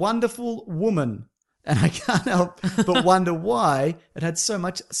The Wonderful Woman, and I can't help but wonder why it had so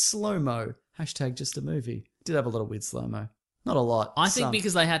much slow-mo. Hashtag just a movie. Did have a lot of weird slow-mo. Not a lot. I think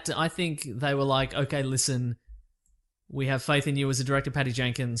because I think they were like, okay, listen, we have faith in you as a director, Patty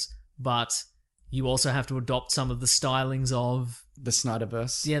Jenkins, but you also have to adopt some of the stylings of the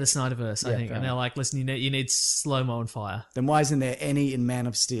Snyderverse. Yeah, the Snyderverse, I think. And they're like, listen, you need slow-mo and fire. Then why isn't there any in Man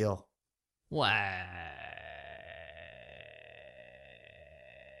of Steel? Well,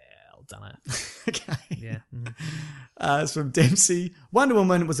 done it. Okay. Yeah. Mm-hmm. It's from Dempsey. Wonder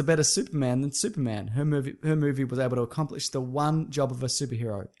Woman was a better Superman than Superman. Her movie was able to accomplish the one job of a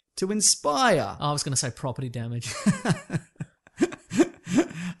superhero: to inspire. I was going to say property damage.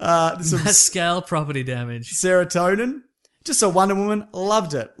 Mass scale property damage. Serotonin. Just saw Wonder Woman.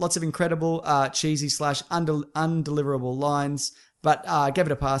 Loved it. Lots of incredible, cheesy / undeliverable lines, but gave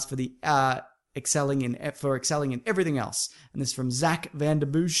it a pass for the excelling in everything else. And this is from Zach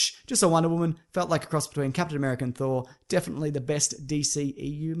Vanderbush. Just saw Wonder Woman. Felt like a cross between Captain America and Thor. Definitely the best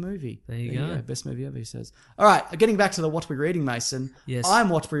DCEU movie. There you go. Best movie ever, he says. All right, getting back to the What We're Reading, Mason. Yes. I'm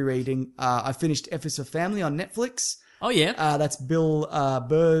What We're Reading. I finished F is for Family on Netflix. Oh, yeah. That's Bill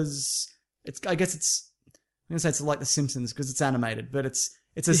Burr's. I'm going to say it's like The Simpsons because it's animated, but it's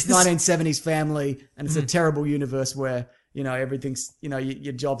a 1970s family, and it's a terrible universe where, everything's,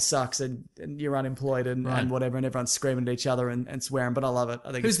 your job sucks and you're unemployed and whatever, and everyone's screaming at each other and swearing, but I love it.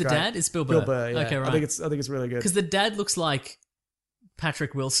 I think Who's it's the great. dad? It's Bill Burr. Bill Burr, yeah. Okay, right. I think it's really good. Because the dad looks like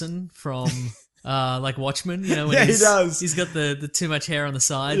Patrick Wilson from like Watchmen, when he does. He's got the too much hair on the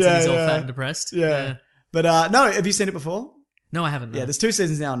sides and he's all fat and depressed. Yeah. But no, have you seen it before? No, I haven't. No. Yeah, there's 2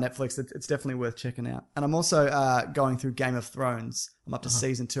 seasons now on Netflix. It's definitely worth checking out. And I'm also going through Game of Thrones. I'm up to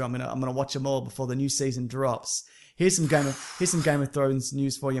season 2. I'm gonna watch them all before the new season drops. Here's some Game of Thrones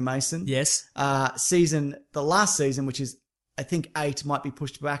news for you, Mason. Yes. The last season, which is I think 8, might be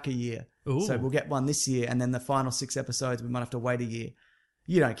pushed back a year. Ooh. So we'll get one this year, and then the final 6 episodes we might have to wait a year.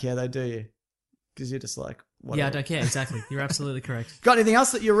 You don't care though, do you? Because you're just like, whatever. Yeah, I don't care. Exactly. You're absolutely correct. Got anything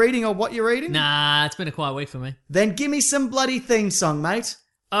else that you're reading or what you're reading? Nah, it's been a quiet week for me. Then give me some bloody theme song, mate.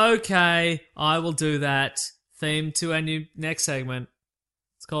 Okay, I will do that. Theme to our new next segment.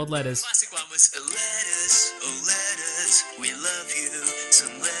 It's called Letters. Classic one was letters, oh letters, we love you.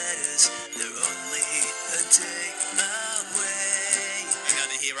 Some letters, they're only a day away. Hang on,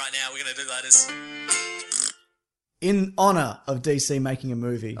 they're here right now. We're going to do letters. In honor of DC making a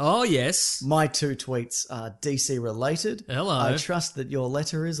movie. Oh, yes. My 2 tweets are DC related. Hello. I trust that your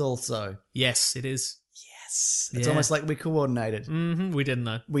letter is also. Yes, it is. Yes. It's almost like we coordinated. Mm-hmm. We didn't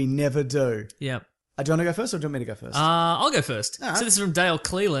know. We never do. Yep. Do you want to go first or do you want me to go first? I'll go first. Right. So this is from Dale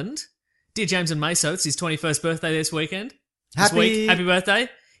Cleland. Dear James and Meso, it's his 21st birthday this weekend. Happy birthday.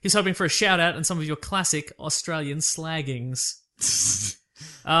 He's hoping for a shout out on some of your classic Australian slaggings.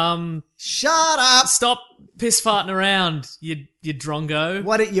 Shut up! Stop piss farting around, you drongo.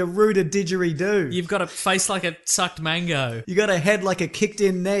 What you rooted didgeridoo? You've got a face like a sucked mango. You got a head like a kicked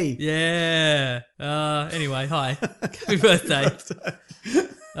in knee. Yeah. Anyway, hi. Happy birthday.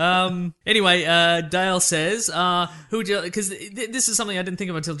 Anyway, Dale says, who would you, because this is something I didn't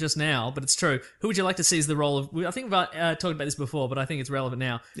think of until just now, but it's true. Who would you like to see as the role of, I think about talked about this before, but I think it's relevant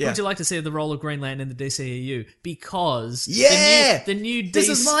now. Yeah. Who would you like to see the role of Green Lantern in the DCEU? Because the new DC, this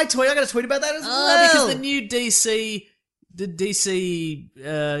is my tweet. I got a tweet about that as well. Because the new DC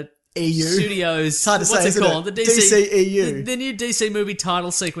EU Studios, it's hard to what's say, it called? It? The DCEU. The new DC movie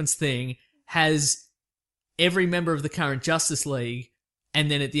title sequence thing has every member of the current Justice League. And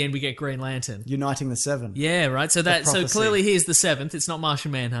then at the end we get Green Lantern uniting the 7. Yeah, right. So clearly he is the 7th. It's not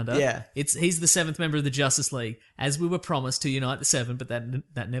Martian Manhunter. Yeah, he's the 7th member of the Justice League, as we were promised to unite the 7, but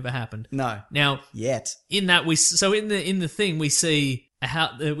that never happened. No. Now yet in that in the thing we see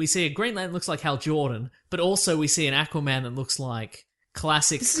we see a Green Lantern that looks like Hal Jordan, but also we see an Aquaman that looks like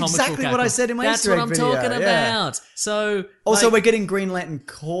classic This is comic exactly book what I Aquaman. said in my That's Easter egg what I'm video, talking yeah. about. So Also, like, we're getting Green Lantern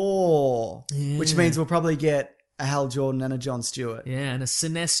Core, which means we'll probably get a Hal Jordan and a John Stewart. yeah, and a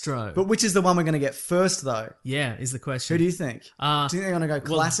Sinestro. But which is the one we're going to get first, though? yeah, is the question. Who do you think? Do you think they're going to go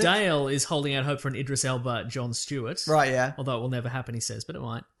classic? Well, Dale is holding out hope for an Idris Elba, John Stewart. Right, yeah. Although it will never happen, he says, but it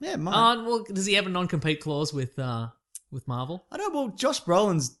might. Yeah, it might. Well, does he have a non-compete clause with Marvel? I don't know. Well, Josh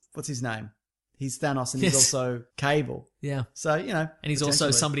Brolin's, what's his name? He's Thanos and he's Yes. also Cable. Yeah. So, you know. And he's also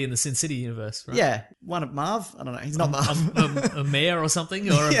potentially. somebody in the Sin City universe, right? Yeah. One of Marv? I don't know. He's not Marv. a mayor or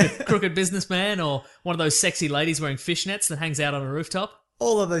something, or a crooked businessman, or one of those sexy ladies wearing fishnets that hangs out on a rooftop.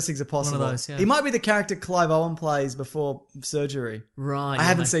 All of those things are possible. One of those, yeah. He might be the character Clive Owen plays before surgery. Right. I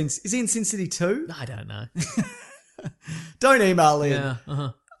haven't seen... Is he in Sin City 2? I don't know. Don't email in. Yeah.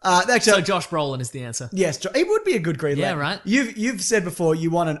 Uh-huh. Actually, So Josh Brolin is the answer. yes, he would be a good Green Yeah, Lantern. right. You've said before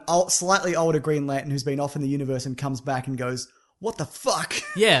you want an slightly older Green Lantern who's been off in the universe and comes back and goes, "What the fuck?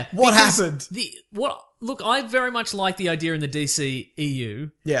 Yeah. What because happened?" Look, I very much like the idea in the DC EU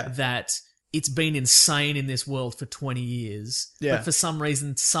that it's been insane in this world for 20 years. Yeah. But for some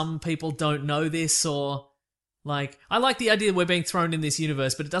reason, some people don't know this, or like, I like the idea that we're being thrown in this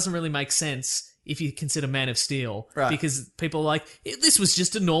universe, but it doesn't really make sense if you consider Man of Steel. Right. Because people are like, this was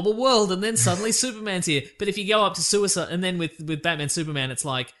just a normal world, and then suddenly Superman's here. But if you go up to Suicide, and then with Batman Superman, it's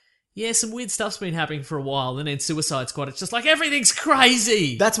like, yeah, some weird stuff's been happening for a while, and then Suicide Squad, it's just like, everything's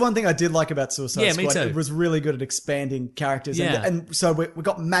crazy! That's one thing I did like about Suicide Yeah, Squad. me too. It was really good at expanding characters. Yeah. And so we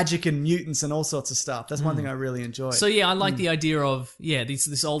got magic and mutants and all sorts of stuff. That's one thing I really enjoyed. So yeah, I like the idea of,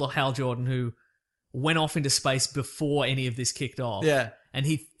 this older Hal Jordan who went off into space before any of this kicked off. Yeah. And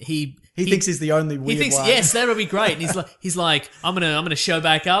he thinks he's the only weird He thinks, one. yes, that'll be great. And he's like, I'm gonna show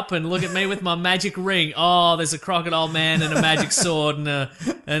back up and look at me with my magic ring. Oh, there's a crocodile man and a magic sword and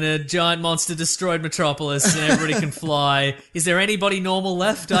a giant monster destroyed Metropolis and everybody can fly. Is there anybody normal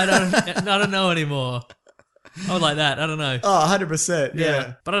left? I don't know anymore. I would like that. I don't know. Oh, 100%.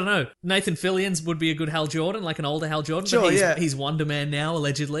 Yeah. But I don't know. Nathan Fillions would be a good Hal Jordan, like an older Hal Jordan. Sure, but he's Wonder Man now,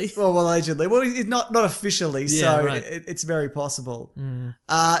 allegedly. Well, allegedly. Well, he's not officially, Yeah, so right. it's very possible.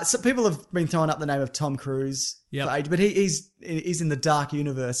 So people have been throwing up the name of Tom Cruise. Yep. For age, but he's in the Dark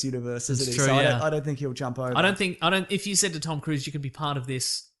Universe, isn't That's he? true, So yeah. I don't think he'll jump over. If you said to Tom Cruise, you can be part of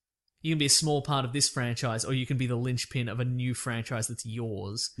this, you can be a small part of this franchise, or you can be the linchpin of a new franchise that's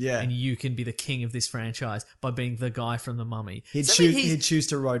yours. Yeah. And you can be the king of this franchise by being the guy from The Mummy. He'd Does that mean choose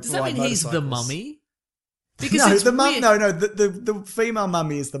to ride. Does that mean he's the motorcycles. Mummy? No, it's the mum. weird. No, the female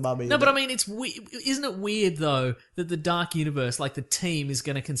mummy is the mummy. No, but I mean, it's isn't it weird though that the Dark Universe, like the team, is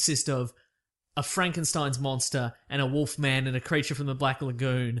going to consist of a Frankenstein's monster and a wolf man and a creature from the Black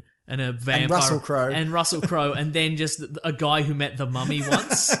Lagoon and a vampire And Russell Crowe. and then just a guy who met the Mummy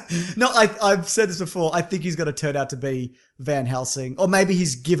once. No, I've said this before. I think he's going to turn out to be Van Helsing, or maybe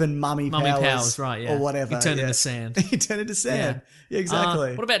he's given mummy powers, right? Yeah, or whatever. He turned into sand. He turned into sand. Yeah,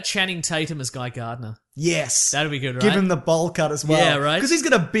 exactly. What about Channing Tatum as Guy Gardner? Yes, That'd be good, right? Give him the bowl cut as well. Yeah, right. Because he's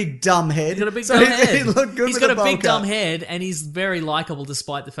got a big dumb head. He's got a big so dumb head. He'd look good He's with got a a bowl big cut. dumb head, and he's very likable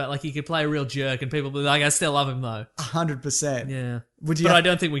despite the fact like he could play a real jerk, and people would be like, I still love him though. 100%. Yeah. Would you? But I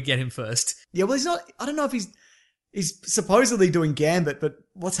don't think we'd get him first. Yeah, well, he's not. I don't know if he's supposedly doing Gambit, but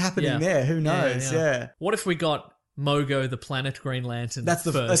what's happening there? Who knows? Yeah. What if we got Mogo the Planet Green Lantern? That's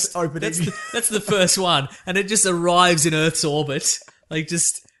the first. that's opening. That's the first one, and it just arrives in Earth's orbit, and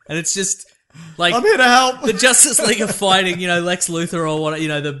it's just like I'm here to help. The Justice League are fighting, Lex Luthor or what,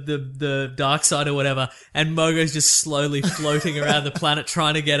 the Dark Side or whatever, and Mogo's just slowly floating around the planet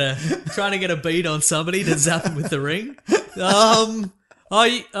trying to get a beat on somebody to zap him with the ring.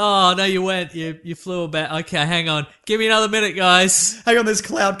 Oh no, you went. You flew about. Okay, hang on. Give me another minute, guys. Hang on, there's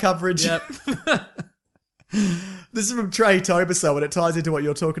cloud coverage. Yep. This is from Trey Toberso, and it ties into what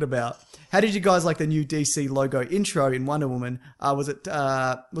you're talking about. How did you guys like the new DC logo intro in Wonder Woman? Was it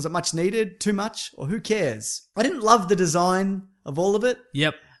much needed? Too much? Or who cares? I didn't love the design of all of it.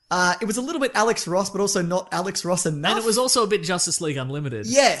 Yep. It was a little bit Alex Ross, but also not Alex Ross enough. And it was also a bit Justice League Unlimited.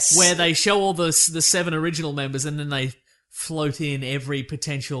 Yes. Where they show all the 7 original members and then they float in every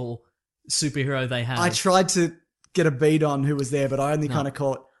potential superhero they have. I tried to get a beat on who was there, but I only kind of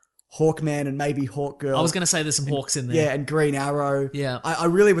caught Hawkman and maybe Hawkgirl. I was going to say there's some Hawks in there. Yeah, and Green Arrow. Yeah. I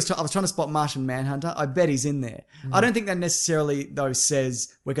really was I was trying to spot Martian Manhunter. I bet he's in there. I don't think that necessarily, though,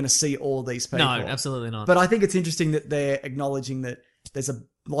 says we're going to see all these people. No, absolutely not. But I think it's interesting that they're acknowledging that there's a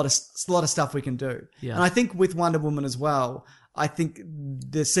lot of stuff we can do. Yeah. And I think with Wonder Woman as well, I think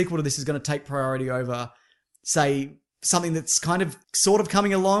the sequel to this is going to take priority over, say, something that's kind of sort of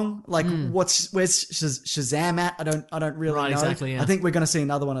coming along. Like where's Shazam at? I don't really know. Exactly, yeah. I think we're going to see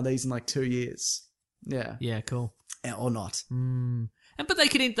another one of these in like 2 years. Yeah. Yeah, cool. Or not. But they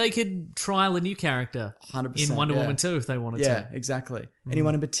could trial a new character 100%, in Wonder Woman 2 if they wanted to. Yeah, exactly.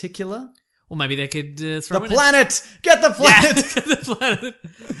 Anyone in particular? Or maybe they could throw the planet. Get the planet. Get the planet.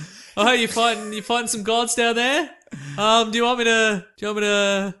 Oh, you fighting some gods down there? Do you want me to?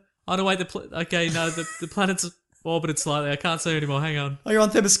 Oh no, wait. Okay, no, the planet's orbited slightly. I can't see anymore. Hang on. Are you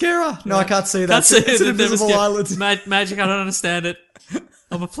on Themyscira? No, I can't see that. It's an invisible island. Magic. I don't understand it.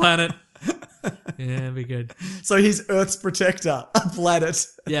 I'm a planet. Yeah, that'd be good. So he's Earth's protector, a planet.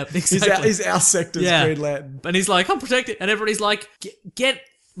 Yeah, exactly. He's our sector's Green Lantern. And he's like, I'm protected. And everybody's like,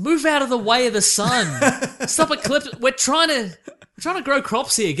 move out of the way of the sun. Stop eclipse. We're trying to grow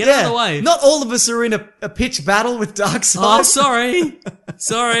crops here. Get out of the way. Not all of us are in a pitch battle with Darkseid. Oh,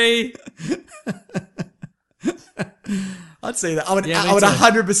 sorry. I'd see that. I would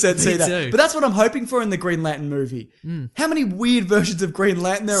 100% see that. Too. But that's what I'm hoping for in the Green Lantern movie. How many weird versions of Green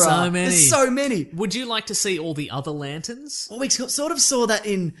Lantern there are? So many. There's so many. Would you like to see all the other lanterns? Well, we sort of saw that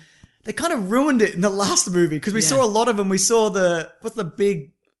they kind of ruined it in the last movie because we saw a lot of them. We saw what's the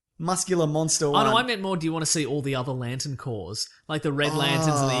big muscular monster one? Oh no, I meant more, do you want to see all the other lantern corps? Like the red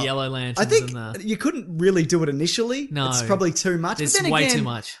lanterns and the yellow lanterns? I think you couldn't really do it initially. No. It's probably too much. It's way too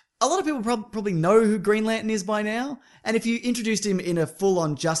much. A lot of people probably know who Green Lantern is by now. And if you introduced him in a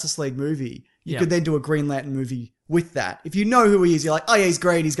full-on Justice League movie, you could then do a Green Lantern movie with that. If you know who he is, you're like, oh yeah, he's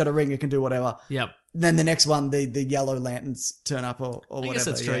great, he's got a ring, he can do whatever. Yep. Then the next one, the yellow lanterns turn up or whatever. I guess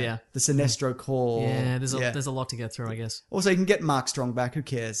that's true, yeah. The Sinestro Corps. Yeah, there's a lot to get through, I guess. Also, you can get Mark Strong back, who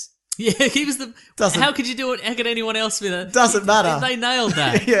cares? Yeah, he was how could you do it? How could anyone else be that? Doesn't matter. They nailed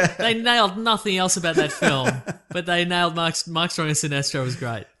that. Yeah. They nailed nothing else about that film, but they nailed Mark Strong and Sinestro was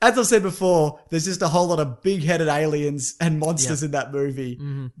great. As I've said before, there's just a whole lot of big-headed aliens and monsters in that movie.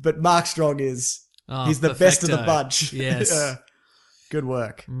 Mm-hmm. But Mark Strong he's the best of the bunch. Yes. Yeah. Good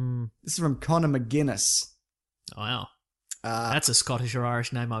work. This is from Connor McGuinness. Oh, wow. That's a Scottish or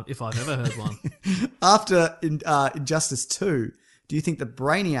Irish name if I've ever heard one. After Injustice 2, do you think that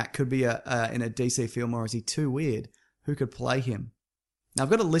Brainiac could be in a DC film, or is he too weird? Who could play him? Now, I've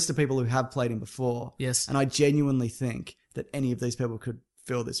got a list of people who have played him before. Yes. And I genuinely think that any of these people could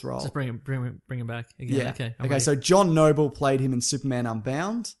fill this role. Just bring him back again. Yeah. Okay. Okay, so John Noble played him in Superman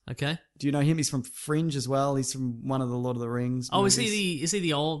Unbound. Okay. Do you know him? He's from Fringe as well. He's from one of the Lord of the Rings movies. Is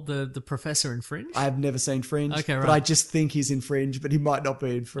he the professor in Fringe? I have never seen Fringe. Okay, right. But I just think he's in Fringe, but he might not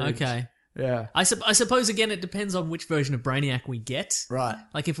be in Fringe. Okay. Yeah. I suppose, again, it depends on which version of Brainiac we get. Right.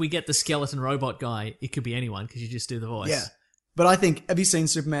 Like, if we get the skeleton robot guy, it could be anyone, because you just do the voice. Yeah. But I think, have you seen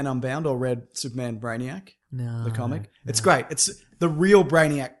Superman Unbound or read Superman Brainiac? No. The comic? No. It's great. It's the real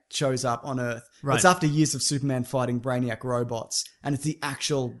Brainiac shows up on Earth. Right. It's after years of Superman fighting Brainiac robots, and it's the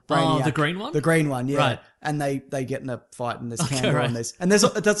actual Brainiac. Oh, the green one? The green one, yeah. Right. And they get in a fight, and there's camera on this. And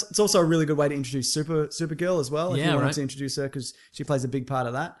it's also a really good way to introduce Supergirl as well, if you wanted to introduce her, because she plays a big part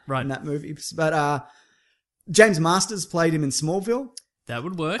of that in that movie. But James Masters played him in Smallville. That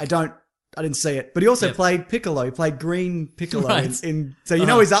would work. I didn't see it. But he also played Piccolo. He played Green Piccolo in so you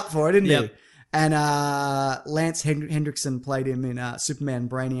know he's up for it, isn't he? And Lance Hendrickson played him in Superman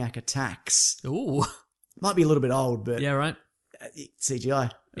Brainiac Attacks. Ooh. Might be a little bit old, but... Yeah, right.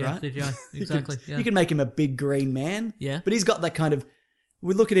 CGI, yeah, right? CGI, exactly. You can make him a big green man. Yeah. But he's got that kind of...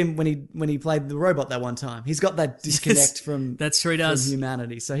 We look at him when he played the robot that one time. He's got that disconnect from... That's true, he does. From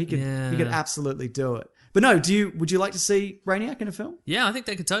humanity. So he could absolutely do it. But no, would you like to see Brainiac in a film? Yeah, I think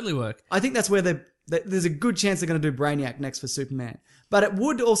that could totally work. I think that's where there's a good chance they're going to do Brainiac next for Superman. But it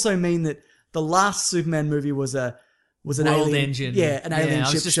would also mean that the last Superman movie was an World alien engine. Yeah, an alien ship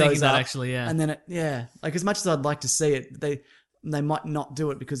I was just shows thinking that up, actually, yeah. And then like as much as I'd like to see it, they might not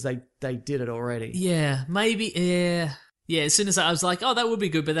do it because they did it already. Yeah, maybe. Yeah. As soon as I was like, oh, that would be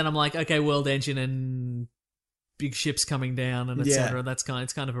good, but then I'm like, okay, world engine and big ships coming down and etc. It's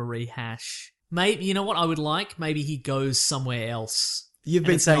kind of a rehash. Maybe, you know what I would like? Maybe he goes somewhere else. You've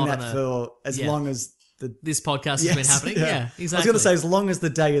been saying that for as long as this podcast has been happening. Yeah, exactly. I was going to say as long as the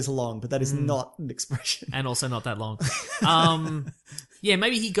day is long, but that is not an expression. And also not that long. Yeah,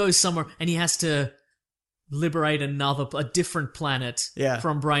 maybe he goes somewhere and he has to liberate a different planet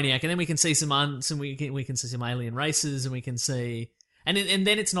from Brainiac, and then we can see we can see some alien races, and we can see, and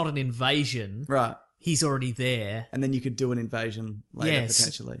then it's not an invasion, right? He's already there, and then you could do an invasion later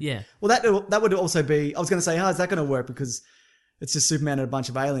potentially. Yeah. Well, that would also be. I was going to say, how is that going to work? Because it's just Superman and a bunch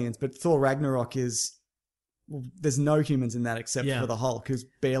of aliens, but Thor Ragnarok is. Well, there's no humans in that except for the Hulk, who's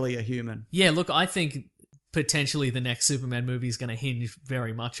barely a human. Yeah, look, I think potentially the next Superman movie is going to hinge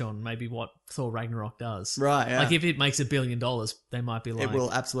very much on maybe what Thor Ragnarok does. Right, yeah. Like if it makes $1 billion, they might be like... It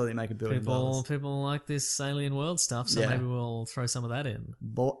will absolutely make $1 billion. People like this alien world stuff, so maybe we'll throw some of that in.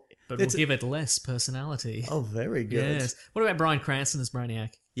 But we'll give it less personality. Oh, very good. Yes. What about Bryan Cranston as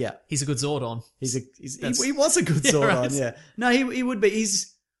Brainiac? Yeah. He's a good Zordon. He was a good Zordon, yeah. No, he would be.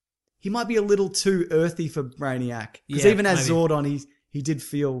 He might be a little too earthy for Brainiac. Because even as Zordon, he did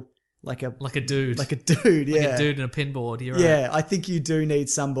feel... Like a dude. Like a dude, yeah. Like a dude in a pinboard, you're right. Yeah, I think you do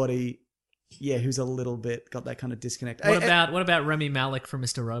need somebody, who's a little bit, got that kind of disconnect. What about Rami Malek from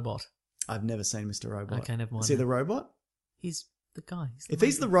Mr. Robot? I've never seen Mr. Robot. Okay, never mind. Is he the robot? He's the guy.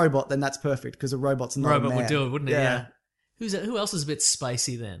 He's the robot, then that's perfect, because a robot's not a man. Robot would do it, wouldn't it? Yeah. Who else is a bit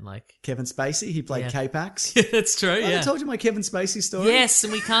spacey then? Like Kevin Spacey, he played K-Pax. Yeah, that's true, I told you my Kevin Spacey story. Yes,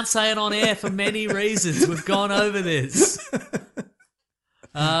 and we can't say it on air for many reasons. We've gone over this.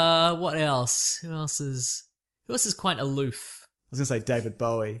 What else? Who else is quite aloof? I was gonna say David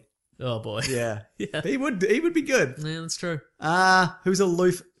Bowie. Oh boy. Yeah. He would be good. Yeah, that's true. Who's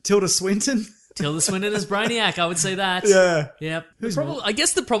aloof? Tilda Swinton? Tilda Swinton as Brainiac, I would say that. Yeah. Yep. I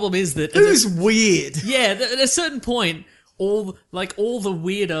guess the problem is that... Who's weird? Yeah, at a certain point, all the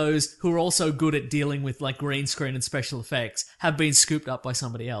weirdos who are also good at dealing with like green screen and special effects have been scooped up by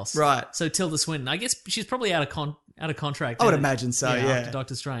somebody else. Right. So Tilda Swinton, I guess she's probably out of contract. I would imagine so, yeah. After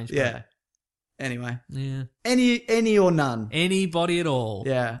Doctor Strange. Yeah. Anyway. Yeah. Any or none. Anybody at all.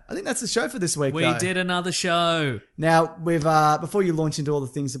 Yeah. I think that's the show for this week, We did another show. Now, we've before you launch into all the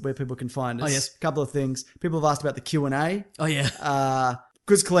things where people can find us, yes. a couple of things. People have asked about the Q&A. Oh, yeah.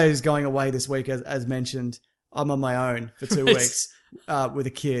 Because Claire's going away this week, as mentioned. I'm on my own for 2 weeks with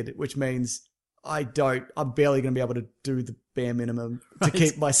a kid, which means I'm barely going to be able to do the bare minimum to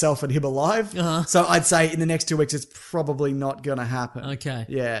keep myself and him alive. Uh-huh. So I'd say in the next 2 weeks, it's probably not going to happen. Okay.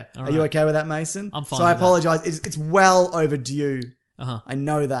 Yeah. All Are you okay with that, Mason? I'm fine. So I apologize. It's well overdue. Uh-huh. I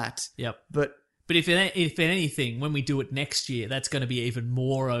know that. Yep. But if anything, when we do it next year, that's going to be even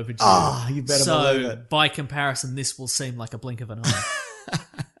more overdue. Oh, you better believe it. So by comparison, this will seem like a blink of an eye.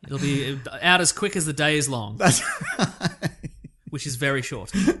 It'll be out as quick as the day is long. That's right. Which is very short.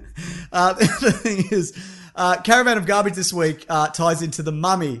 The thing is, Caravan of Garbage this week ties into The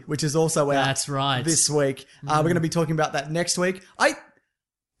Mummy, which is also out That's right. this week. We're going to be talking about that next week. I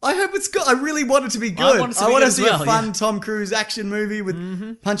hope it's good. I really want it to be good. I want to see a fun Tom Cruise action movie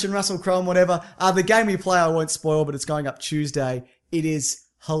with punching Russell Crowe and whatever. The game we play, I won't spoil, but it's going up Tuesday. It is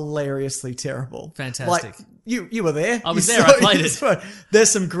hilariously terrible. Fantastic. Like, you were there. I was there. I played it. There's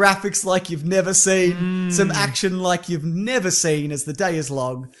some graphics like you've never seen, some action like you've never seen as the day is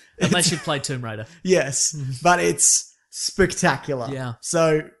long. Unless you've played Tomb Raider. Yes, but it's spectacular. Yeah.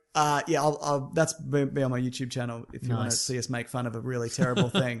 So, I'll that's be on my YouTube channel if you want to see us make fun of a really terrible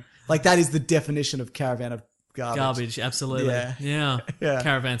thing. Like, that is the definition of Caravan of Garbage. Garbage, absolutely. Yeah.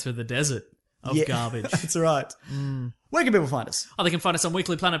 Caravan through the desert of garbage. That's right. Where can people find us? They can find us on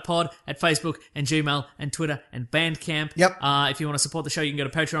Weekly Planet Pod at Facebook and Gmail and Twitter and Bandcamp. Yep. If you want to support the show, you can go to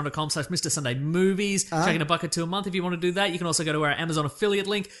patreon.com/MrSundayMovies. Chuck in $1 a month if you want to do that. You can also go to our Amazon affiliate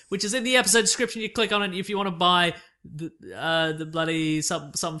link, which is in the episode description. You click on it if you want to buy the bloody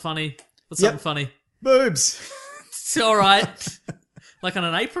something funny. What's something funny? Boobs. It's all right. Like on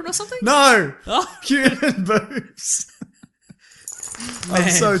an apron or something? No. Oh. Human boobs. Man, I'm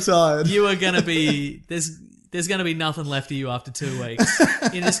so tired. You are going to be... There's going to be nothing left of you after 2 weeks.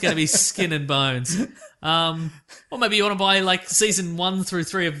 You're just going to be skin and bones. Or maybe you want to buy like season 1 through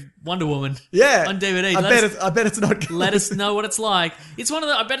 3 of Wonder Woman. Yeah. On DVD. I bet it's not good. Let us know what it's like.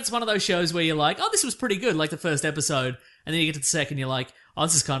 I bet it's one of those shows where you're like, oh, this was pretty good, like the first episode. And then you get to the second, you're like, oh,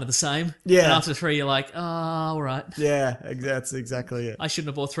 this is kind of the same. Yeah. And after 3, you're like, oh, all right. Yeah, that's exactly it. I shouldn't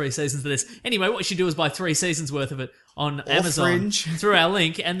have bought 3 seasons of this. Anyway, what you should do is buy 3 seasons worth of it on or Amazon Fringe. through our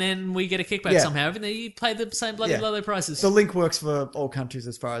link, and then we get a kickback somehow. Even though you pay the same bloody low prices. The link works for all countries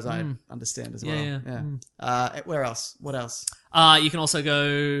as far as I understand as well. Yeah. Where else? What else? You can also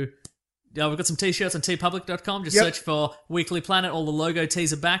go... we've got some t-shirts on tpublic.com. Just search for Weekly Planet. All the logo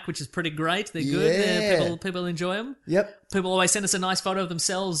tees are back, which is pretty great. They're good. Yeah. People enjoy them. Yep. People always send us a nice photo of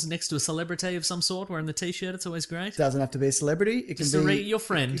themselves next to a celebrity of some sort wearing the t-shirt. It's always great. Doesn't have to be a celebrity. It can be your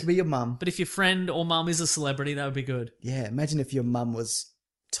friend. It can be your mum. But if your friend or mum is a celebrity, that would be good. Yeah. Imagine if your mum was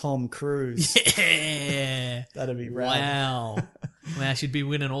Tom Cruise. Yeah. That'd be rad. Wow. Wow, she'd be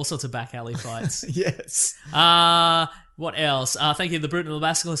winning all sorts of back alley fights. Yes. What else? Thank you to the Brute and the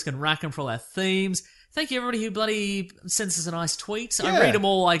Basilisk and Rackham for all our themes. Thank you, everybody who bloody sends us a nice tweet. Yeah. I read them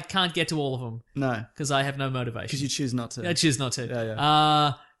all. I can't get to all of them. No. Because I have no motivation. Because you choose not to. I choose not to.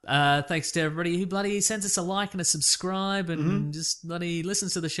 Yeah. Thanks to everybody who bloody sends us a like and a subscribe and just bloody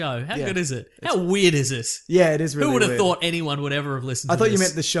listens to the show. How good is it? How weird is this? Yeah, it is really Who would have weird. thought anyone would ever have listened to this? I thought you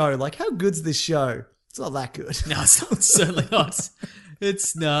meant the show. Like, how good's this show? It's not that good. No, it's not, certainly not.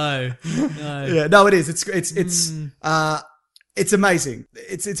 It's no. Yeah, no, it is. It's amazing.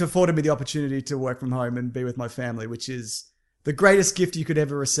 It's afforded me the opportunity to work from home and be with my family, which is the greatest gift you could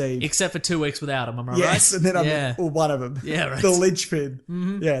ever receive. Except for 2 weeks without him, am I right? Yes, and then I'm in, or one of them. Yeah, right. The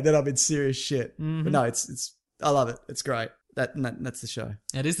linchpin. Yeah, then I'm in serious shit. But no, it's I love it. It's great. That's the show.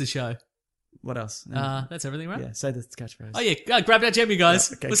 That is the show. What else? That's everything, right? Yeah, say the catchphrase. Oh yeah, grab that gem, you guys.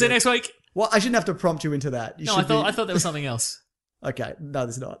 Yeah, okay, we'll see you next week. Well, I shouldn't have to prompt you into that. I thought there was something else. Okay, no,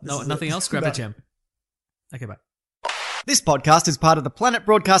 there's not. No, nothing else? Grab a gem. Okay, bye. This podcast is part of the Planet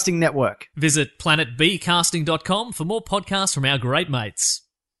Broadcasting Network. Visit planetbcasting.com for more podcasts from our great mates.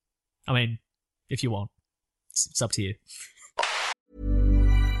 I mean, if you want. It's up to you.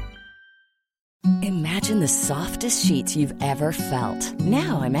 Imagine the softest sheets you've ever felt.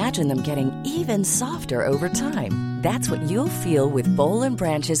 Now imagine them getting even softer over time. That's what you'll feel with Boll &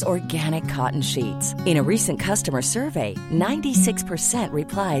 Branch's organic cotton sheets. In a recent customer survey, 96%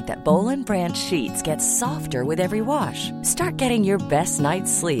 replied that Boll & Branch sheets get softer with every wash. Start getting your best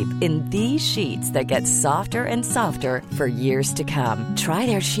night's sleep in these sheets that get softer and softer for years to come. Try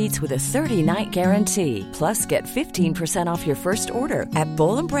their sheets with a 30-night guarantee. Plus, get 15% off your first order at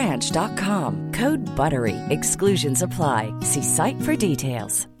bollandbranch.com. Code BUTTERY. Exclusions apply. See site for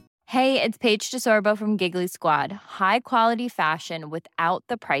details. Hey, it's Paige DeSorbo from Giggly Squad. High quality fashion without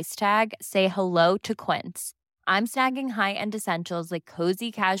the price tag. Say hello to Quince. I'm snagging high-end essentials like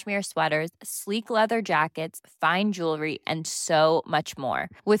cozy cashmere sweaters, sleek leather jackets, fine jewelry, and so much more.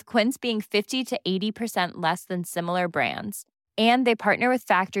 With Quince being 50 to 80% less than similar brands. And they partner with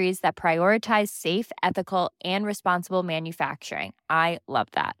factories that prioritize safe, ethical, and responsible manufacturing. I love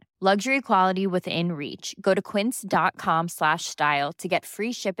that. Luxury quality within reach. Go to quince.com/style to get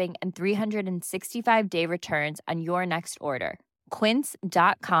free shipping and 365-day returns on your next order.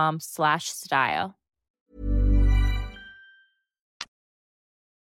 Quince.com/style.